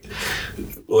I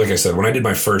did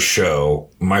my first show,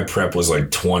 my prep was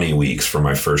like 20 weeks for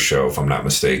my first show, if I'm not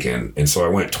mistaken. And so I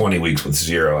went 20 weeks with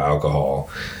 0 alcohol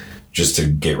just to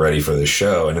get ready for the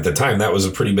show. And at the time, that was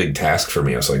a pretty big task for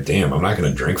me. I was like, damn, I'm not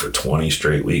going to drink for 20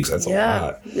 straight weeks. That's a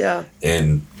lot. Yeah.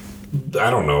 And I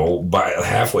don't know, by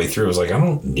halfway through, I was like, I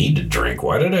don't need to drink.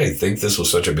 Why did I think this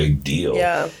was such a big deal?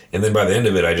 Yeah. And then by the end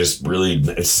of it, I just really,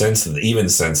 even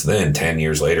since then, 10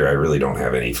 years later, I really don't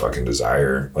have any fucking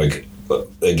desire. Like,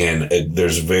 again,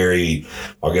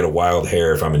 I'll get a wild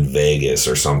hair if I'm in Vegas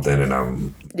or something, and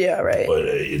I'm... Yeah, right. But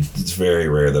it's very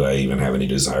rare that I even have any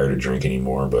desire to drink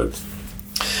anymore. But,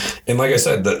 and like I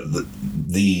said,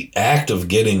 the act of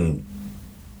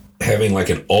having like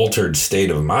an altered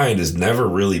state of mind has never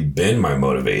really been my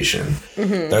motivation.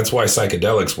 That's why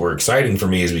psychedelics were exciting for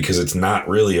me, is because it's not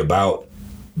really about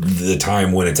the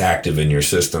time when it's active in your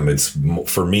system.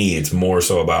 For me, it's more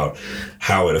so about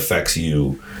how it affects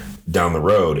you down the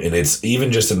road. And it's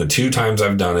even just in the 2 times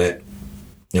I've done it,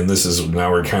 and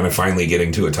now we're kind of finally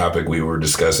getting to a topic we were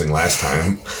discussing last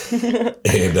time.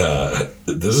 And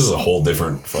this is a whole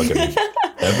different fucking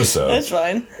episode. That's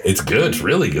fine. It's good. It's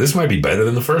really good. This might be better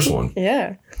than the first one.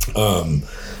 Yeah.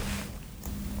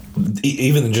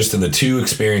 Even just in the 2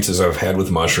 experiences I've had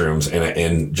with mushrooms,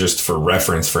 and just for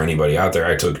reference for anybody out there,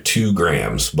 I took 2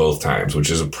 grams both times, which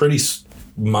is a pretty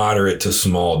moderate to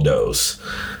small dose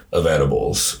of of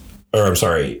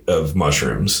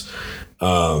mushrooms.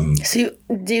 So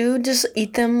do you just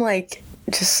eat them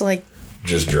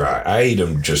just dry? I eat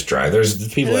them just dry.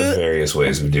 People have various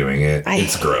ways of doing it.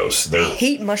 It's gross. I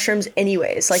hate mushrooms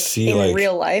anyways.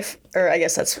 Real life, or I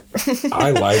guess that's...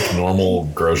 I like normal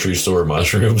grocery store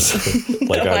mushrooms.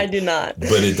 I do not.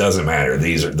 But it doesn't matter.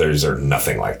 These are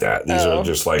nothing like that. These are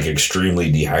just like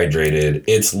extremely dehydrated.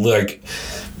 It's like...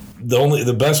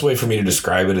 The best way for me to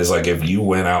describe it is like if you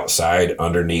went outside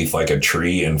underneath like a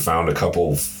tree and found a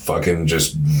couple fucking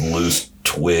just loose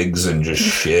twigs and just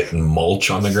shit and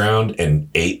mulch on the ground and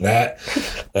ate that.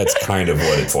 That's kind of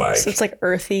what it's like. So it's like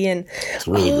earthy and... It's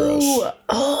really gross.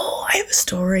 Oh, I have a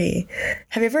story.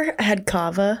 Have you ever had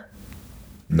kava?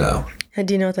 No.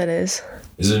 Do you know what that is?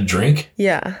 Is it a drink?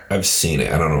 Yeah. I've seen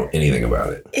it. I don't know anything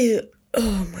about it. Ew.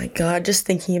 Oh my God, just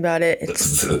thinking about it.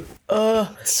 So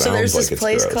there's this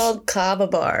place called Kava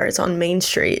Bar. It's on Main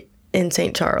Street in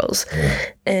St. Charles. Yeah.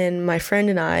 And my friend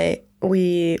and I,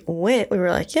 we were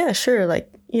like, yeah, sure. Like,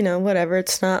 you know, whatever.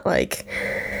 It's not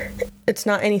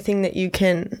anything that you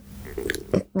can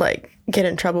like get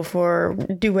in trouble for, or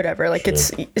do whatever. Like sure.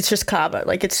 It's just kava.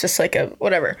 Like it's just like a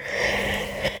whatever.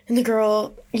 And the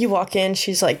girl, you walk in,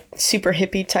 she's like super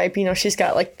hippie type, you know, she's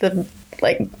got like the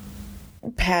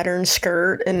pattern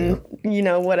skirt and you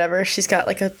know whatever, she's got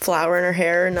like a flower in her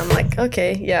hair, and I'm like,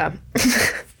 okay, yeah.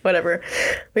 Whatever.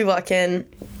 We walk in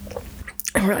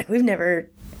and we're like, we've never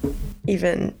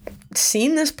even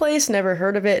seen this place, never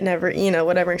heard of it, never, you know,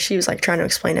 whatever. And she was like trying to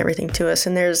explain everything to us,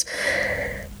 and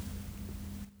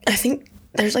I think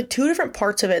there's like 2 different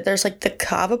parts of it. There's like the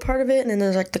kava part of it, and then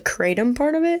there's like the kratom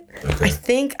part of it.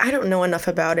 Okay. I don't know enough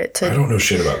about it I don't know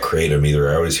shit about kratom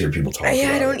either. I always hear people talk about it.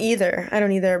 Yeah, I don't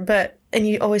either. But, and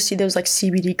you always see those like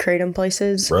CBD kratom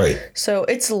places. Right. So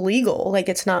it's legal. Like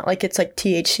it's not like it's like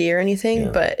THC or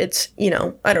anything, but it's, you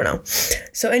know, I don't know.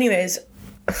 So anyways,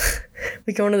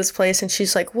 we go into this place and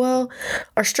she's like, well,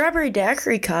 our strawberry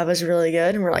daiquiri kava is really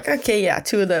good. And we're like, okay, yeah,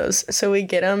 2 of those. So we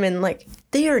get them, and like,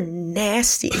 they are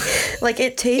nasty. Like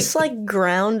it tastes like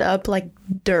ground up like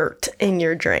dirt in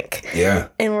your drink. Yeah.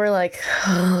 And we're like,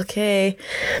 oh, okay.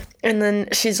 And then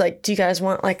she's like, do you guys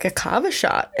want like a kava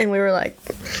shot? And we were like,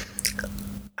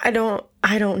 I don't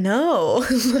know.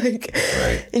 Like,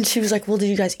 right. And she was like, well, did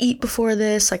you guys eat before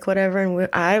this? Like whatever. And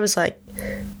I was like,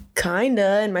 kinda.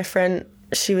 And my friend,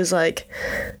 she was like,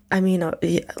 I mean, not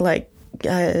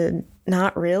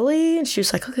really. And she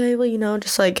was like, okay, well, you know,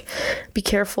 just like be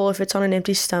careful if it's on an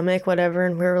empty stomach, whatever.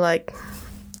 And we were like,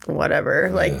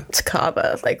 whatever, like it's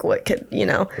kava, like what could,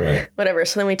 Right. whatever.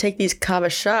 So then we take these kava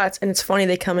shots, and it's funny,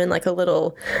 they come in like a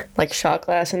little like shot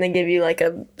glass, and they give you like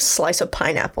a slice of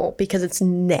pineapple because it's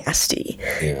nasty.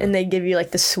 Yeah. And they give you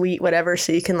like the sweet whatever,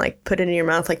 so you can like put it in your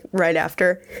mouth like right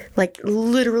after. Like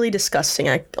literally disgusting.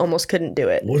 I almost couldn't do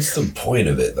it. What's the point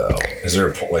of it though? Is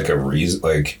there like a reason?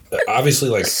 Like obviously,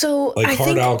 like So like I hard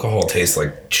think, alcohol tastes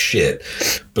like shit,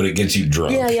 but it gets you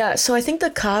drunk. yeah. So I think the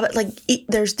kava, like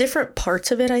there's different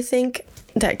parts of it, I think,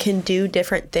 that can do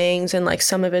different things, and like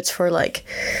some of it's for like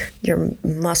your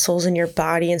muscles in your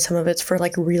body, and some of it's for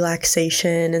like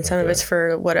relaxation, and some of it's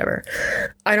for whatever.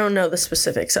 I don't know the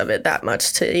specifics of it that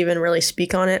much to even really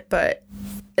speak on it, but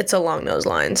it's along those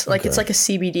lines. Like it's like a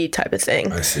CBD type of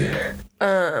thing. I see.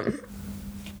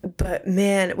 But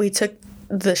man, we took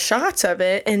the shots of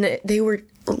it, and they were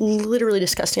literally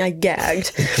disgusting. I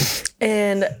gagged.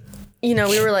 And we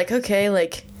were like, okay,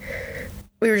 like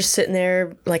we were just sitting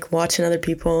there like watching other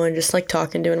people and just like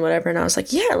talking, doing whatever. And I was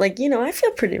like, yeah, like, I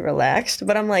feel pretty relaxed.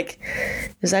 But I'm like,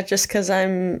 is that just because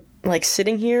I'm like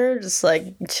sitting here just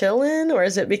like chilling, or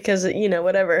is it because,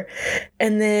 whatever.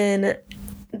 And then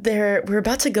we're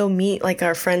about to go meet like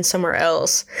our friends somewhere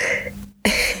else.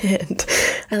 And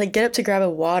I like get up to grab a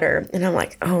water, and I'm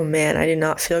like, oh man, I do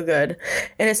not feel good.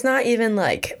 And it's not even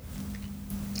like,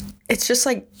 it's just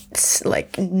like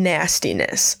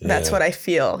nastiness. That's what I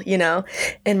feel,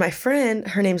 And my friend,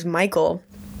 her name's Michael,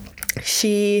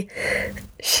 she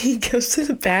goes to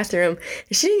the bathroom,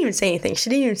 and she didn't even say anything.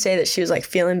 She didn't even say that she was like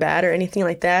feeling bad or anything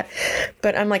like that.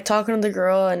 But I'm like talking to the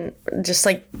girl, and just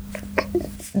like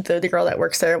the girl that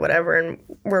works there, whatever, and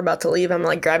we're about to leave. I'm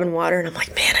like grabbing water, and I'm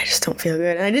like, man, I just don't feel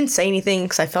good. And I didn't say anything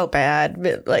because I felt bad,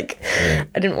 but like I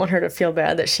didn't want her to feel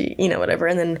bad that she, whatever.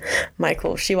 And then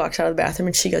Michael, she walks out of the bathroom,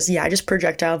 and she goes, yeah, I just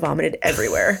projectile vomited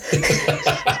everywhere.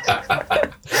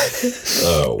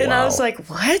 Oh, wow. And I was like,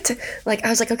 what? Like, I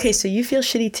was like, okay, so you feel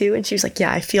shitty too? And she was like,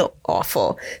 yeah, I feel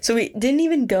awful. So we didn't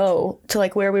even go to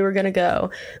like where we were going to go.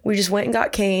 We just went and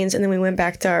got Cane's, and then we went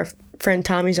back to our friend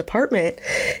Tommy's apartment,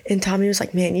 and Tommy was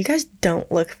like, man, you guys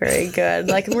don't look very good.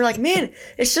 Like, and we're like, man,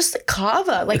 it's just the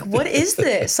kava. Like, what is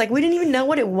this? Like, we didn't even know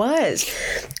what it was.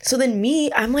 So then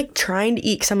I'm like trying to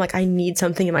eat, because I'm like, I need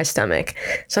something in my stomach.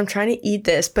 So I'm trying to eat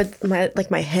this, but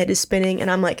my head is spinning,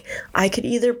 and I'm like, I could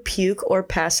either puke or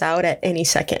pass out at any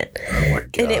second. Oh my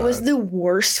God. And it was the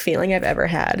worst feling I've ever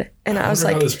had. And I was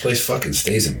like, how this place fucking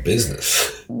stays in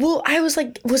business. Well, I was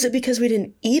like, was it because we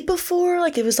didn't eat before?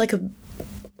 Like, it was like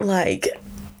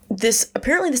this,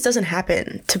 apparently this doesn't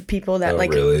happen to people that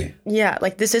really? Yeah,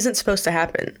 like this isn't supposed to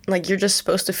happen. Like, you're just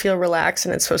supposed to feel relaxed,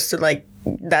 and it's supposed to like,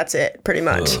 that's it pretty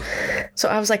much. So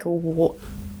I was like,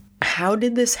 how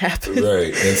did this happen?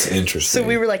 Right, that's interesting. So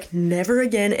we were like, never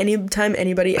again. Anytime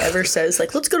anybody ever says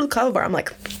like, let's go to the kava bar, I'm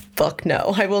like, fuck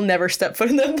no, I will never step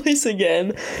foot in that place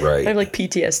again. Right. I have like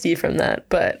PTSD from that,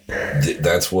 but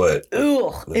that's what.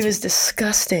 It was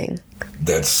disgusting.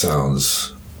 That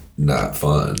sounds not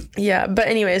fun. Yeah, but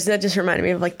anyways, that just reminded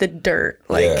me of like the dirt.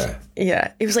 Like,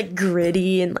 yeah, it was like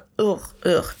gritty and ugh.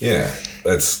 Yeah,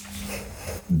 that's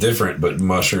different, but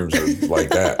mushrooms are like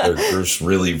that. They're just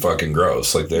really fucking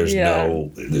gross. Like, there's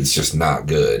it's just not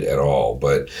good at all.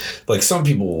 But like, some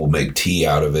people will make tea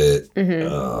out of it.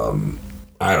 Mm-hmm.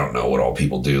 I don't know what all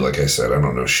people do. Like I said, I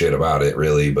don't know shit about it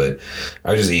really, but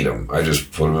I just eat them. I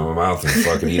just put them in my mouth and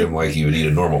fucking eat them like you would eat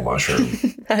a normal mushroom.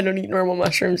 I don't eat normal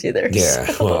mushrooms either. Yeah,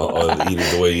 so. Well, eat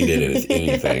it the way you did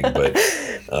anything. But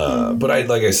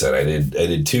I said, I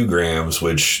did 2 grams,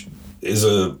 which is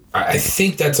I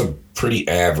think that's a pretty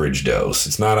average dose.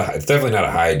 It's definitely not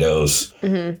a high dose.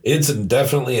 Mm-hmm. It's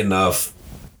definitely enough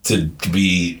to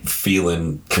be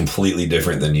feeling completely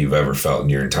different than you've ever felt in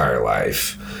your entire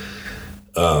life.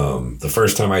 The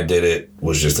first time I did it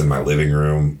was just in my living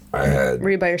room. Were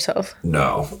you by yourself?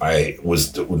 No,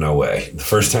 no way. The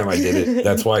first time I did it,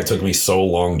 that's why it took me so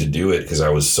long to do it, because I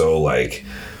was so like,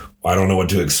 I don't know what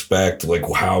to expect. Like,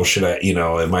 how should I,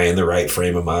 am I in the right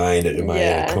frame of mind? Am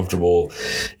I comfortable?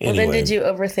 Anyway, well, then did you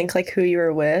overthink like who you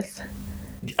were with?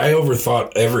 I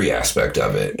overthought every aspect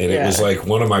of it. And it was like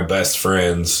one of my best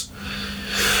friends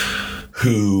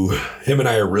him and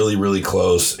I are really, really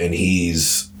close. And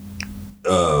he's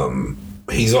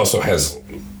also has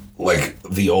like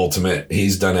the ultimate,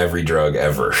 he's done every drug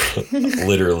ever,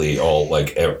 literally all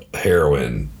like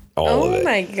heroin, all of it. Oh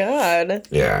my God.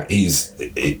 Yeah.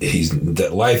 That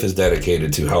life is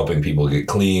dedicated to helping people get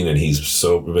clean, and he's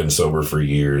been sober for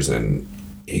years, and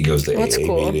he goes to AA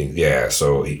meetings. Yeah.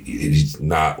 So he's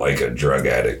not like a drug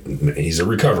addict. He's a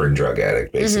recovering drug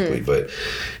addict basically, but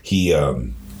he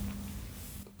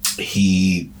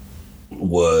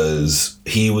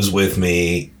he was with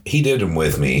me. He did them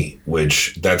with me,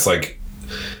 which that's like,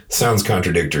 sounds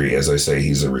contradictory. As I say,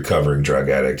 he's a recovering drug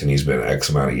addict and he's been X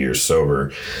amount of years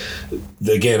sober.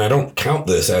 Again, I don't count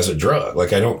this as a drug.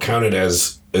 Like, I don't count it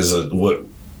as what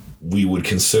we would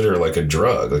consider like a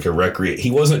drug, like a he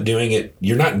wasn't doing it.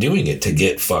 You're not doing it to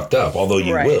get fucked up, although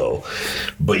you will,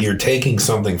 but you're taking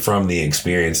something from the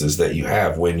experiences that you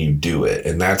have when you do it.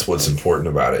 And that's what's important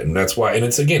about it. And that's why, and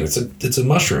it's a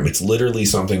mushroom. It's literally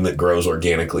something that grows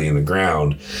organically in the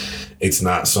ground. It's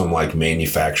not some like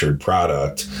manufactured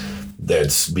product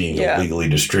that's being illegally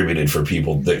distributed for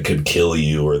people that could kill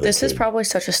you. Or this is probably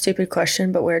such a stupid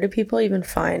question, but where do people even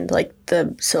find like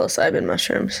the psilocybin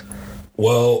mushrooms?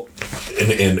 Well,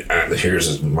 and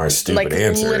here's my stupid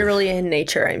answer. Literally in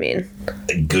nature, I mean.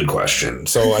 Good question.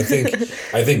 So I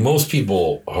think most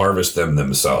people harvest them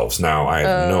themselves. Now, I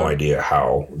have no idea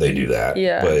how they do that.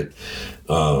 Yeah. But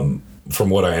from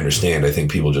what I understand, I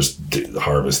think people just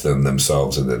harvest them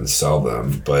themselves and then sell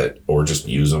them, or just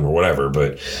use them or whatever.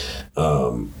 But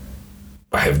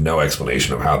I have no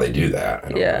explanation of how they do that. I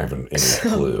don't have any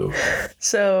clue.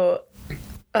 So,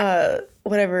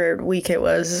 whatever week it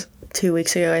was, 2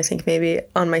 weeks ago, I think maybe,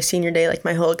 on my senior day, like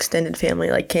my whole extended family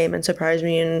like came and surprised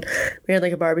me, and we had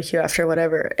like a barbecue after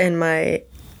whatever. And my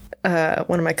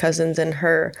one of my cousins and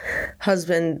her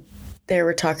husband, they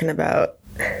were talking about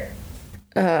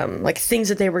like things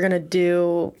that they were gonna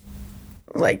do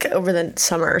like over the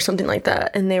summer or something like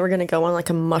that, and they were gonna go on like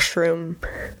a mushroom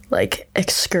like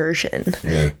excursion.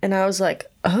 And I was like,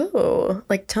 oh,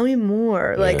 like tell me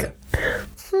more. Like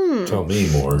tell me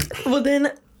more. Well,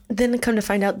 then come to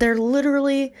find out, they're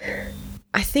literally,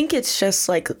 I think it's just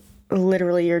like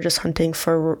literally you're just hunting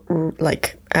for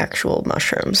like actual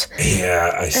mushrooms.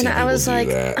 Yeah, I see. And I was like,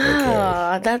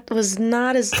 that was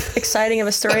not as exciting of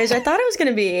a story as I thought it was going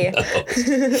to be. No.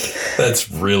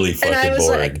 That's really fucking boring. And I was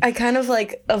like, I kind of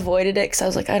like avoided it because I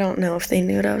was like, I don't know if they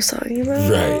knew what I was talking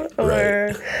about.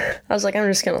 Right. I was like, I'm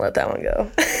just going to let that one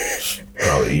go.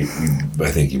 Probably,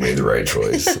 I think you made the right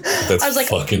choice. That's, I was like,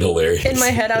 fucking hilarious. In my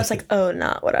head, I was like, oh,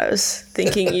 not what I was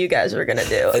thinking you guys were going to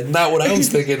do. And not what I was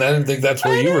thinking. I didn't think that's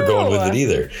where you were going with it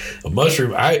either. A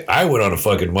mushroom, I went on a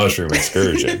fucking mushroom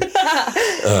excursion.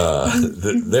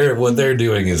 What they're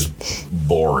doing is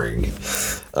boring.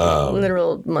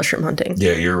 Literal mushroom hunting.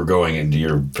 Yeah,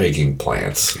 you're picking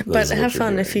plants. But have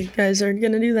fun if you guys are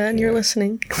going to do that and you're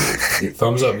listening.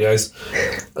 Thumbs up, guys.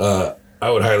 I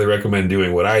would highly recommend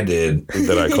doing what I did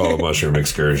that I call a mushroom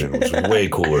excursion, which is way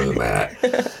cooler than that.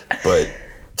 But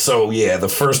so, yeah, the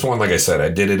first one, like I said, I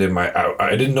did it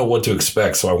I didn't know what to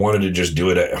expect. So I wanted to just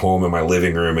do it at home in my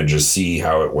living room and just see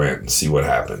how it went and see what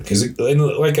happened. Because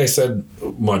like I said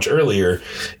much earlier,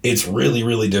 it's really,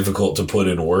 really difficult to put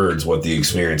in words what the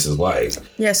experience is like.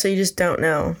 Yeah, so you just don't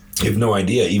know. You have no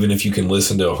idea. Even if you can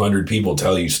listen to 100 people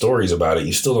tell you stories about it,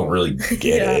 you still don't really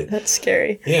get it. That's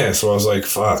scary. Yeah, so I was like,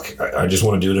 fuck, I just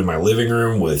want to do it in my living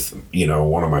room with,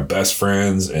 one of my best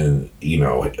friends and,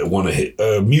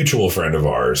 a mutual friend of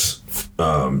ours.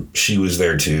 She was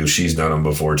there too. She's done them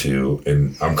before too.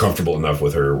 And I'm comfortable enough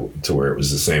with her to where it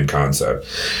was the same concept.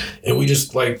 And we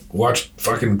just like watched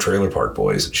fucking Trailer Park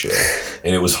Boys and shit.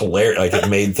 And it was hilarious. Like it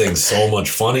made things so much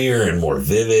funnier and more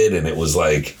vivid. And it was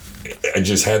like, I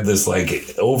just had this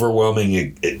like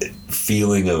overwhelming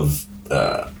feeling of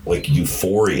like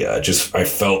euphoria. I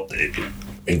felt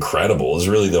incredible. It was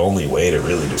really the only way to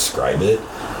really describe it.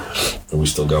 Are we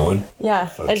still going? Yeah,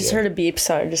 I just heard a beep,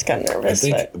 so I just got nervous.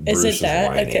 I think Bruce is it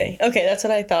that? Whining. Okay, that's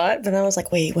what I thought. But then I was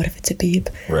like, wait, what if it's a beep?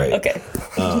 Right. Okay.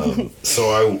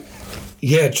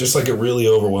 Just like a really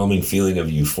overwhelming feeling of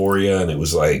euphoria, and it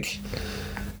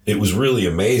was really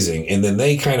amazing. And then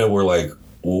they kind of were like,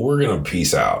 well, we're going to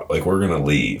peace out. Like, we're going to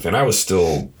leave. And I was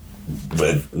still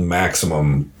at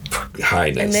maximum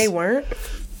highness. And they weren't?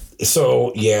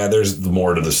 So, yeah, there's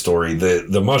more to the story.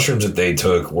 The mushrooms that they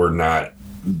took were not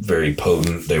very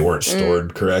potent. They weren't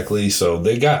stored correctly. So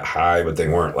they got high, but they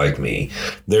weren't like me.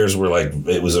 Theirs were like,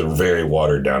 it was a very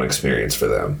watered down experience for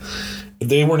them.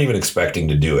 They weren't even expecting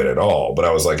to do it at all. But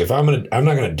I was like, I'm not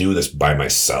going to do this by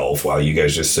myself while you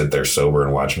guys just sit there sober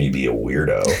and watch me be a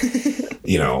weirdo.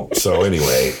 So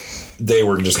anyway, they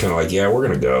were just kind of like, yeah, we're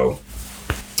going to go.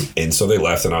 And so they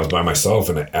left and I was by myself.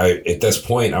 And at this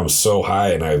point, I was so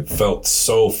high and I felt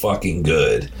so fucking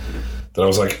good that I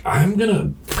was like, I'm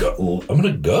going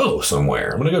to go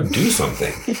somewhere. I'm going to go do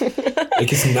something.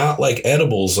 Like, it's not like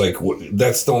edibles. Like,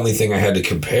 that's the only thing I had to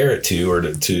compare it to or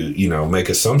to make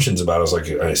assumptions about. I was like,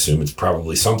 I assume it's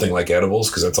probably something like edibles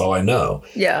because that's all I know.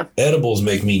 Yeah. Edibles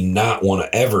make me not want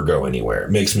to ever go anywhere.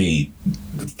 It makes me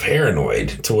paranoid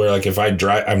to where, like, if I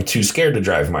drive, I'm too scared to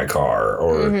drive my car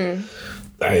or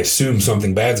I assume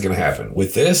something bad's going to happen.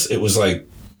 With this, it was like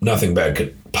nothing bad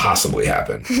could possibly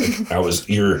happen.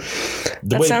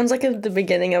 Like, sounds like the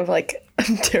beginning of like a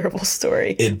terrible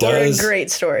story. It does. Or a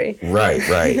great story. Right.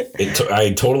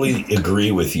 I totally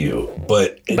agree with you,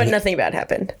 but nothing bad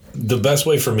happened. The best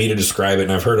way for me to describe it,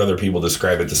 and I've heard other people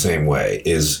describe it the same way,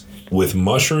 is with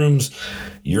mushrooms,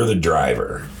 you're the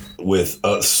driver. With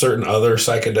certain other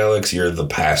psychedelics, you're the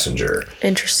passenger.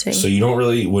 Interesting. So you don't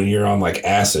really, when you're on like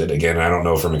acid, again, I don't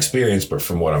know from experience, but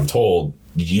from what I'm told,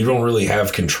 you don't really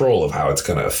have control of how it's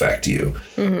going to affect you.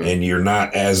 Mm-hmm. And you're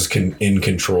not as in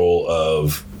control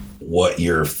of what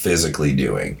you're physically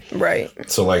doing. Right.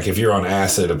 So like if you're on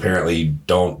acid, apparently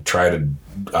don't try to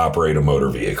operate a motor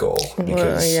vehicle.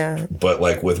 Because, yeah. But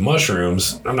like with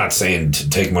mushrooms, I'm not saying to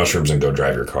take mushrooms and go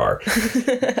drive your car.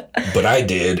 But I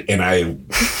did, and I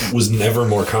was never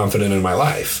more confident in my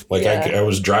life. Like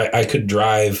I could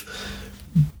drive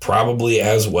probably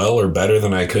as well or better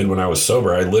than I could when I was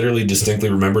sober. I literally distinctly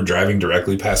remember driving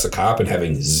directly past a cop and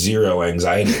having zero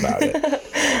anxiety about it.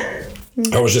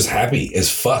 I was just happy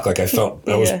as fuck. Like I felt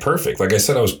I was perfect. Like I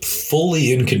said, I was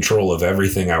fully in control of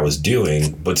everything I was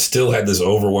doing, but still had this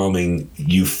overwhelming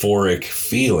euphoric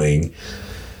feeling.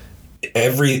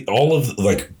 Everything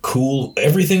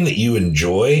that you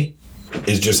enjoy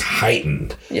is just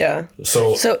heightened. Yeah.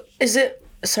 So is it,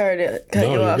 sorry to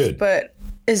cut you off, but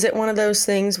is it one of those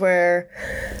things where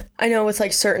I know with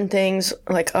like certain things,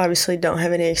 like obviously don't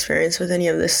have any experience with any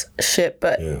of this shit,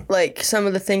 but like some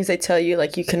of the things they tell you,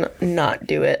 like you can not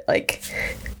do it like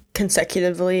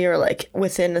consecutively or like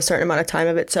within a certain amount of time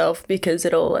of itself because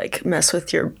it'll like mess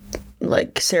with your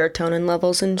like serotonin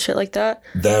levels and shit like that?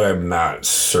 That I'm not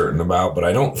certain about, but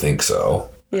I don't think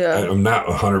so. Yeah. I'm not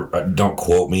 100, don't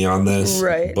quote me on this.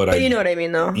 Right. But you know what I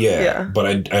mean though. Yeah.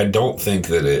 But I don't think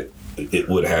that it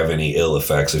would have any ill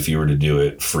effects if you were to do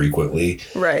it frequently.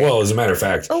 Right. Well, as a matter of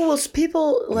fact. Oh, well,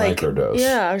 people like. Microdose.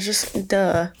 Yeah, I was just,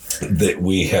 duh. That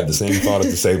we had the same thought at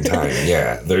the same time.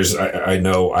 Yeah.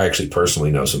 I actually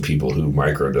personally know some people who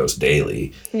microdose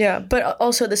daily. Yeah. But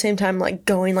also at the same time, like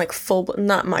going like full,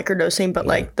 not microdosing, but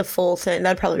like the full thing.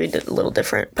 That'd probably be a little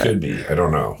different. But, could be. I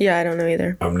don't know. Yeah, I don't know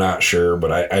either. I'm not sure,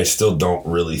 but I still don't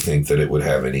really think that it would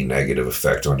have any negative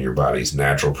effect on your body's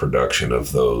natural production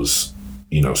of those,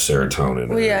 serotonin.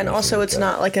 Well, yeah, and also it's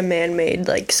not like a man-made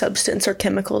like substance or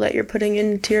chemical that you're putting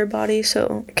into your body,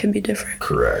 so it could be different.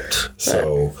 Correct.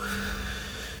 So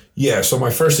my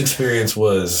first experience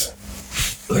was,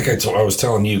 like I was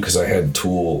telling you, because I had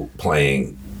Tool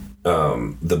playing,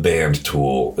 the band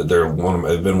Tool. They've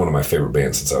been one of my favorite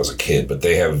bands since I was a kid, but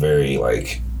they have very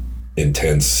like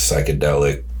intense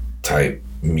psychedelic type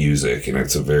music, and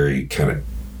it's a very kind of,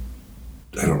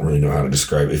 I don't really know how to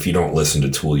describe it. If you don't listen to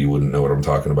Tool, you wouldn't know what I'm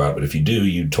talking about. But if you do,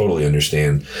 you totally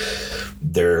understand.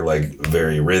 They're like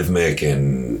very rhythmic,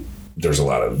 and there's a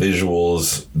lot of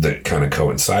visuals that kind of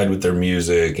coincide with their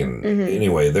music. And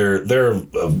anyway, they're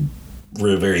a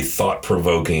very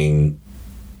thought-provoking.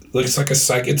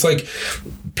 It's like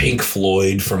Pink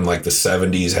Floyd from like the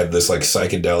 70s had this like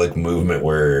psychedelic movement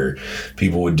where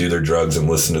people would do their drugs and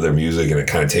listen to their music, and it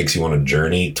kind of takes you on a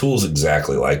journey. Tool's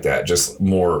exactly like that, just a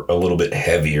little bit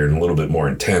heavier and a little bit more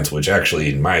intense, which actually,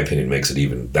 in my opinion, makes it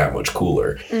even that much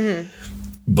cooler. Mm-hmm.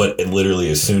 But literally,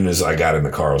 as soon as I got in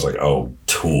the car, I was like, "Oh,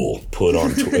 Tool!"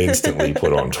 Instantly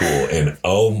put on Tool, and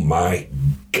oh my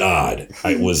God,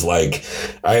 I was like,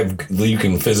 you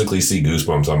can physically see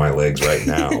goosebumps on my legs right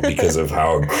now because of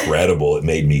how incredible it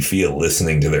made me feel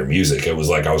listening to their music. It was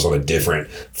like I was on a different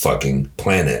fucking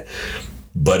planet.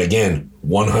 But again,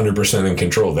 100% in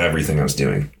control of everything I was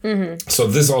doing. Mm-hmm. So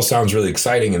this all sounds really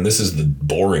exciting, and this is the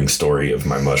boring story of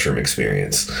my mushroom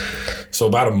experience. So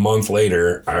about a month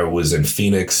later, I was in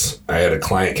Phoenix. I had a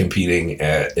client competing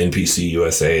at NPC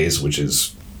USA's, which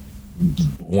is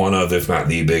one of, if not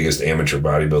the biggest amateur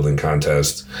bodybuilding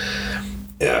contest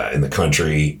in the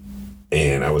country.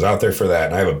 And I was out there for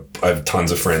that. And I have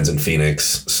tons of friends in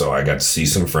Phoenix, so I got to see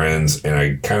some friends, and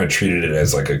I kind of treated it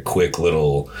as like a quick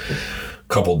little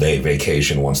couple-day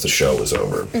vacation once the show was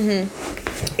over.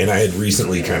 Mm-hmm. And I had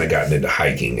recently kind of gotten into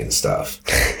hiking and stuff.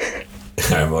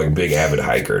 I'm like a big avid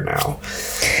hiker now.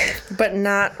 But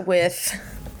not with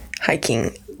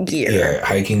hiking gear. Yeah,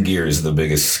 hiking gear is the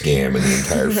biggest scam in the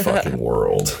entire fucking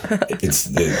world.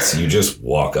 It's you just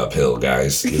walk uphill,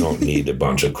 guys. You don't need a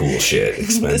bunch of cool shit.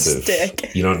 Expensive. The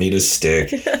stick. You don't need a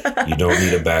stick. You don't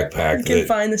need a backpack. You can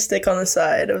find the stick on the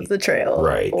side of the trail,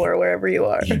 right, or wherever you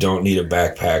are. You don't need a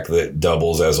backpack that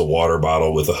doubles as a water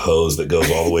bottle with a hose that goes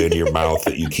all the way into your mouth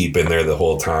that you keep in there the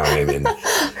whole time. And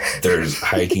There's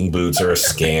hiking boots are a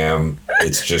scam.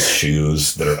 It's just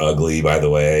shoes that are ugly, by the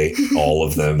way. All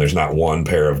of them. There's not one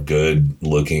pair of good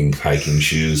looking hiking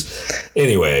shoes.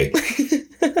 Anyway,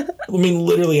 I mean,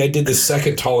 literally, I did the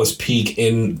second tallest peak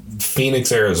in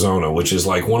Phoenix, Arizona, which is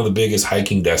like one of the biggest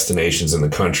hiking destinations in the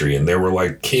country. And there were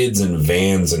like kids in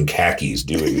vans and khakis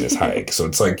doing this hike. So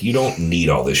it's like, you don't need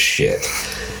all this shit.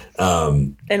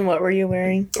 And what were you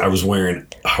wearing? I was wearing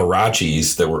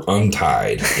Huaraches that were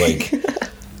untied, like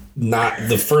not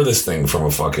the furthest thing from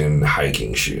a fucking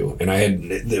hiking shoe. And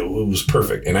it was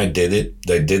perfect. And I did it.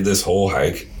 I did this whole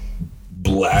hike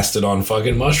blasted on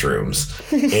fucking mushrooms.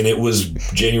 And it was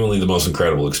genuinely the most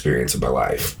incredible experience of my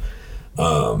life.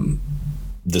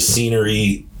 The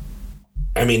scenery,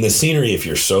 if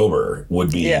you're sober,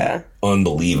 would be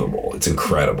unbelievable. It's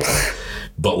incredible.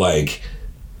 But like,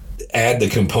 add the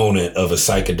component of a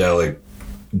psychedelic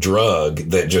drug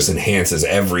that just enhances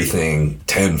everything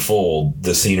tenfold,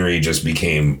 the scenery just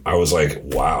became, I was like,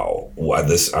 wow,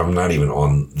 I'm not even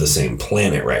on the same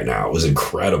planet right now. It was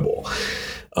incredible.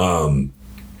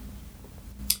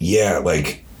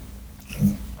 Like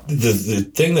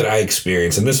the thing that I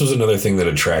experienced, and this was another thing that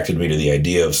attracted me to the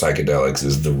idea of psychedelics,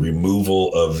 is the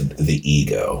removal of the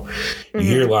ego. Mm-hmm. You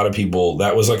hear a lot of people,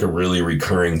 that was like a really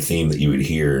recurring theme that you would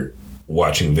hear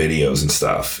watching videos and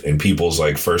stuff, and people's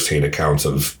like firsthand accounts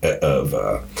of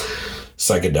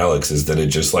psychedelics is that it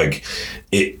just like,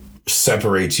 it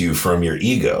separates you from your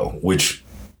ego, which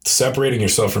separating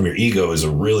yourself from your ego is a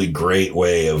really great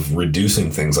way of reducing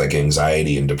things like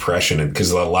anxiety and depression, and because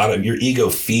a lot of your ego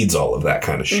feeds all of that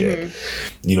kind of shit.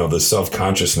 Mm-hmm. You know, the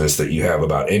self-consciousness that you have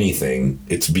about anything,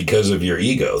 it's because of your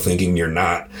ego thinking you're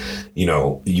not, you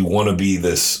know, you want to be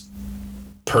this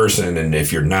person, and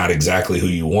if you're not exactly who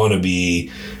you want to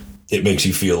be, it makes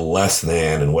you feel less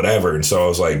than and whatever. And so I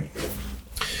was like,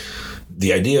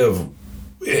 the idea of,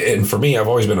 and for me, I've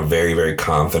always been a very, very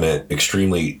confident,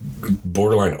 extremely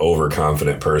borderline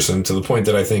overconfident person, to the point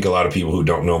that I think a lot of people who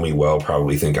don't know me well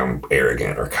probably think I'm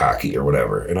arrogant or cocky or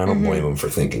whatever, and I don't blame them for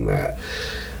thinking that.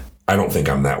 I don't think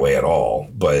I'm that way at all,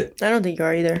 but I don't think you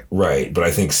are either. Right, but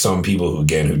I think some people who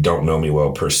don't know me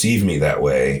well perceive me that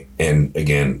way, and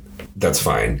again, that's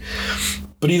fine.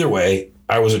 But either way,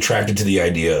 I was attracted to the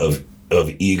idea of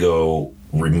ego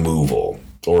removal,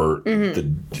 or the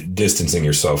distancing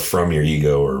yourself from your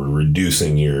ego, or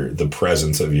reducing the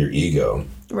presence of your ego.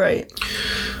 Right.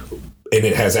 And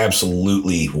it has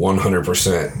absolutely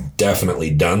 100% definitely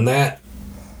done that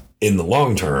in the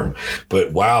long term.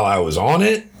 But while I was on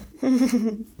it,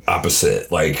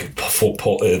 opposite, like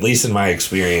at least in my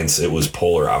experience, it was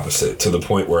polar opposite, to the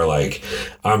point where like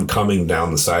I'm coming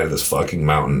down the side of this fucking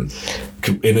mountain,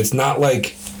 and it's not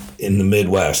like in the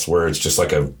Midwest where it's just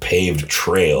like a paved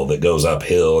trail that goes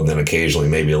uphill and then occasionally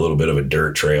maybe a little bit of a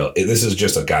dirt trail. This is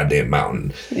just a goddamn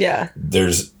mountain. Yeah.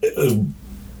 There's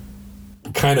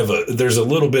there's a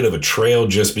little bit of a trail,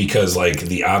 just because like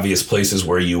the obvious places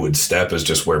where you would step is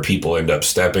just where people end up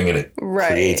stepping, and it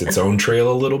creates its own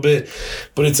trail a little bit.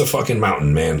 But it's a fucking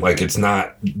mountain, man. Like, it's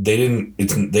not, they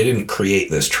didn't create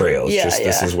this trail. It's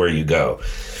this is where you go.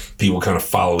 People kind of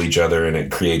follow each other and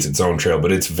it creates its own trail,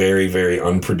 but it's very, very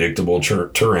unpredictable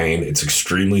terrain. It's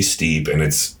extremely steep, and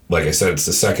it's, like I said, it's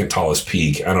the second tallest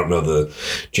peak. I don't know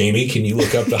Jamie, can you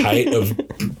look up the height of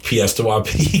Piestewa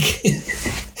Peak?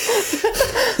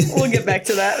 We'll get back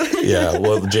to that. Yeah,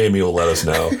 well, Jamie will let us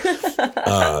know.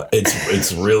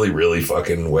 It's really, really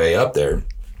fucking way up there.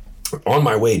 On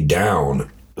my way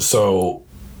down, so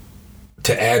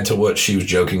to add to what she was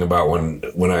joking about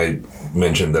when I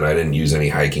mentioned that I didn't use any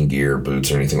hiking gear,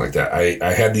 boots, or anything like that,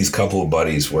 I had these couple of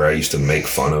buddies where I used to make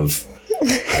fun of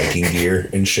hiking gear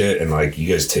and shit, and like,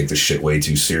 you guys take this shit way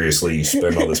too seriously. You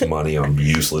spend all this money on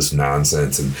useless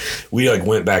nonsense, and we like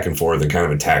went back and forth and kind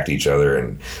of attacked each other,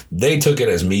 and they took it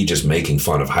as me just making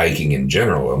fun of hiking in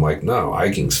general. I'm like, no,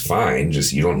 hiking's fine.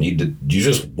 Just, you don't need to, you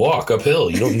just walk uphill.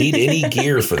 You don't need any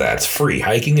gear for that. It's free.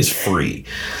 Hiking is free.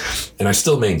 And I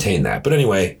still maintain that. But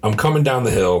anyway, I'm coming down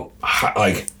the hill,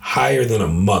 like higher than a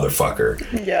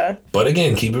motherfucker. Yeah. But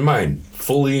again, keep in mind,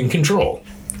 fully in control.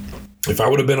 If I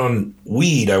would have been on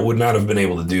weed, I would not have been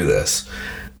able to do this.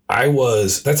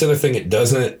 That's the other thing. It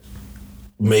doesn't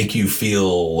make you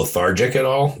feel lethargic at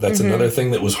all. That's another thing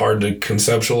that was hard to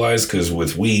conceptualize, because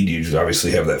with weed, you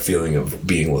obviously have that feeling of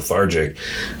being lethargic.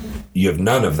 You have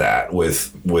none of that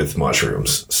with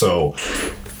mushrooms. So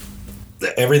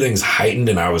everything's heightened,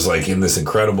 and I was like in this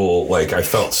incredible, like, I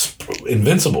felt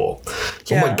invincible.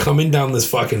 So I'm like coming down this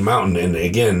fucking mountain, and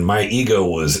again, my ego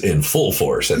was in full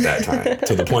force at that time,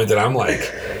 to the point that I'm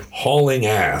like hauling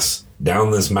ass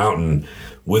down this mountain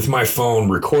with my phone,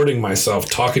 recording myself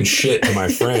talking shit to my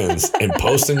friends and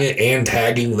posting it and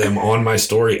tagging them on my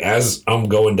story as I'm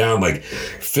going down, like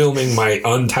filming my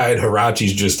untied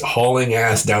Hirachis just hauling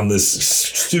ass down this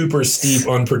super steep,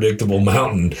 unpredictable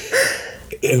mountain.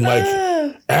 And like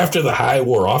after the high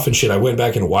wore off and shit, I went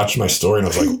back and watched my story and I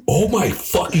was like, oh my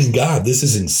fucking God, this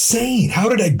is insane. How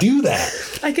did I do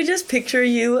that? I could just picture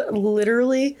you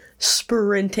literally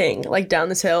sprinting like down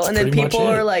this hill, and then people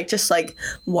are like just like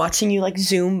watching you like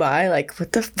zoom by, like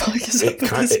what the fuck is up with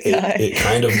this guy? It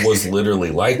kind of was literally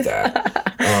like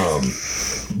that.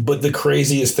 But the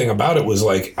craziest thing about it was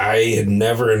like I had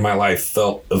never in my life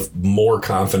felt more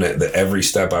confident that every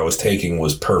step I was taking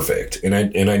was perfect, and I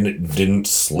didn't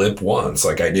slip once.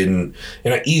 Like I didn't,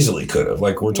 and I easily could have.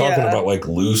 Like we're talking about like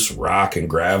loose rock and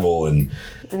gravel, and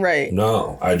right.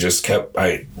 No, I just kept.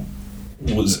 I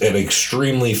was at an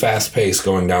extremely fast pace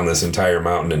going down this entire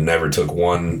mountain and never took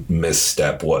one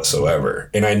misstep whatsoever.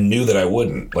 And I knew that I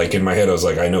wouldn't. Like in my head, I was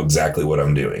like, I know exactly what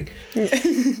I'm doing.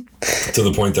 To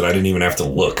the point that I didn't even have to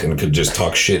look and could just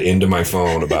talk shit into my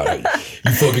phone about it.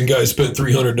 You fucking guys spent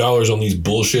 $300 on these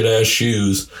bullshit ass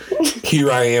shoes.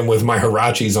 Here I am with my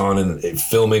Hirachis on and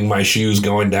filming my shoes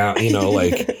going down, you know,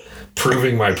 like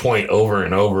proving my point over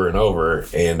and over and over.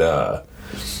 And,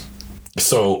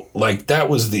 so like that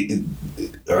was I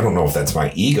don't know if that's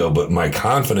my ego, but my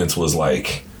confidence was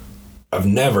like, I've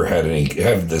never had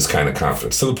this kind of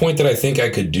confidence, to the point that I think I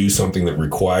could do something that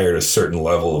required a certain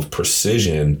level of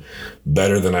precision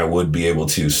better than I would be able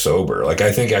to sober. Like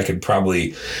I think I could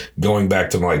probably, going back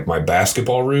to like my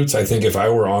basketball roots, I think if I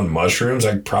were on mushrooms,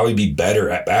 I'd probably be better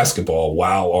at basketball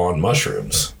while on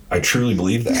mushrooms. I truly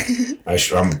believe that.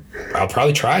 I'll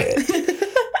probably try it.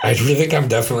 I really think I'm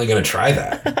definitely going to try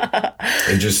that.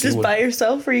 And just by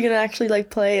yourself, or are you going to actually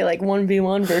like play like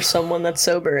 1v1 versus someone that's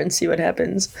sober and see what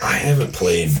happens? I haven't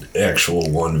played actual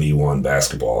 1v1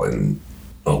 basketball in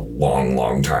a long,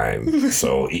 long time.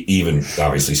 So even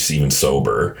obviously even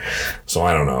sober. So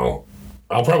I don't know.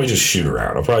 I'll probably just shoot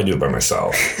around. I'll probably do it by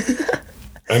myself.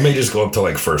 I may just go up to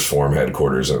like First Form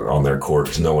headquarters on their court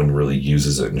because no one really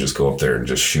uses it, and just go up there and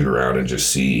just shoot around and just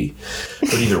see.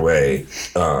 But either way,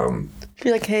 be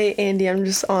like, hey, Andy, I'm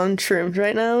just on shrooms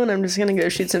right now, and I'm just gonna go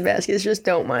shoot some baskets. Just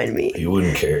don't mind me. He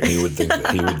wouldn't care. He would think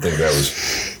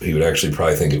he would actually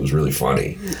probably think it was really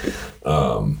funny.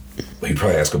 He'd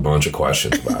probably ask a bunch of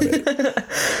questions about it.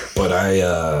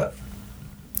 But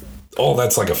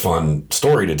that's like a fun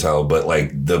story to tell. But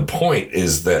like the point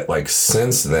is that like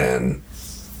since then,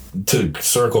 to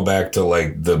circle back to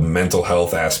like the mental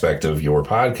health aspect of your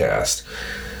podcast,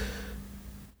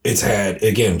 it's had,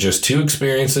 again, just 2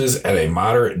 experiences at a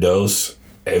moderate dose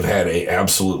have had a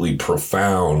absolutely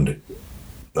profound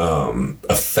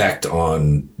effect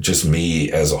on just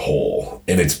me as a whole.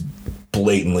 And it's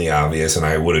blatantly obvious, and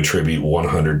I would attribute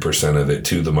 100% of it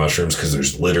to the mushrooms because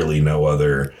there's literally no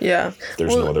other. Yeah.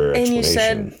 There's no other explanation. And you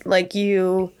said like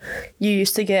you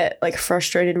used to get like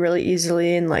frustrated really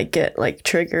easily and like get like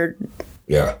triggered.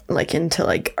 Yeah. Like into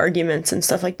like arguments and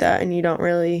stuff like that, and you don't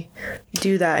really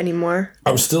do that anymore.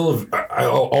 I'll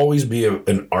always be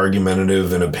an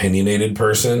argumentative and opinionated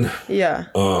person. Yeah.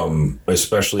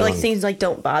 Especially but, like things like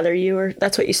don't bother you, or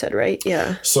that's what you said, right?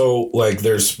 Yeah. So like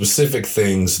there's specific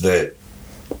things that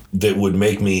would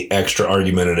make me extra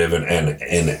argumentative,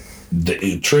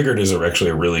 and triggered is actually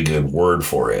a really good word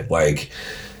for it. Like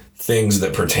things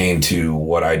that pertain to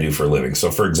what I do for a living.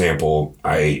 So for example,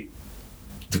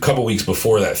 a couple weeks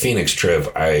before that Phoenix trip,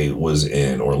 I was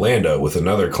in Orlando with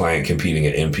another client competing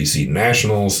at NPC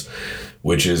Nationals,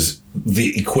 which is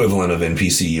the equivalent of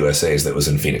NPC USA's that was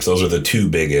in Phoenix. Those are the 2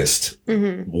 biggest,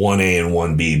 1A and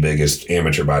 1B biggest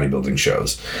amateur bodybuilding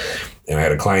shows. And I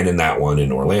had a client in that one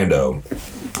in Orlando.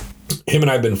 Him and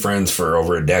I have been friends for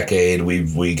over a decade.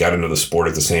 We got into the sport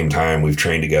at the same time. We've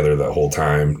trained together the whole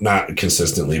time, not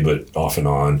consistently, but off and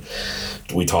on.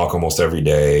 We talk almost every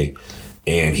day.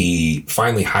 And he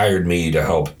finally hired me to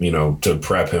help, to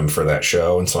prep him for that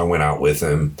show. And so I went out with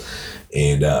him,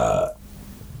 and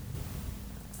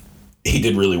he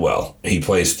did really well. He took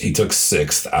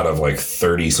 6th out of like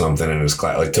 30 something in his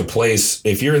class. Like to place,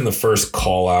 if you're in the first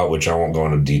call out, which I won't go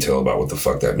into detail about what the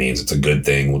fuck that means. It's a good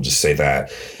thing. We'll just say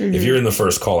that. Mm-hmm. If you're in the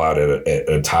first call out at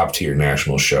a top tier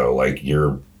national show, like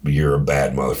you're a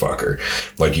bad motherfucker.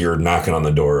 Like you're knocking on the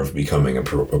door of becoming a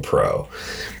pro.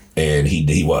 And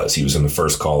he was in the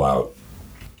first call out.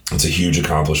 It's a huge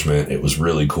accomplishment. It was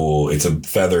really cool. It's a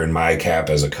feather in my cap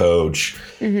as a coach,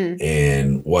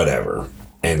 and whatever.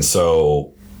 And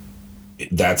so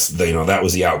that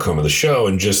was the outcome of the show.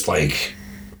 And just like,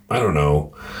 I don't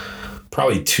know,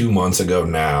 probably 2 months ago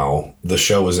now. The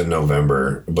show was in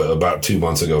November, but about 2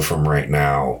 months ago from right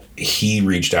now, he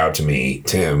reached out to me,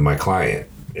 Tim, my client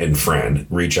and friend,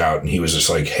 reach out, and he was just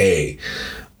like, hey,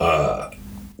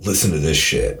 listen to this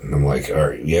shit. And I'm like, all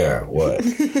right, yeah, what?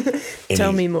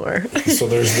 Tell me more. So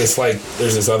there's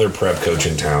this other prep coach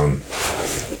in town.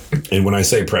 And when I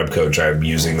say prep coach, I'm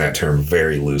using that term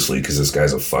very loosely because this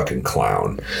guy's a fucking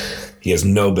clown. He has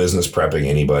no business prepping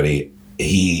anybody.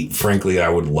 Frankly, I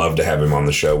would love to have him on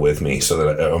the show with me so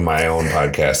that on my own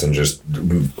podcast and just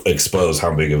expose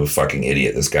how big of a fucking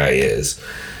idiot this guy is.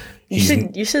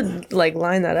 You should like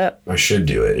line that up. I should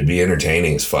do it. It'd be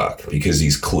entertaining as fuck because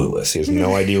he's clueless. He has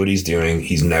no idea what he's doing.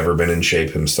 He's never been in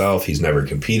shape himself. He's never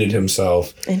competed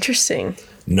himself. Interesting.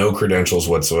 No credentials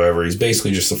whatsoever. He's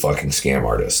basically just a fucking scam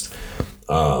artist.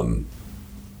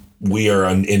 We are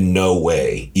in no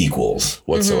way equals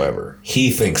whatsoever. Mm-hmm.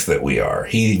 He thinks that we are.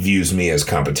 He views me as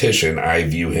competition. I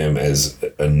view him as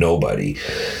a nobody.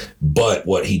 But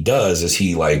what he does is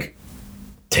he like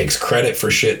takes credit for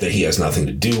shit that he has nothing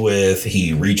to do with.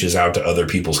 He reaches out to other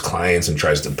people's clients and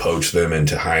tries to poach them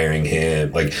into hiring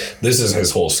him. Like, this is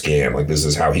his whole scam. Like, this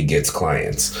is how he gets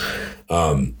clients.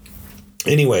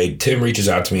 Anyway, Tim reaches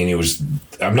out to me and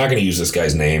I'm not going to use this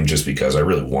guy's name just because I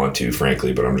really want to,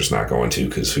 frankly, but I'm just not going to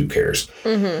because who cares?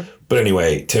 Mm-hmm. But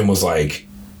anyway, Tim was like,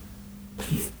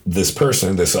 this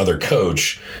person, this other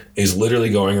coach, is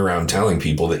literally going around telling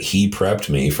people that he prepped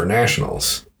me for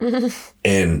nationals. Mm-hmm.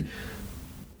 And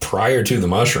prior to the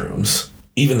mushrooms,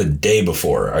 even the day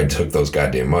before I took those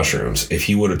goddamn mushrooms, if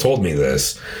he would have told me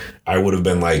this, I would have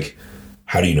been like,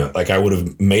 how do you know? Like, I would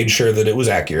have made sure that it was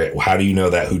accurate. How do you know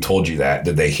that? Who told you that?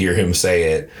 Did they hear him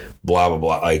say it? Blah, blah,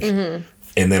 blah. Like, and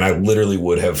then I literally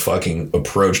would have fucking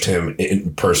approached him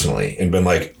personally and been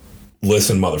like,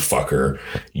 listen, motherfucker,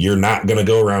 you're not going to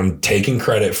go around taking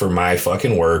credit for my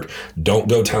fucking work. Don't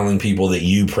go telling people that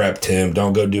you prepped him.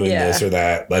 Don't go doing this or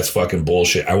that. That's fucking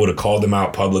bullshit. I would have called him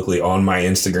out publicly on my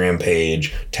Instagram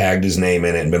page, tagged his name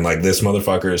in it, and been like, this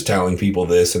motherfucker is telling people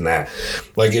this and that.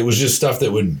 Like, it was just stuff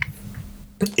that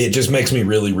it just makes me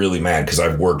really, really mad because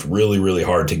I've worked really, really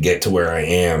hard to get to where I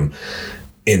am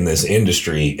in this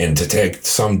industry, and to take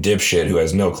some dipshit who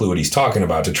has no clue what he's talking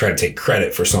about to try to take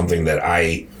credit for something that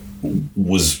I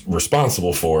was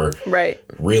responsible for, right,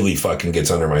 really fucking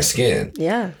gets under my skin.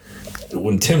 Yeah.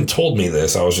 When Tim told me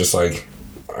this, I was just like,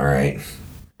 all right,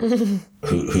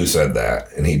 who said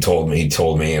that? And he told me,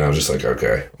 and I was just like,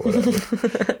 okay,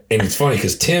 whatever. And it's funny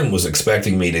because Tim was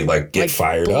expecting me to like get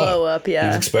fired blow up. Yeah. He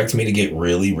was expecting me to get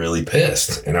really, really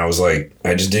pissed. And I was like,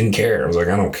 I just didn't care. I was like,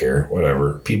 I don't care.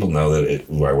 Whatever. People know that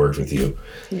I worked with you.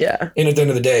 Yeah. And at the end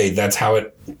of the day, that's how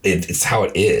it's how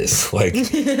it is. Like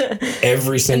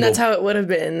every single. And that's how it would have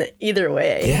been either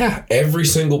way. Yeah.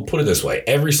 Put it this way.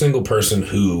 Every single person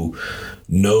who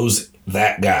knows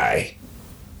that guy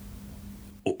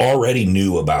already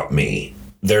knew about me.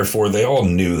 Therefore, they all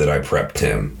knew that I prepped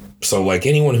him. So, like,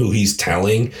 anyone who he's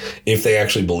telling, if they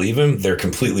actually believe him, they're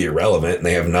completely irrelevant and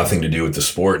they have nothing to do with the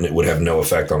sport, and it would have no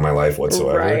effect on my life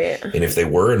whatsoever. Right. And if they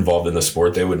were involved in the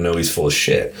sport, they would know he's full of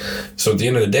shit. So at the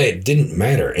end of the day, it didn't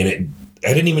matter. And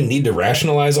I didn't even need to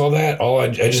rationalize all that.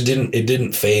 It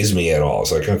didn't faze me at all.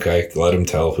 It's like, okay, let him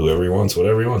tell whoever he wants,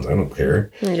 whatever he wants. I don't care.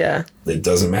 Yeah. It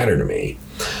doesn't matter to me.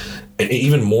 An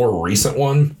even more recent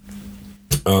one,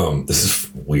 this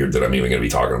is weird that I'm even going to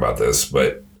be talking about this,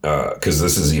 but because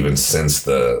this is even since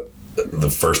the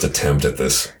first attempt at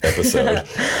this episode.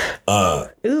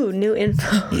 Ooh, new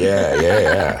info.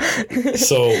 Yeah.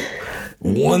 So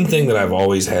one thing that I've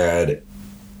always had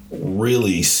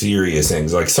really serious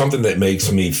things, like something that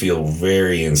makes me feel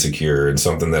very insecure, and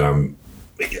something that I'm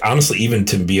honestly, even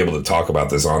to be able to talk about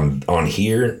this on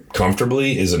here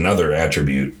comfortably is another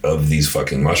attribute of these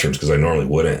fucking mushrooms, because I normally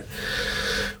wouldn't.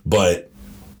 But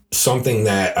something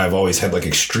that I've always had like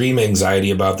extreme anxiety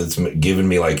about, that's given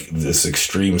me like this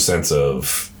extreme sense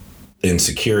of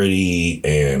insecurity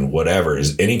and whatever,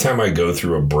 is anytime I go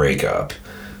through a breakup,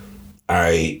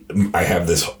 I have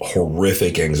this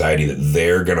horrific anxiety that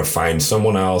they're going to find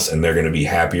someone else and they're going to be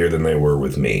happier than they were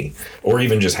with me, or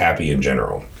even just happy in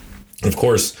general. Of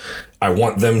course, I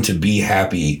want them to be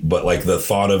happy, but like the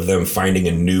thought of them finding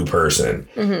a new person,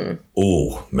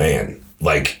 oh man,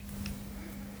 like,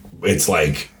 it's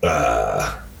like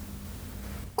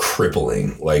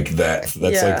crippling. Like that's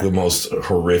like the most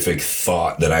horrific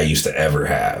thought that I used to ever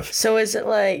have. So is it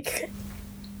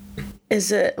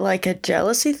like a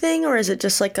jealousy thing, or is it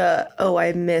just like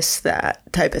I miss that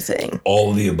type of thing?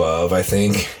 All of the above, I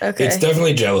think. Okay. It's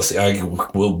definitely jealousy. I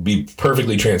will be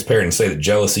perfectly transparent and say that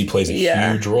jealousy plays a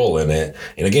huge role in it.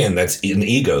 And again, that's an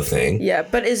ego thing. Yeah,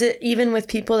 but is it even with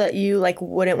people that you like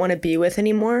wouldn't want to be with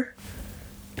anymore?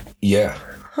 Yeah.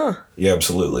 Huh. Yeah,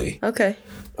 absolutely. Okay.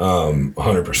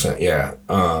 100%. Yeah.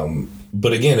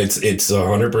 But again, it's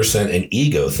 100% an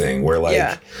ego thing where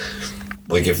like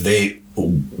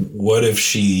what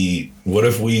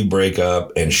if we break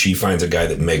up and she finds a guy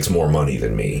that makes more money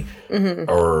than me,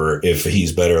 or if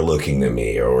he's better looking than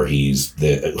me, or he's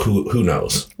who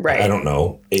knows? Right. I don't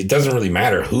know. It doesn't really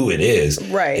matter who it is.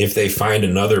 Right. If they find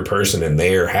another person and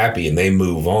they are happy and they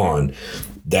move on,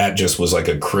 that just was like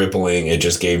a crippling. It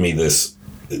just gave me this.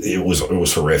 It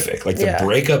was horrific. Like the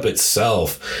breakup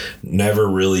itself never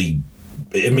really.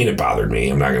 I mean, it bothered me.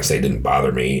 I'm not going to say it didn't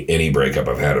bother me. Any breakup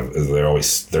I've had,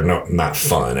 they're not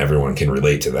fun. Everyone can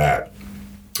relate to that.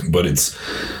 But it's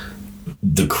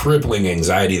the crippling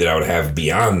anxiety that I would have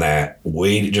beyond that,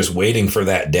 just waiting for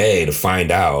that day to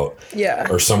find out. Yeah.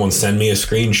 Or someone send me a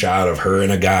screenshot of her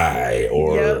and a guy,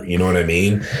 or you know what I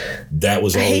mean? That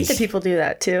was always. I hate that people do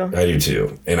that too. I do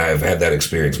too. And I've had that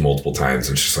experience multiple times.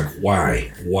 It's just like,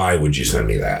 why? Why would you send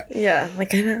me that? Yeah.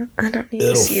 Like, I don't need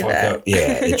to see that. Up.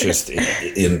 Yeah. It just,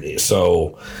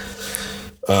 so,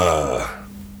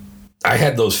 I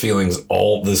had those feelings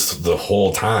the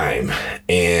whole time.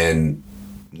 And,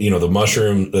 you know, the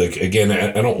mushroom, like, again,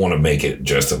 I don't want to make it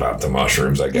just about the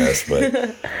mushrooms, I guess,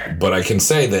 but I can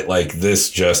say that, like, this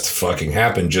just fucking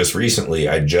happened just recently.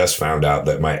 I just found out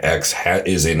that my ex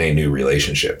is in a new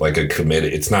relationship, like a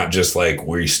committed. It's not just like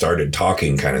we started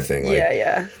talking kind of thing. Like,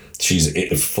 yeah.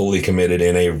 She's fully committed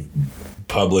in a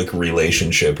public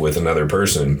relationship with another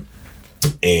person.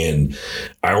 And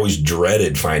I always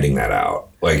dreaded finding that out.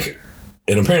 Like,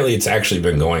 and apparently it's actually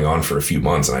been going on for a few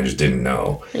months and I just didn't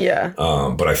know. Yeah.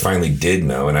 But I finally did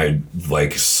know, and I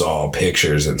like saw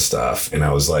pictures and stuff, and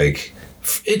I was like,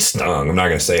 it stung. I'm not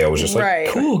going to say I was just like,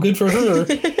 cool, good for her.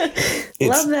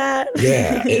 Love that.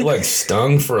 Yeah. It like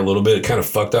stung for a little bit. It kind of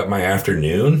fucked up my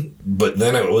afternoon, but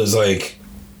then it was like,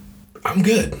 I'm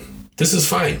good. This is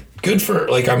fine. Good for her.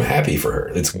 Like, I'm happy for her.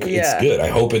 It's good. I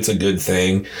hope it's a good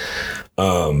thing.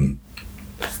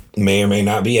 May or may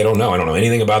not be. I don't know. I don't know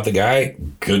anything about the guy.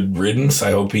 Good riddance.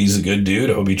 I hope he's a good dude.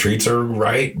 I hope he treats her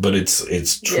right. But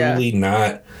it's truly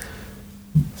not.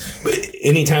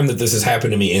 Anytime that this has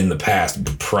happened to me in the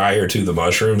past, prior to the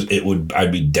mushrooms,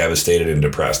 I'd be devastated and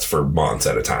depressed for months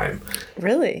at a time.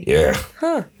 Really? Yeah.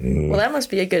 Huh. Well, that must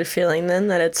be a good feeling then.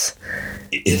 That it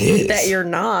is that you're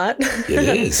not.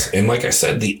 It is, and like I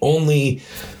said, the only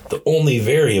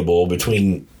variable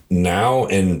between now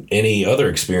and any other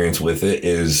experience with it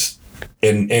is,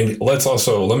 and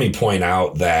let me point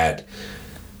out that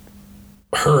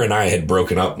her and I had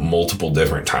broken up multiple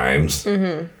different times.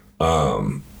 Mm-hmm.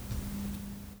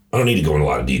 I don't need to go into a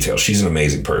lot of detail. She's an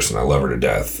amazing person. I love her to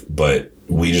death, but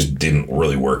we just didn't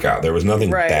really work out. There was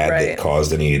nothing bad that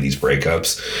caused any of these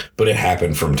breakups, but it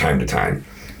happened from time to time.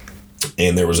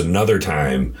 And there was another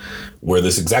time where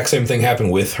this exact same thing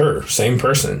happened with her, same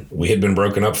person. We had been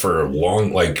broken up for a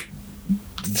long, like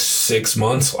 6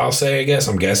 months, I'll say, I guess.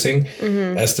 I'm guessing,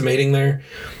 estimating there.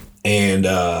 And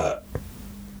I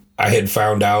had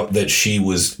found out that she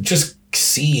was just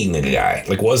seeing a guy,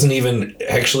 like wasn't even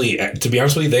actually, to be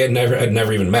honest with you, they had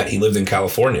never even met. He lived in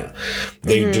California.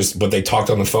 But they talked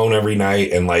on the phone every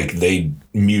night, and like they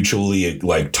mutually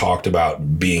like talked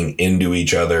about being into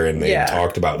each other, and they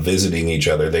talked about visiting each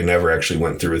other. They never actually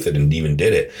went through with it and even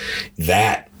did it.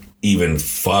 That even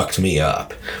fucked me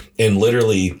up. And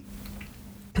literally,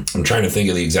 I'm trying to think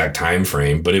of the exact time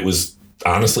frame, but it was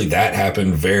honestly, that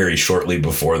happened very shortly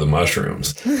before the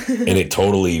mushrooms, and it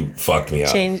totally fucked me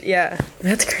up. Yeah,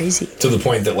 that's crazy. To the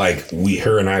point that like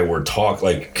her and I were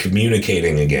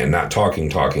communicating again, not talking,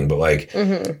 but like,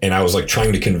 and I was like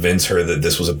trying to convince her that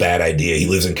this was a bad idea. He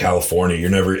lives in California.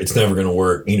 It's never going to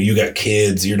work. You know, you got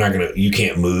kids. You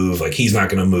can't move. Like, he's not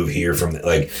going to move here from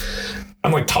like,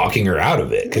 I'm like talking her out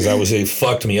of it because it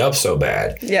fucked me up so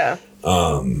bad. Yeah.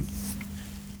 And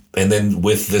then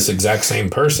with this exact same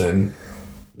person,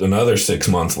 another 6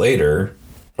 months later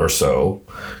or so,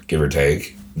 give or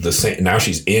take, now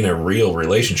she's in a real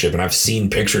relationship, and I've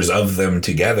seen pictures of them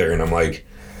together, and I'm like,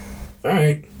 all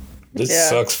right, this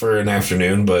sucks for an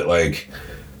afternoon, but like,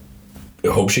 I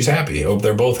hope she's happy. I hope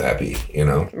they're both happy, you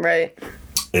know? Right.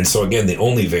 And so again, the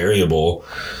only variable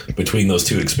between those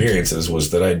two experiences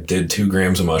was that I did 2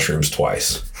 grams of mushrooms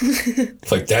twice.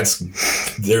 Like,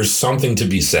 there's something to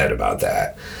be said about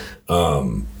that.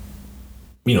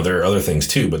 You know, there are other things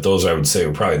too, but those I would say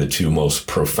were probably the 2 most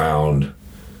profound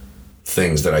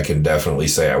things that I can definitely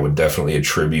say I would definitely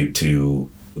attribute to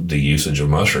the usage of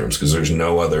mushrooms, because there's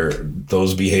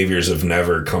those behaviors have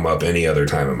never come up any other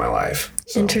time in my life.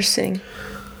 So, interesting.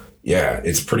 Yeah,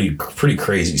 it's pretty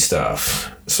crazy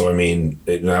stuff. So, I mean,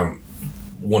 I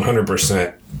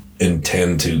 100%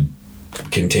 intend to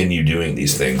continue doing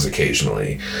these things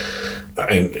occasionally.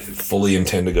 I fully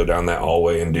intend to go down that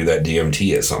hallway and do that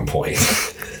DMT at some point.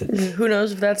 Who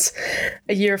knows if that's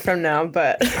a year from now,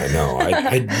 but I know.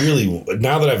 I really,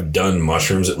 now that I've done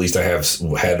mushrooms, at least I have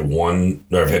had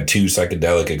I've had 2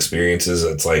 psychedelic experiences.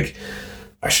 It's like,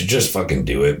 I should just fucking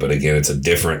do it. But again, it's a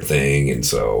different thing. And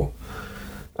so,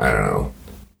 I don't know.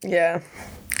 Yeah.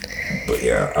 But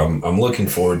yeah, I'm looking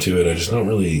forward to it. I just don't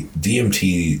really,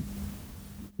 DMT,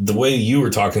 the way you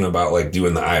were talking about like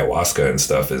doing the ayahuasca and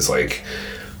stuff is like,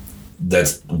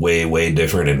 that's way, way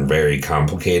different and very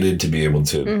complicated to be able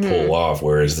to pull off.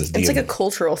 Whereas this it's like a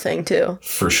cultural thing too.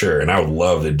 For sure. And I would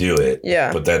love to do it.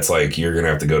 Yeah. But that's like, you're going to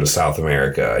have to go to South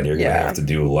America and you're going to have to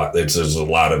do a lot. There's a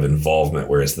lot of involvement.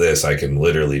 Whereas this, I can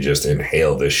literally just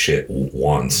inhale this shit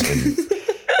once and,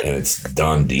 and it's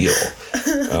done deal.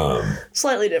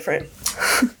 Slightly different.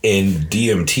 And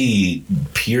DMT,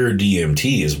 pure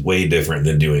DMT is way different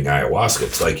than doing ayahuasca.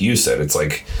 It's like you said, it's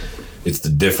like, it's the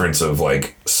difference of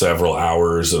like several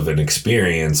hours of an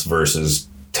experience versus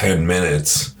 10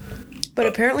 minutes. But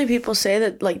apparently people say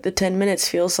that like the 10 minutes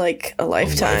feels like a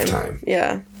lifetime.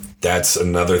 Yeah. That's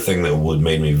another thing that would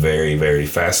made me very, very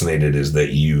fascinated is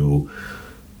that you're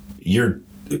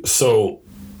so,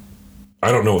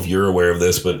 I don't know if you're aware of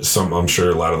this, but I'm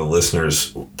sure a lot of the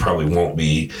listeners probably won't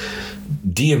be.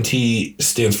 DMT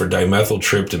stands for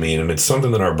dimethyltryptamine, and it's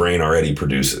something that our brain already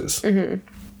produces.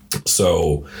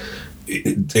 So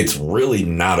it's really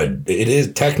not it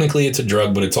is technically it's a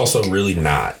drug, but it's also really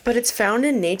not. But it's found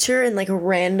in nature in like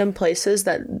random places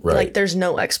that like there's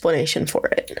no explanation for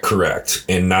it. Correct.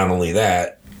 And not only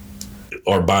that,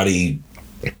 our body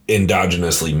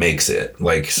endogenously makes it.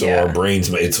 Like, so our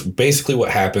brains, it's basically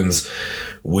what happens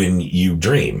when you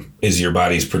dream is your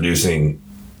body's producing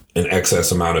an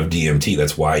excess amount of DMT.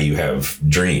 That's why you have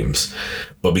dreams.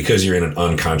 But because you're in an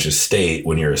unconscious state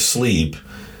when you're asleep,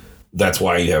 that's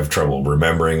why you have trouble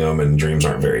remembering them and dreams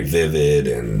aren't very vivid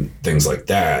and things like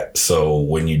that. So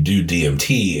when you do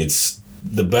DMT, it's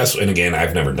the best. And again,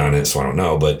 I've never done it, so I don't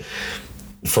know. But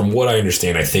from what I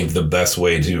understand, I think the best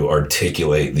way to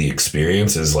articulate the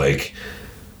experience is like,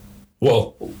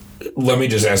 well, let me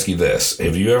just ask you this.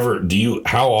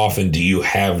 How often do you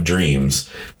have dreams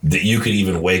that you could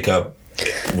even wake up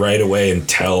right away and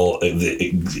tell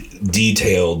the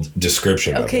detailed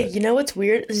description of it? You know what's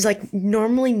weird? It's like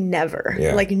normally never.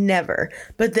 Yeah. Like never.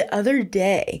 But the other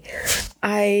day,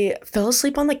 I fell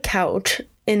asleep on the couch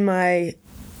in my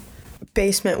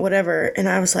basement, whatever, and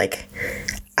I was like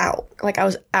out. Like I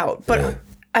was out. But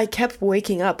I kept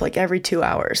waking up like every 2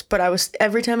 hours. But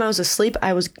every time I was asleep,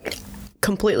 I was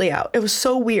completely out. It was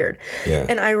so weird. Yeah.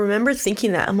 And I remember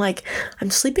thinking that. I'm like, I'm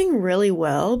sleeping really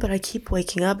well, but I keep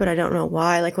waking up and I don't know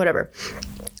why. Like, whatever.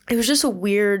 It was just a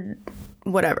weird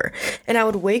whatever. And I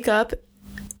would wake up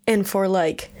and for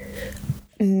like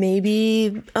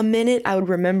maybe a minute, I would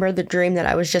remember the dream that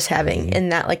I was just having in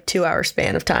that like 2 hour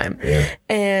span of time. Yeah.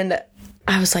 And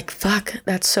I was like, fuck,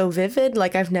 that's so vivid.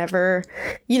 Like I've never,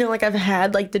 like I've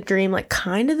had like the dream like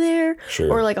kind of there.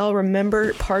 Sure. Or like I'll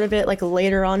remember part of it like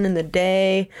later on in the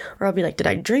day. Or I'll be like, did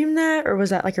I dream that? Or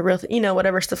was that like a real thing?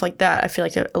 Whatever, stuff like that. I feel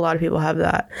like a lot of people have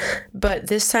that. But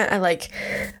this time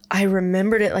I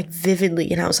remembered it like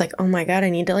vividly. And I was like, oh my God, I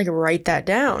need to like write that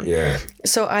down. Yeah.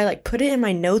 So I like put it in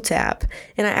my notes app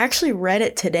and I actually read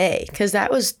it today because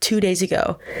that was 2 days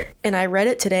ago. And I read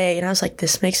it today and I was like,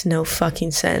 this makes no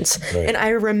fucking sense. Right. And I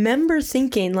remember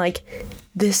thinking like,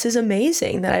 this is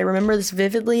amazing that I remember this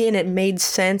vividly and it made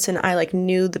sense and I like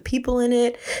knew the people in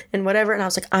it and whatever. And I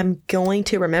was like, I'm going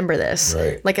to remember this.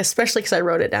 Right. Like, especially because I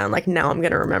wrote it down, like now I'm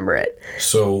going to remember it.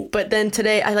 So, but then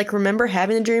today I like remember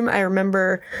having the dream. I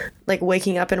remember like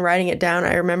waking up and writing it down.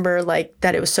 I remember like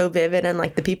that it was so vivid and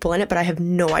like the people in it, but I have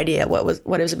no idea what it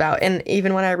was about. And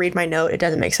even when I read my note, it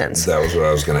doesn't make sense. That was what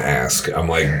I was going to ask.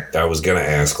 I was going to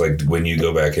ask, like, when you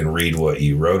go back and read what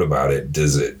you wrote about it,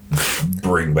 does it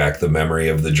bring back the memory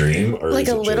of the dream? Or like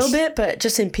a little bit, but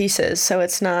just in pieces. So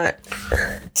it's not.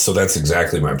 So that's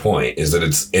exactly my point, is that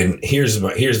it's, and here's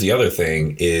the other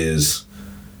thing is,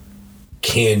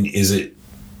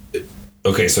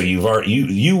 okay, so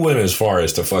you went as far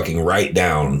as to fucking write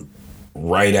down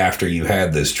right after you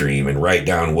had this dream and write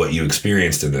down what you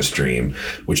experienced in this dream,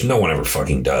 which no one ever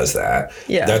fucking does that.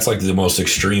 Yeah. That's like the most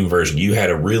extreme version. You had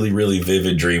a really, really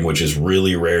vivid dream, which is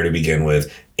really rare to begin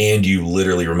with, and you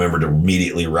literally remember to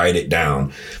immediately write it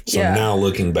down. So now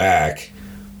looking back,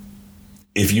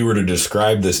 if you were to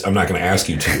describe this, I'm not going to ask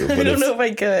you to, but I don't know if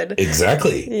I could.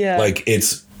 Exactly. Yeah. Like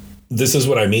this is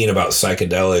what I mean about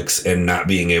psychedelics and not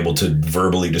being able to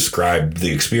verbally describe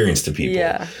the experience to people.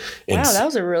 Yeah. Wow, that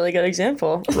was a really good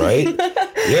example. Right?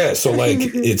 Yeah. So like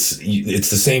it's the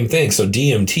same thing. So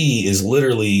DMT is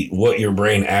literally what your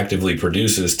brain actively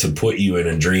produces to put you in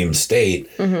a dream state.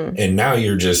 And now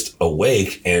you're just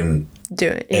awake and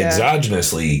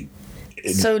exogenously.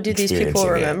 So do these people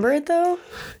remember it though?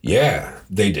 Yeah,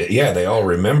 they did. Yeah, they all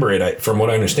remember it. From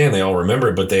what I understand, they all remember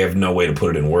it, but they have no way to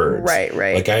put it in words. Right.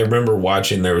 Like I remember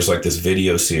watching, there was like this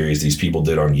video series these people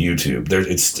did on YouTube.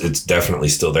 It's definitely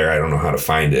still there. I don't know how to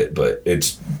find it, but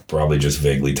it's probably just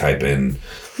vaguely type in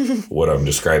what I'm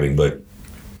describing. But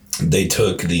they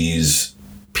took these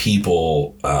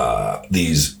people,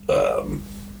 these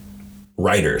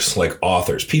writers, like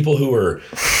authors, people who were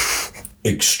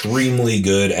extremely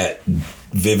good at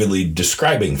vividly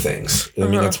describing things. I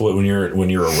mean, that's what when you're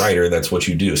a writer, that's what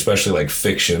you do, especially like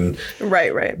fiction.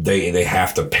 Right. They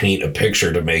have to paint a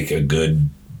picture to make a good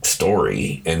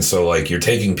story. And so like you're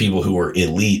taking people who are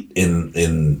elite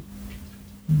in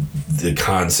the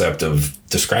concept of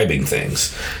describing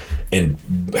things and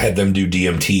had them do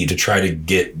DMT to try to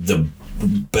get the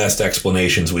best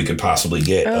explanations we could possibly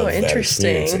get of that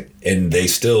experience. And they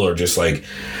still are just like,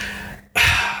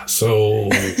 so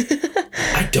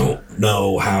I don't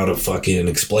know how to fucking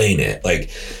explain it. Like,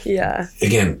 yeah.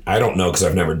 Again, I don't know because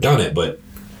I've never done it, but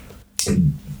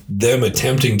them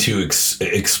attempting to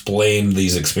explain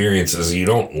these experiences, you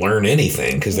don't learn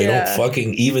anything because they don't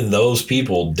fucking, even those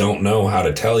people don't know how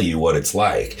to tell you what it's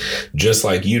like. Just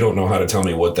like you don't know how to tell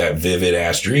me what that vivid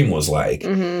ass dream was like.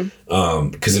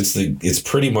 Because it's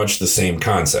pretty much the same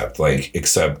concept, like,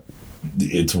 except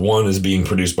it's one is being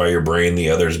produced by your brain, the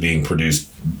other is being produced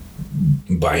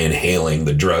by inhaling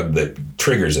the drug that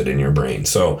triggers it in your brain.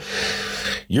 So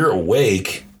you're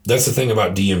awake. That's the thing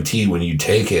about DMT. When you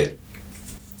take it,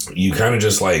 you kind of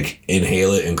just like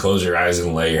inhale it and close your eyes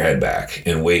and lay your head back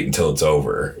and wait until it's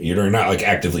over. You're not like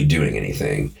actively doing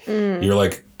anything. You're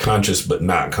like conscious but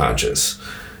not conscious.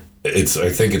 I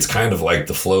think it's kind of like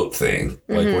the float thing,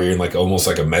 like where you're in like almost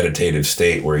like a meditative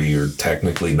state where you're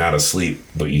technically not asleep,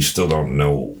 but you still don't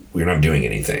know, you're not doing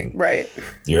anything. Right.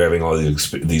 You're having all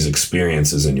these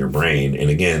experiences in your brain. And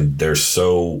again, they're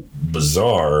so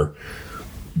bizarre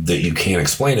that you can't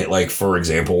explain it. Like, for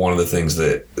example, one of the things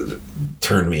that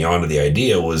turned me on to the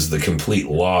idea was the complete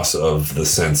loss of the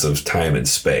sense of time and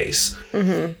space.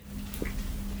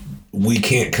 We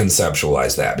can't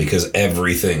conceptualize that because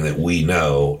everything that we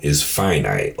know is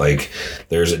finite. Like,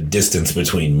 there's a distance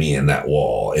between me and that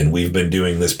wall. And we've been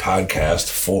doing this podcast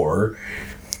for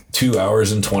 2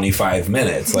 hours and 25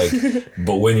 minutes. Like,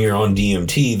 but when you're on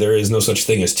DMT, there is no such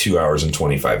thing as 2 hours and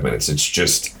 25 minutes. It's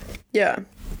just... Yeah.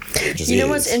 It just you know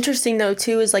what's interesting, though,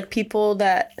 too, is like people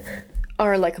that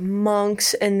are like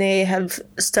monks and they have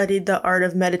studied the art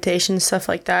of meditation, stuff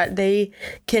like that, they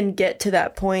can get to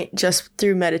that point just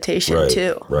through meditation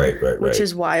too. Right. Which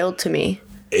is wild to me.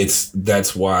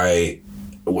 That's why,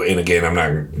 and again, I'm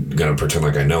not going to pretend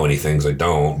like I know anything because I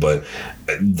don't, but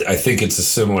I think it's a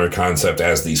similar concept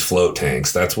as these float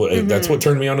tanks. That's what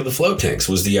turned me on to the float tanks,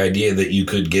 was the idea that you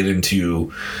could get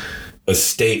into a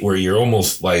state where you're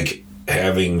almost like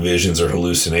having visions or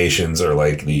hallucinations, or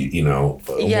like the, you know,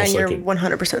 yeah, and you're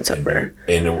 100% sober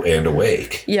and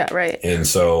awake. Yeah, right. And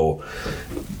so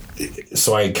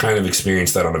I kind of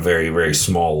experienced that on a very, very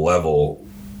small level.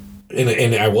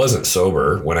 And I wasn't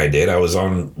sober when I did. I was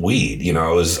on weed, you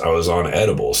know, I was on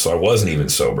edibles, so I wasn't even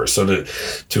sober. So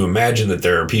to imagine that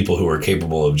there are people who are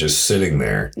capable of just sitting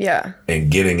there,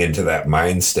 and getting into that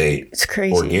mind state, it's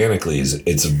crazy, organically,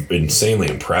 it's insanely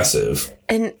impressive.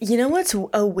 And you know what's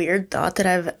a weird thought that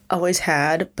I've always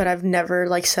had, but I've never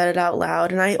like said it out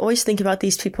loud. And I always think about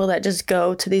these people that just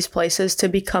go to these places to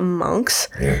become monks.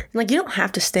 Yeah. Like, you don't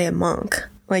have to stay a monk.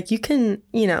 Like, you can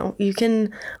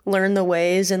learn the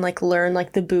ways and like learn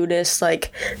like the Buddhist,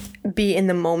 like be in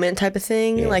the moment type of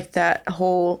thing. Yeah. Like that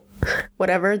whole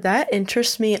whatever, that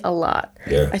interests me a lot.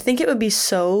 Yeah. I think it would be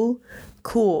so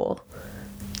cool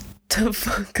to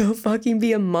go fucking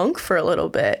be a monk for a little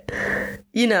bit,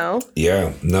 you know?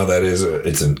 Yeah, no,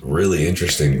 it's a really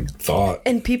interesting thought.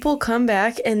 And people come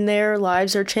back and their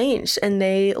lives are changed and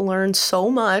they learn so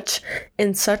much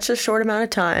in such a short amount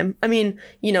of time. I mean,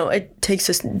 you know, it takes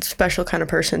a special kind of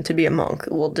person to be a monk.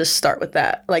 We'll just start with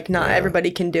that. Like, not everybody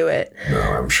can do it. No,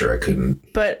 I'm sure I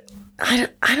couldn't. But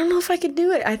I don't know if I could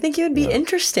do it. I think it would be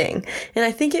interesting. And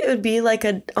I think it would be like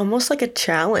almost like a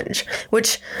challenge,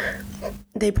 which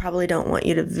they probably don't want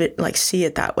you to like see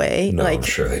it that way. No, like, I'm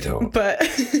sure they don't. But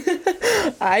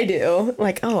I do.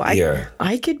 Like,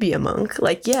 I could be a monk.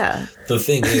 Like, yeah. The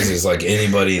thing is like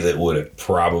anybody that would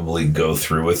probably go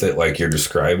through with it like you're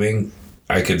describing,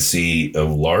 I could see a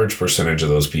large percentage of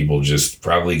those people just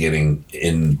probably getting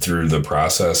in through the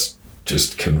process,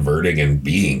 just converting and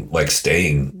being like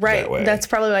staying Right. that way. That's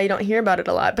probably why you don't hear about it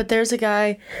a lot. But there's a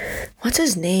guy, what's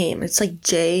his name? It's like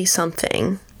Jay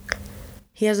something.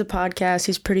 He has a podcast.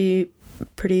 He's pretty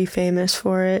famous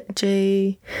for it.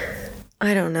 Jay,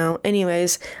 I don't know.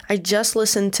 Anyways, I just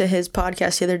listened to his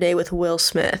podcast the other day with Will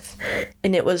Smith,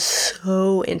 and it was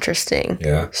so interesting.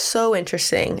 Yeah. So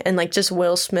interesting. And like just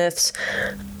Will Smith's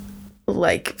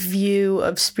like view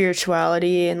of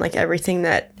spirituality and like everything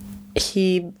that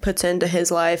he puts into his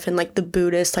life and like the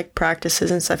Buddhist like practices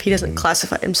and stuff. He doesn't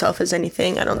classify himself as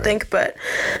anything, I don't think, but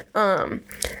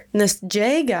this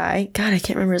Jay guy, God, I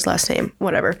can't remember his last name,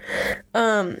 whatever.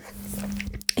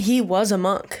 He was a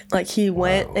monk. Like he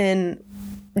went and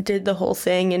did the whole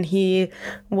thing, and he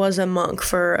was a monk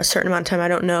for a certain amount of time. I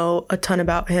don't know a ton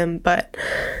about him, but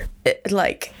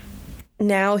like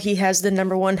now he has the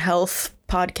 #1 health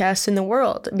podcast in the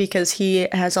world because he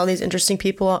has all these interesting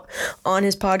people on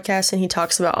his podcast, and he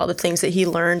talks about all the things that he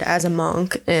learned as a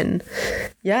monk. And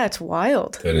yeah, it's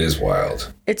wild. It is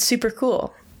wild. It's super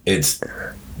cool. It's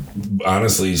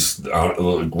honestly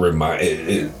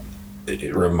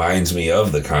it reminds me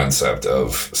of the concept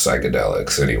of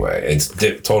psychedelics anyway. It's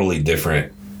totally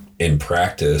different in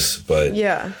practice, but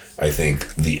Yeah. I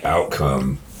think the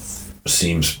outcome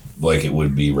seems like it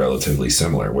would be relatively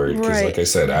similar. Where, because Right. like I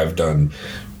said, I've done,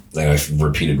 and I've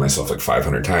repeated myself like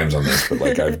 500 times on this, but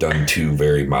like I've done 2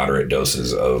 very moderate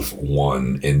doses of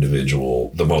one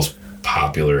individual, the most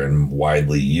popular and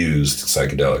widely used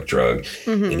psychedelic drug.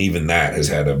 And even that has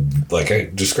had a, like I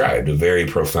described, a very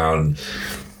profound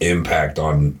impact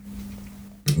on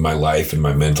my life and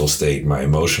my mental state, my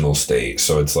emotional state.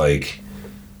 So it's like,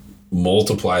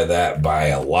 multiply that by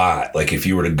a lot. Like if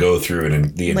you were to go through it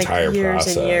in the Like entire years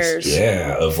process, and years.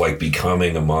 yeah, of like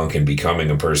becoming a monk and becoming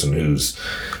a person who's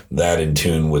that in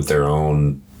tune with their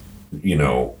own, you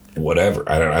know, whatever.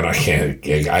 I can't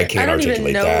I don't articulate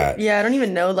even know. that. Yeah, I don't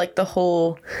even know like the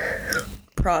whole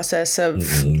process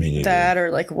of Me neither. that or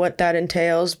like what that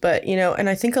entails. But you know, and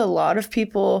I think a lot of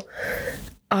people,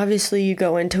 obviously you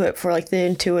go into it for like the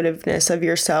intuitiveness of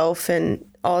yourself and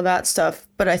all that stuff,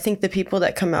 but I think the people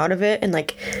that come out of it and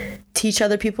like teach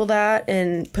other people that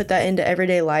and put that into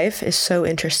everyday life is so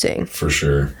interesting. For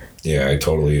sure. Yeah, I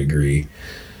totally agree.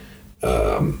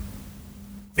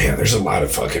 Man, there's a lot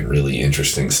of fucking really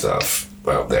interesting stuff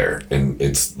out there, and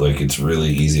it's like it's really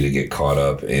easy to get caught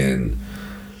up in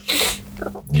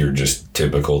your just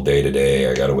typical day to day.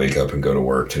 I got to wake up and go to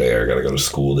work today. Or I got to go to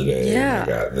school today. Yeah. I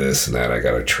got this and that. I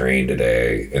got to train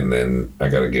today, and then I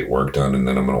got to get work done, and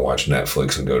then I'm gonna watch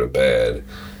Netflix and go to bed.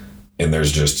 And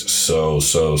there's just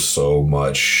so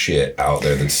much shit out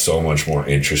there that's so much more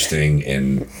interesting.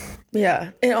 And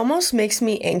Yeah, it almost makes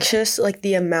me anxious, like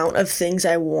the amount of things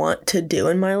I want to do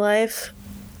in my life.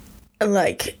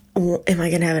 Like, am I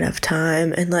gonna have enough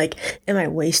time? And like, am I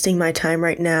wasting my time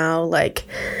right now? Like,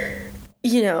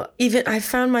 you know, even I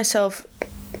found myself,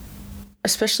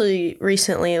 especially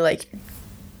recently, like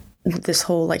this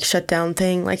whole like shutdown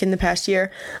thing, like in the past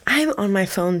year, I'm on my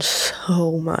phone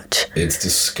so much. it's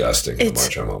disgusting how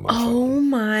much I'm on my phone. Oh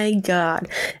my God.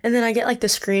 And then I get like the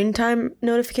screen time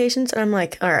notifications, and I'm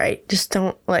like, all right, just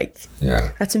don't like,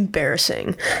 Yeah. that's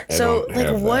embarrassing. I So don't like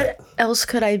have what that. else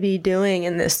could I be doing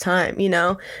in this time, you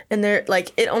know? And they're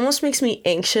like, it almost makes me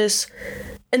anxious.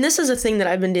 And this is a thing that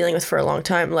I've been dealing with for a long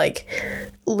time, like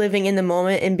living in the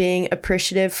moment and being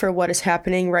appreciative for what is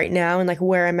happening right now and like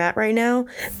where I'm at right now.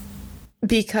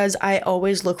 Because I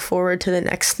always look forward to the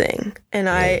next thing. And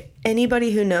anybody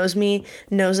who knows me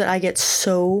knows that I get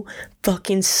so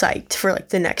fucking psyched for like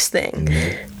the next thing.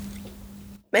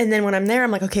 And then when I'm there,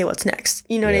 I'm like, okay, what's next?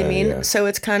 You know what I Yeah, mean? yeah. So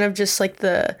it's kind of just like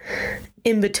the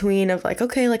in between of like,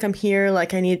 okay, like I'm here,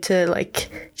 like I need to like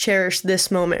cherish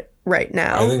this moment right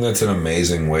now. I think that's an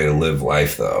amazing way to live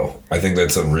life, though. I think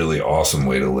that's a really awesome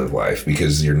way to live life,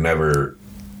 because you're never,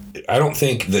 I don't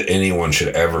think that anyone should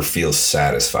ever feel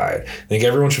satisfied. I think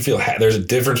everyone should feel, there's a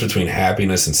difference between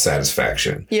happiness and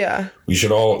satisfaction. Yeah. We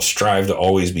should all strive to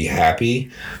always be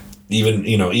happy, even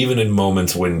in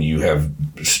moments when you have,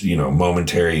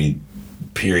 momentary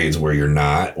periods where you're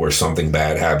not, where something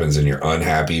bad happens and you're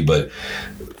unhappy, but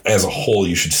as a whole,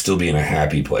 you should still be in a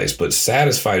happy place. But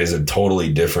satisfied is a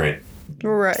totally different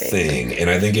Right. thing. And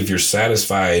I think if you're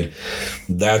satisfied,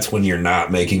 that's when you're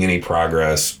not making any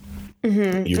progress. Mm-hmm.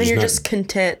 You're And just you're not- just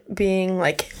content being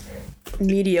like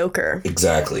mediocre.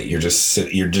 Exactly. You're just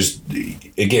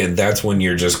again, that's when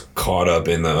you're just caught up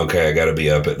in the, okay, I got to be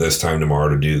up at this time tomorrow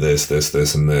to do this,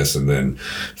 and this, and then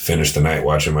finish the night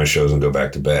watching my shows and go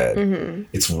back to bed. Mm-hmm.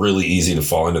 It's really easy to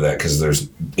fall into that because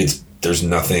there's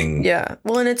nothing. Yeah.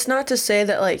 Well, and it's not to say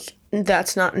that like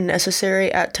that's not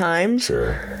necessary at times.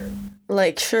 Sure.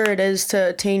 Like, sure it is to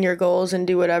attain your goals and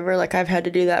do whatever. Like, I've had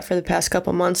to do that for the past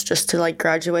couple months just to like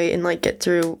graduate and like get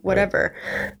through whatever.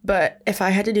 Right. But if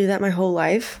I had to do that my whole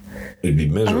life, it'd be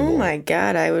miserable. Oh my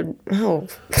God, I would. Oh.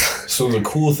 So the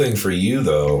cool thing for you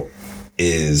though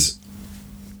is,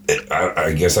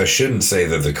 I guess I shouldn't say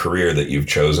that the career that you've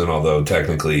chosen, although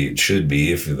technically it should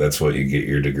be if that's what you get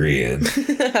your degree in.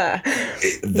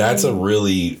 That's a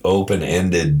really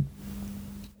open-ended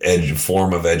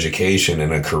form of education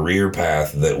and a career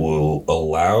path that will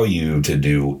allow you to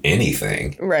do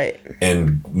anything. Right.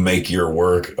 And make your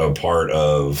work a part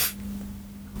of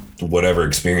whatever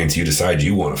experience you decide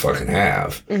you want to fucking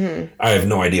have. Mm-hmm. I have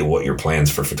no idea what your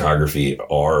plans for photography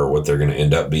are or what they're going to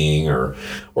end up being or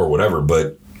whatever,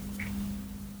 but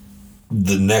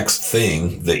the next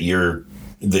thing that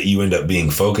you end up being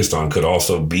focused on could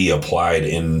also be applied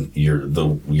in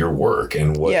your work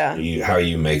and how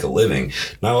you make a living.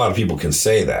 Not a lot of people can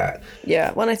say that.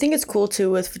 Yeah. Well, and I think it's cool too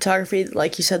with photography.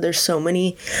 Like you said, there's so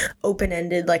many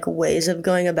open-ended like ways of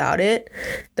going about it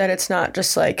that it's not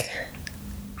just like,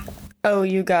 oh,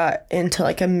 you got into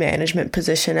like a management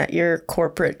position at your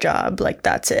corporate job. Like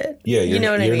that's it. Yeah. You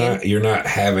know what I mean? You're not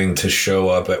having to show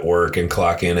up at work and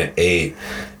clock in at 8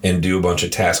 and do a bunch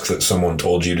of tasks that someone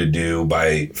told you to do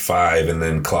by 5 and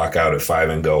then clock out at 5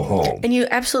 and go home. And you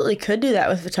absolutely could do that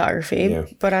with photography,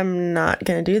 but I'm not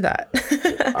going to do that.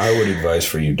 I would advise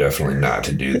for you definitely not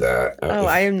to do that.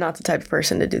 I am not the type of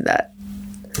person to do that.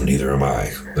 Neither am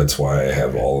I. That's why I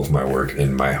have all of my work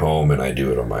in my home and I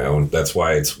do it on my own. That's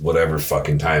why it's whatever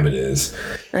fucking time it is.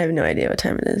 I have no idea what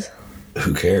time it is.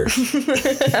 Who cares?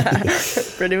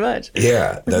 Pretty much.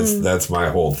 Yeah, that's my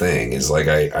whole thing is like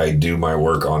I do my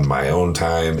work on my own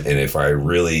time, and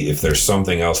if there's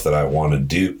something else that I want to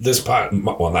do, not this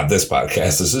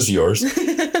podcast, this is yours.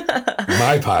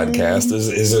 My podcast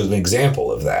is an example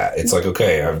of that. It's like,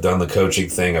 okay, I've done the coaching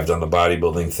thing, I've done the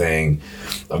bodybuilding thing,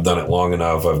 I've done it long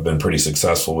enough, I've been pretty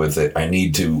successful with it. I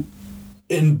need to,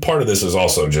 and part of this is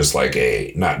also just like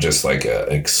not just like a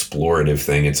explorative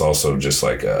thing, it's also just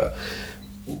like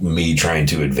me trying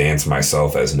to advance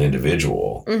myself as an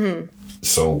individual. Mm-hmm.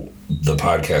 So the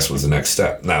podcast was the next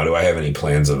step. Now, do I have any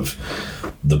plans of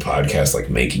the podcast like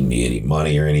making me any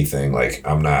money or anything? Like,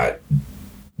 I'm not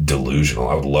delusional.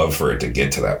 I would love for it to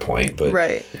get to that point, but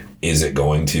is it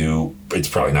going to? It's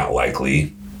probably not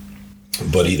likely.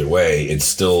 But either way, it's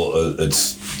still a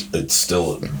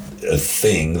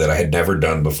thing that I had never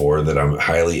done before that I'm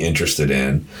highly interested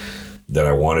in, that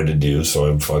I wanted to do, so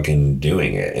I'm fucking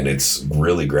doing it, and it's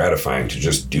really gratifying to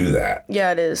just do that.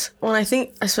 Yeah, it is. Well, I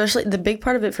think especially the big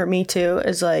part of it for me too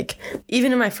is like,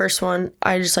 even in my first one,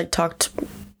 I just like talked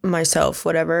myself,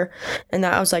 whatever, and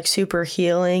that was like super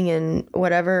healing and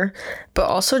whatever, but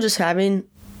also just having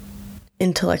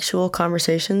intellectual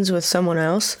conversations with someone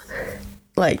else,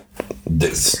 like,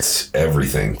 this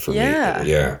everything for me.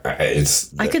 Yeah,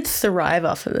 I could thrive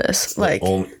off of this. Like,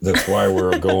 that's why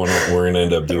we're gonna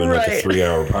end up doing like a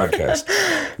 3-hour podcast.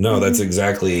 No, that's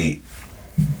exactly.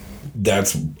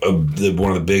 That's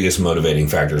one of the biggest motivating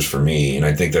factors for me, and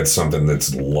I think that's something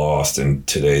that's lost in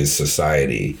today's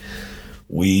society.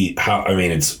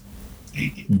 It's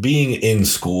being in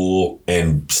school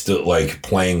and still like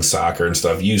playing soccer and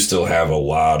stuff. You still have a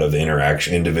lot of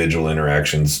individual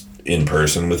interactions in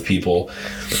person with people.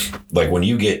 Like when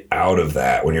you get out of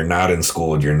that, when you're not in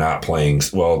school and you're not playing,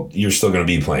 well, you're still going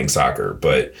to be playing soccer,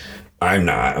 but I'm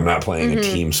not playing a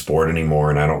team sport anymore,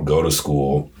 and I don't go to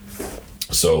school.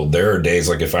 So there are days,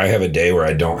 like if I have a day where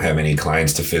I don't have any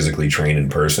clients to physically train in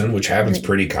person, which happens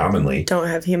pretty commonly. Don't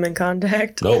have human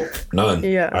contact? Nope, none.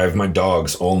 Yeah. I have my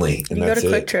dogs only, and that's it. You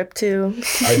go to Quick Trip too.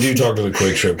 I do talk to the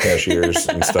Quick Trip cashiers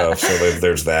and stuff, so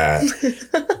there's that.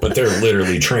 But they're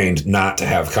literally trained not to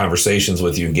have conversations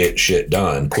with you and get shit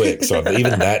done quick. So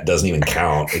even that doesn't even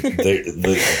count.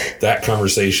 That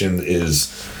conversation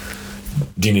is,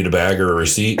 do you need a bag or a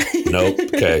receipt? Nope.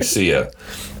 Okay, see ya.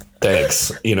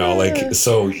 Thanks.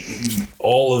 So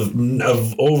all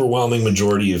of overwhelming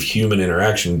majority of human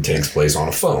interaction takes place on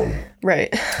a phone. Right.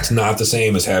 It's not the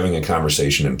same as having a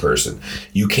conversation in person.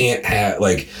 You can't have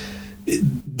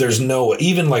there's no,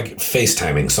 even like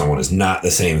FaceTiming someone is not the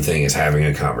same thing as having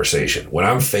a conversation. When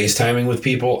I'm FaceTiming with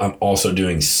people, I'm also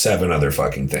doing 7 other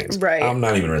fucking things. Right. I'm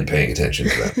not even really paying attention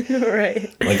to them.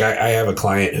 Right. Like I have a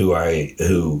client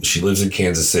who she lives in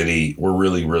Kansas City. We're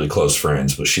really, really close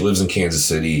friends, but she lives in Kansas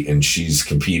City and she's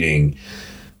competing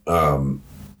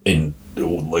in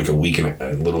like a week and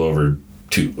a little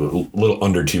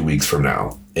under 2 weeks from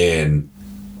now. And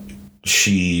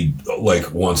she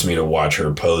like wants me to watch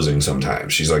her posing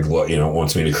sometimes. She's like,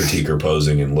 wants me to critique her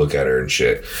posing and look at her and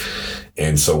shit.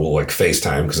 And so we'll like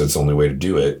FaceTime because it's the only way to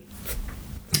do it.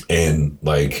 And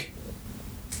like,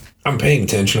 I'm paying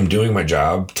attention. I'm doing my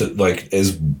job to like,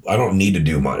 I don't need to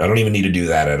do much. I don't even need to do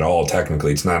that at all.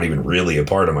 Technically, it's not even really a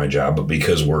part of my job, but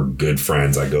because we're good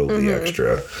friends, I go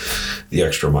the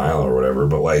extra mile or whatever.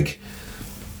 But like,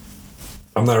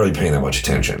 I'm not really paying that much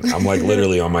attention. I'm like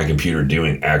literally on my computer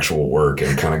doing actual work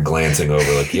and kind of glancing over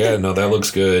like, yeah, no, that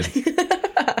looks good.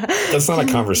 That's not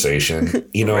a conversation,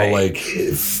 right. Like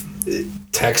if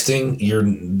texting,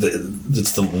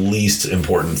 it's the least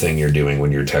important thing you're doing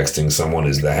when you're texting someone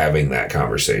is having that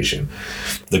conversation.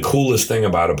 The coolest thing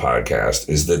about a podcast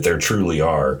is that there truly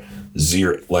are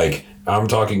zero, like I'm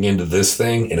talking into this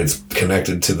thing and it's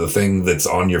connected to the thing that's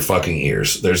on your fucking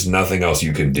ears. There's nothing else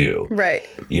you can do. Right.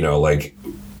 Like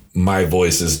my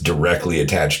voice is directly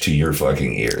attached to your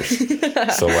fucking ears.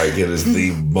 So like it is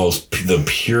the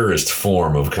purest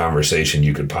form of conversation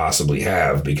you could possibly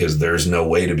have because there's no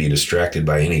way to be distracted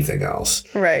by anything else.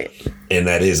 Right. And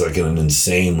that is like an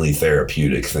insanely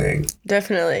therapeutic thing.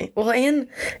 Definitely. Well, and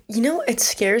it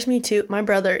scares me too. My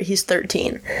brother, he's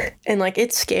 13. And like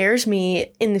it scares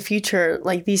me in the future,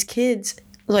 like these kids,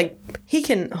 like he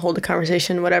can hold a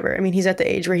conversation, whatever. I mean, he's at the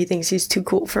age where he thinks he's too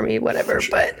cool for me, whatever.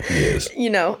 Sure. But he is.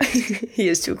 He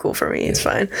is too cool for me. It's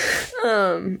fine.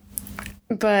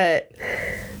 But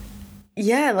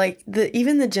yeah, like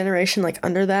even the generation like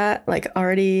under that, like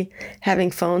already having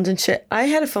phones and shit. I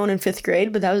had a phone in 5th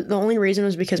grade, but that was the only reason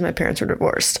was because my parents were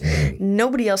divorced.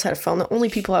 Nobody else had a phone. The only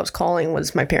people I was calling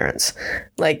was my parents.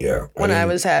 Like when I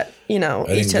was at, I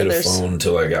didn't get a phone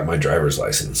until I got my driver's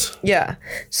license. Yeah.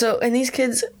 So, and these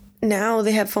kids now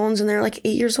they have phones and they're like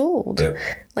 8 years old. Yep.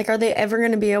 Like, are they ever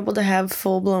going to be able to have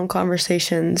full-blown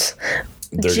conversations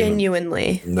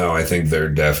genuinely? No, I think they're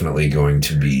definitely going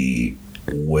to be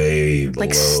way below,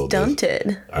 like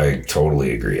stunted. I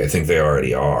totally agree. I think they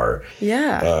already are.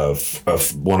 Yeah.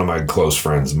 One of my close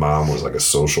friends' mom was like a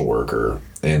social worker,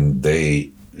 and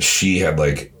she had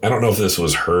like, I don't know if this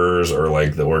was hers or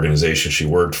like the organization she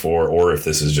worked for, or if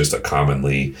this is just a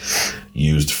commonly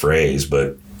used phrase,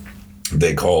 but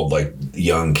they called like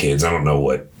young kids, I don't know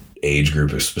what age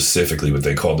group specifically, but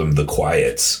they called them the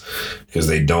quiets because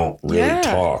they don't really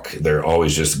talk. They're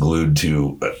always just glued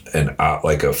to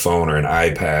like a phone or an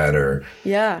iPad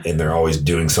and they're always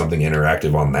doing something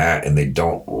interactive on that, and they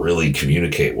don't really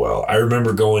communicate well. I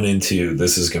remember going into,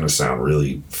 this is going to sound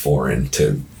really foreign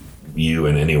to you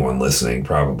and anyone listening,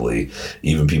 probably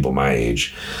even people my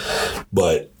age,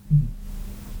 but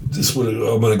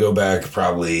I'm going to go back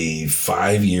probably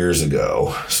 5 years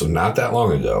ago, so not that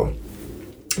long ago.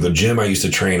 The gym I used to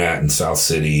train at in South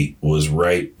City was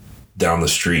right down the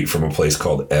street from a place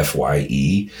called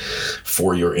FYE.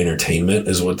 For Your Entertainment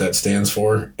is what that stands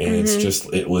for. And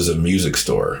it was a music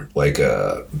store. Like,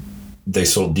 they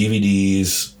sold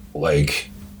DVDs, like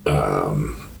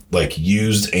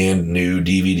used and new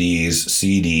DVDs,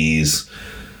 CDs,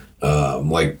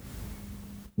 like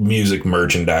music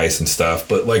merchandise and stuff,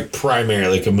 but like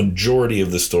primarily like a majority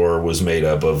of the store was made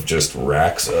up of just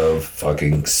racks of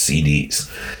fucking CDs.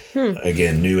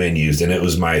 Again, new and used, and it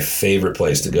was my favorite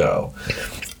place to go.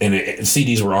 And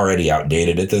CDs were already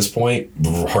outdated at this point.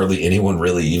 Hardly anyone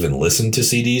really even listened to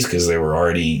CDs because they were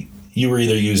already, you were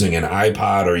either using an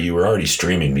iPod or you were already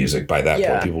streaming music by that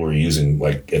point. People were using,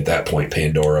 like, at that point,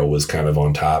 Pandora was kind of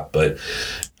on top, but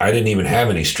I didn't even have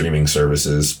any streaming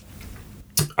services.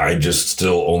 I just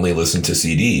still only listened to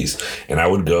CDs, and I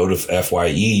would go to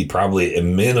FYE probably a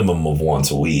minimum of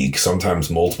once a week, sometimes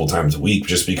multiple times a week,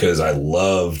 just because I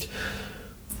loved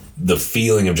the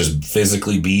feeling of just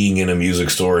physically being in a music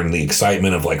store and the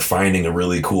excitement of like finding a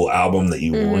really cool album that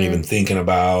you weren't even thinking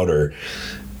about, or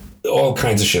all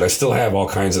kinds of shit. I still have all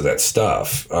kinds of that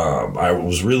stuff. I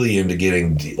was really into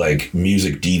getting like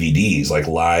music DVDs, like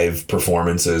live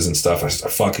performances and stuff. I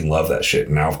fucking love that shit.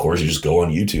 And now, of course, you just go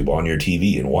on YouTube on your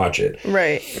TV and watch it.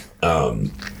 Right.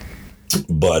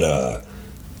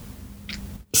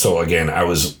 So again,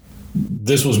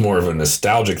 this was more of a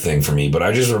nostalgic thing for me, but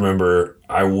I just remember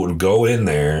I would go in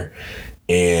there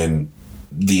and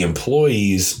the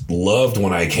employees loved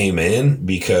when I came in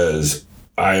because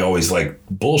I always like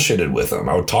bullshitted with them.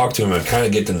 I would talk to them and kind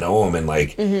of get to know them, and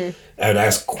like I'd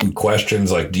ask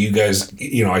questions like, do you guys,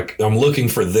 I'm looking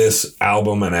for this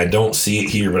album and I don't see it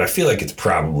here, but I feel like it's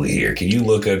probably here. Can you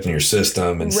look up in your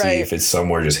system and see if it's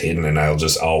somewhere just hidden, and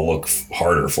I'll look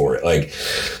harder for it. Like,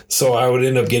 so I would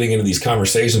end up getting into these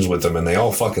conversations with them, and they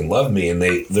all fucking loved me. And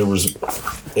there was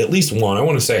at least one. I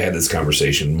want to say I had this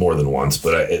conversation more than once,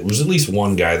 but it was at least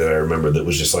one guy that I remember that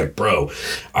was just like, bro,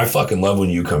 I fucking love when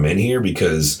you come in here,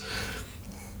 because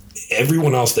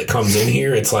everyone else that comes in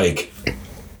here, it's like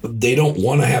they don't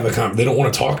want to have they don't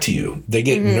want to talk to you. They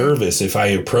get nervous if I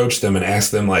approach them and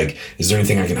ask them, like, is there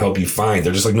anything I can help you find?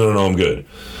 They're just like, no, I'm good.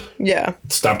 Yeah.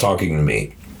 Stop talking to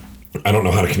me. I don't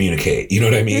know how to communicate. You know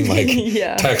what I mean? Like,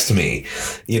 text me,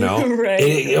 you know? Right.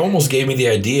 It almost gave me the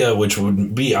idea, which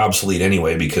would be obsolete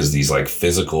anyway, because these, like,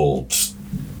 physical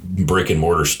brick and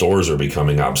mortar stores are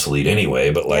becoming obsolete anyway,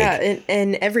 but like, yeah,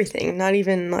 and everything, not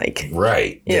even like,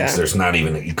 right. Yeah. There's not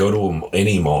even, you go to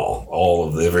any mall, all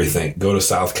of everything, go to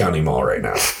South County Mall right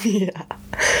now. Yeah.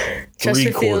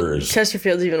 Three-quarters.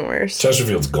 Chesterfield's even worse.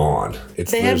 Chesterfield's gone.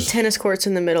 They have tennis courts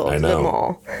in the middle of the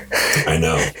mall. I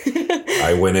know.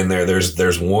 I went in there.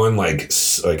 There's one like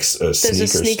a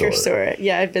sneaker store.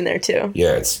 Yeah, I've been there too.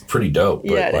 Yeah, it's pretty dope.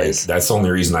 But yeah, that's the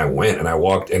only reason I went. And I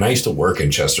walked, and I used to work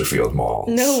in Chesterfield Mall.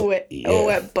 No way. Yeah. Oh,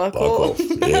 at Buckle.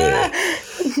 Yeah.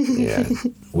 Yeah.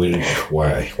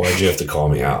 Why'd you have to call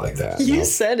me out like that? You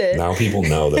said it. Now people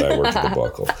know that I worked at the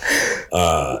Buckle.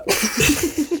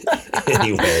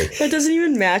 Anyway. That doesn't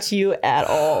even match you at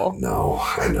all. No,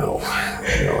 I know.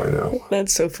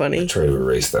 That's so funny. I try to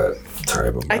erase that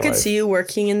time of my I could life. see you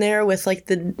working in there with like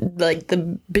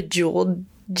the bejeweled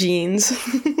jeans.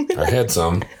 I had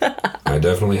some. I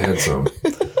definitely had some.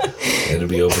 I had to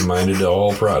be open-minded to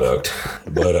all product.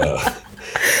 But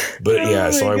yeah,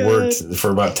 so I worked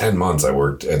for about 10 months. I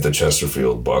worked at the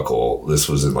Chesterfield Buckle. This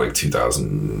was in like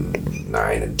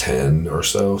 2009 and 10 or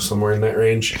so, somewhere in that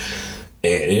range.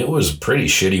 And it was a pretty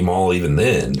shitty mall even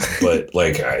then. But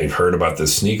like, I heard about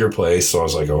this sneaker place, so I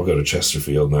was like, I'll go to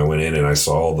Chesterfield. And I went in and I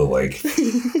saw all the like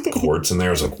courts in there.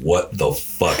 I was like, what the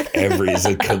fuck? It's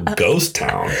a ghost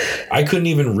town. I couldn't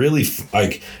even really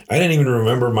I didn't even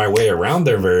remember my way around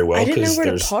there very well. I didn't know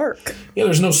where to park. Yeah,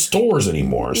 there's no stores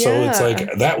anymore. So it's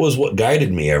like, that was what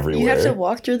guided me everywhere. You have to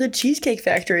walk through the Cheesecake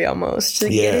Factory almost to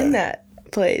get in that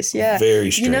place. Yeah. Very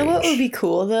strange. You know what would be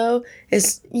cool though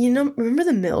is, remember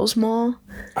the Mills Mall?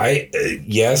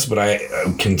 Yes, but I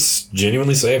can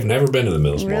genuinely say I've never been to the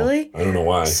Mills Mall. Really? I don't know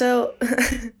why. So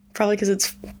probably because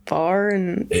it's far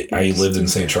and I lived in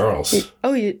St. Charles.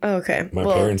 Okay. My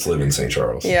parents live in St.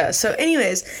 Charles. Yeah. So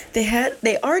anyways,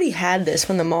 they already had this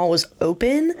when the mall was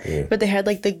open, but they had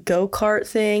like the go-kart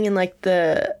thing and like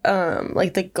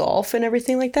the golf and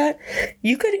everything like that.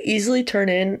 You could easily turn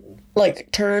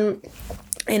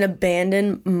an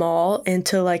abandoned mall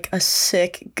into like a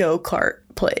sick go-kart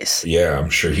place. Yeah, I'm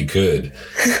sure he could.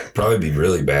 Probably be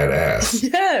really badass.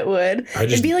 Yeah, it would.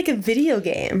 It'd be like a video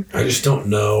game. I just don't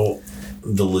know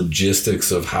the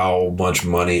logistics of how much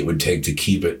money it would take to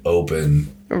keep it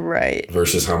open. Right.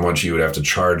 Versus how much you would have to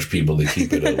charge people to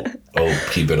keep it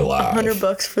keep it alive.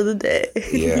 $100 for the day.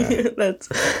 Yeah.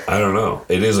 I don't know.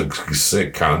 It is a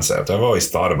sick concept. I've always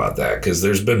thought about that because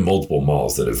there's been multiple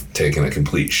malls that have taken a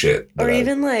complete shit. Or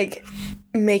even like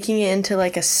making it into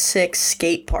like a sick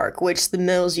skate park, which the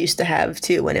Mills used to have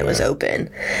too when it was open.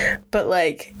 But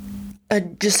like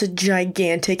just a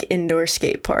gigantic indoor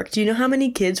skate park. Do you know how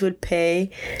many kids would pay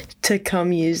to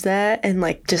come use that and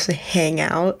like just hang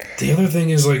out? The other thing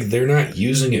is like they're not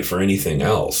using it for anything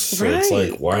else. So it's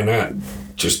like, why not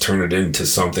just turn it into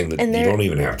something that you don't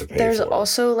even have to pay for? There's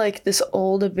also like this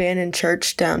old abandoned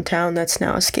church downtown that's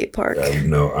now a skate park.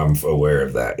 No, I'm aware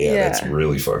of that. Yeah, that's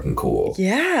really fucking cool.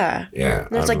 Yeah. Yeah. And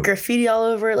there's like graffiti all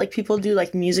over it. Like people do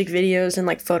like music videos and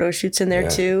like photo shoots in there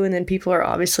too. And then people are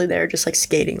obviously there just like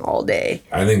skating all day.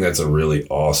 I think that's a really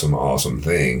awesome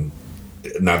thing.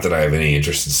 Not that I have any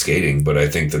interest in skating, but I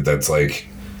think that that's like,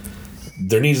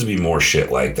 there needs to be more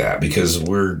shit like that because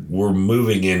we're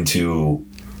moving into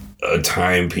a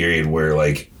time period where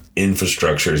like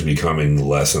infrastructure is becoming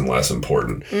less and less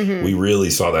important. Mm-hmm. We really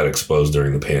saw that exposed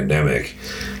during the pandemic.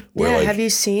 Yeah, like, have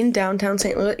you seen downtown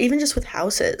St. Louis? Even just with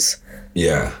houses.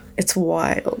 Yeah. It's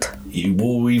wild.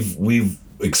 We've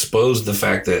exposed the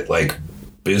fact that like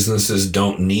businesses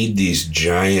don't need these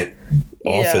giant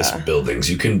office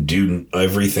buildings. You can do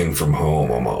everything from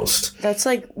home almost. That's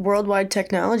like worldwide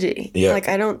technology. Yeah. Like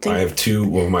I have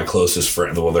two of my closest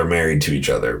friends. Well, they're married to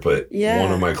each other, but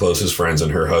one of my closest friends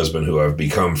and her husband, who I've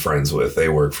become friends with, they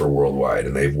work for Worldwide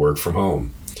and they've worked from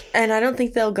home. And I don't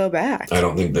think they'll go back. I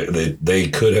don't think they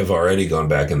could have already gone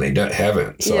back and they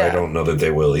haven't. So I don't know that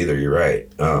they will either. You're right.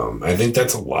 I think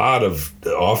that's a lot of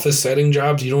office setting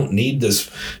jobs. You don't need this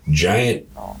giant,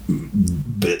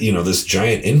 this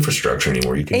giant infrastructure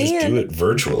anymore. You can just do it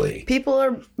virtually. People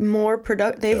are more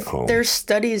productive. There's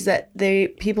studies that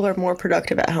people are more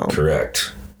productive at home.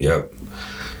 Correct. Yep.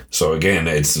 So again,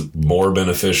 it's more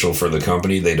beneficial for the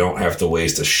company. They don't have to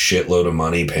waste a shitload of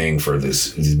money paying for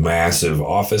this massive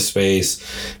office space.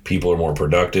 People are more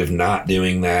productive not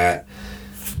doing that.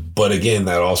 But again,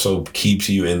 that also keeps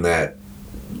you in that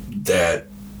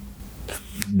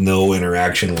no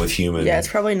interaction with humans. Yeah, it's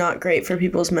probably not great for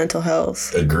people's mental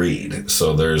health. Agreed.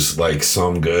 So there's like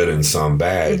some good and some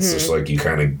bad. It's just like you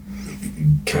kind of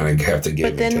have to give.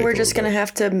 But then we're just gonna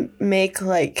have to make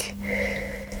like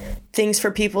things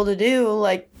for people to do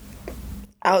like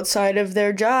outside of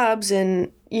their jobs,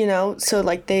 and so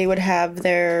like they would have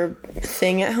their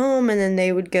thing at home and then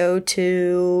they would go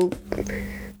to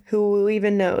who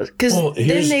even knows, because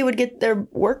then they would get their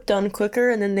work done quicker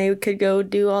and then they could go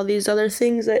do all these other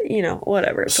things that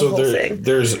whatever. It's so the whole thing.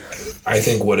 There's I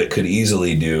think what it could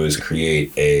easily do is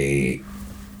create the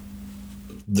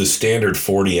standard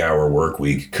 40-hour work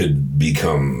week could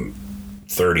become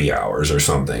 30 hours or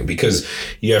something, because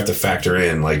you have to factor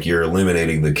in like you're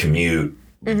eliminating the commute,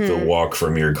 the walk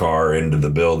from your car into the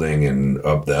building and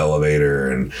up the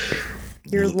elevator, and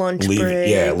your lunch break.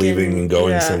 Yeah, leaving and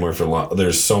going somewhere for lunch.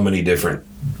 There's so many different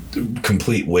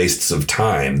complete wastes of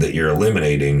time that you're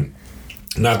eliminating.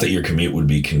 Not that your commute would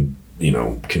be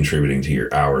contributing to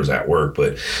your hours at work,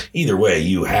 but either way,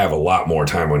 you have a lot more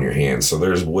time on your hands. So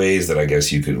there's ways that I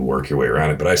guess you could work your way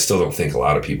around it, but I still don't think a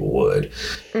lot of people would.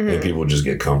 And people just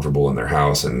get comfortable in their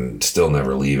house and still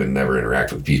never leave and never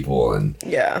interact with people. And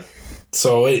yeah.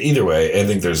 So either way, I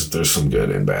think there's some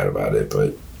good and bad about it,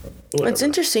 but whatever. It's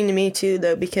interesting to me too,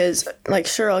 though, because like,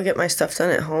 sure, I'll get my stuff done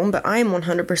at home, but I am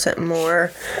 100%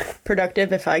 more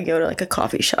productive if I go to like a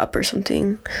coffee shop or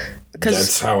something.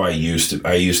 That's how I used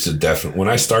to definitely, when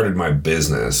I started my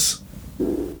business,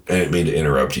 and I didn't mean to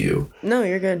interrupt you. No,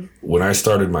 you're good. When I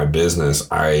started my business,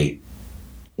 I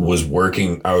was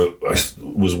working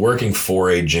for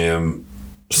a gym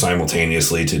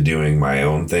simultaneously to doing my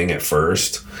own thing at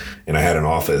first. And I had an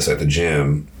office at the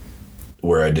gym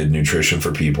where I did nutrition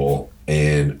for people,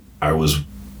 and I was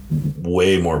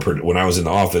way more when I was in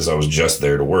the office, I was just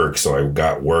there to work, so I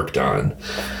got work done.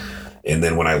 And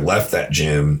then when I left that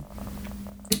gym,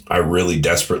 I really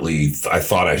desperately I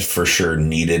thought I for sure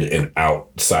needed an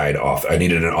outside office. I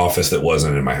needed an office that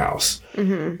wasn't in my house.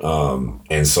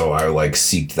 And so I like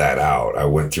seeked that out. I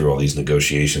went through all these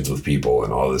negotiations with people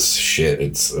and all this shit.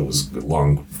 It was a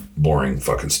long, boring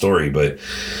fucking story, but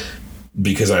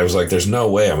because I was like, there's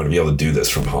no way I'm going to be able to do this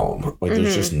from home. Like,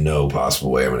 there's just no possible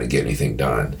way I'm going to get anything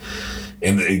done.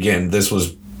 And again, this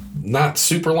was not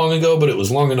super long ago, but it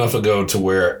was long enough ago to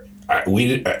where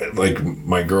like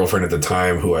my girlfriend at the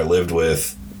time who I lived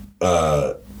with,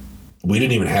 we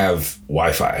didn't even have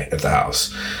Wi-Fi at the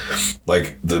house.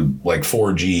 Like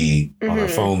 4G on our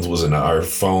phones our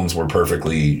phones were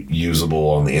perfectly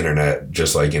usable on the internet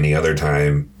just like any other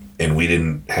time. And we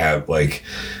didn't have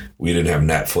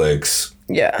Netflix.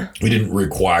 Yeah. We didn't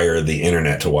require the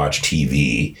internet to watch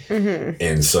TV.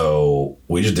 And so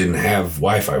we just didn't have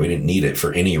Wi-Fi. We didn't need it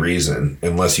for any reason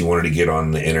unless you wanted to get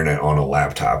on the internet on a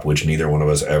laptop, which neither one of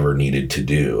us ever needed to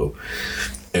do.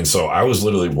 And so I was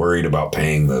literally worried about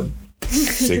paying the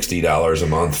 $60 a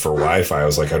month for Wi-Fi. I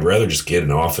was like, I'd rather just get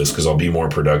an office because I'll be more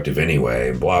productive anyway,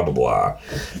 and blah, blah, blah.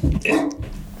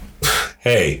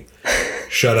 Hey,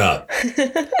 shut up.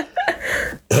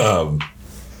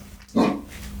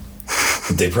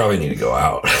 They probably need to go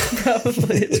out.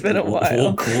 Probably. It's been a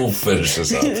while. We'll finish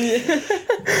this up.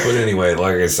 But anyway,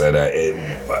 like I said,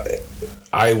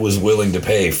 I was willing to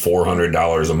pay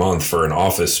 $400 a month for an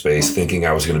office space thinking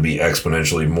I was going to be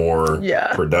exponentially more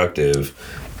productive.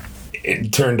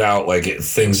 It turned out like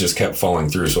things just kept falling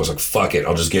through. So I was like, fuck it.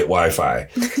 I'll just get Wi-Fi.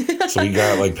 So we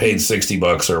got like paid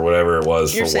 $60 or whatever it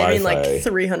was for Wi-Fi. You're saving like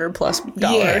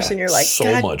 $300+ and you're like, so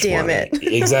God much damn money. it.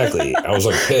 Exactly. I was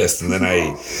like pissed. And then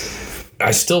I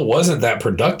still wasn't that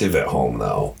productive at home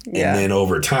though. Yeah. And then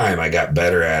over time I got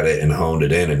better at it and honed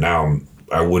it in. And now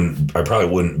I probably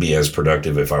wouldn't be as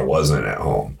productive if I wasn't at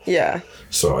home. Yeah.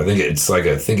 So I think it's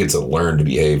a learned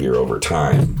behavior over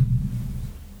time.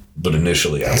 But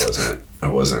initially I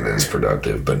wasn't as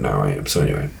productive, but now I am. So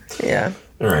anyway. Yeah.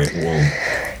 All right. Well,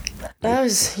 that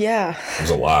was a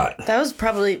lot. That was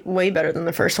probably way better than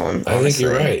the first one. Honestly. I think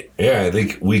you're right. Yeah, I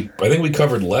think we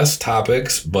covered less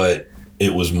topics, but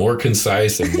it was more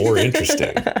concise and more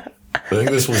interesting. I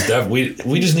think this was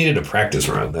we just needed a practice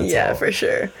run. That's all. For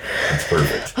sure. That's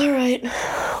perfect. All right.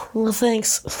 Well,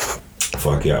 thanks.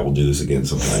 Fuck yeah, we'll do this again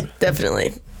sometime. Definitely.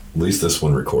 At least this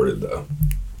one recorded though.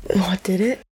 What did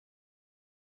it?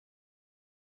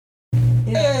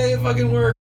 Hey, it fucking worked.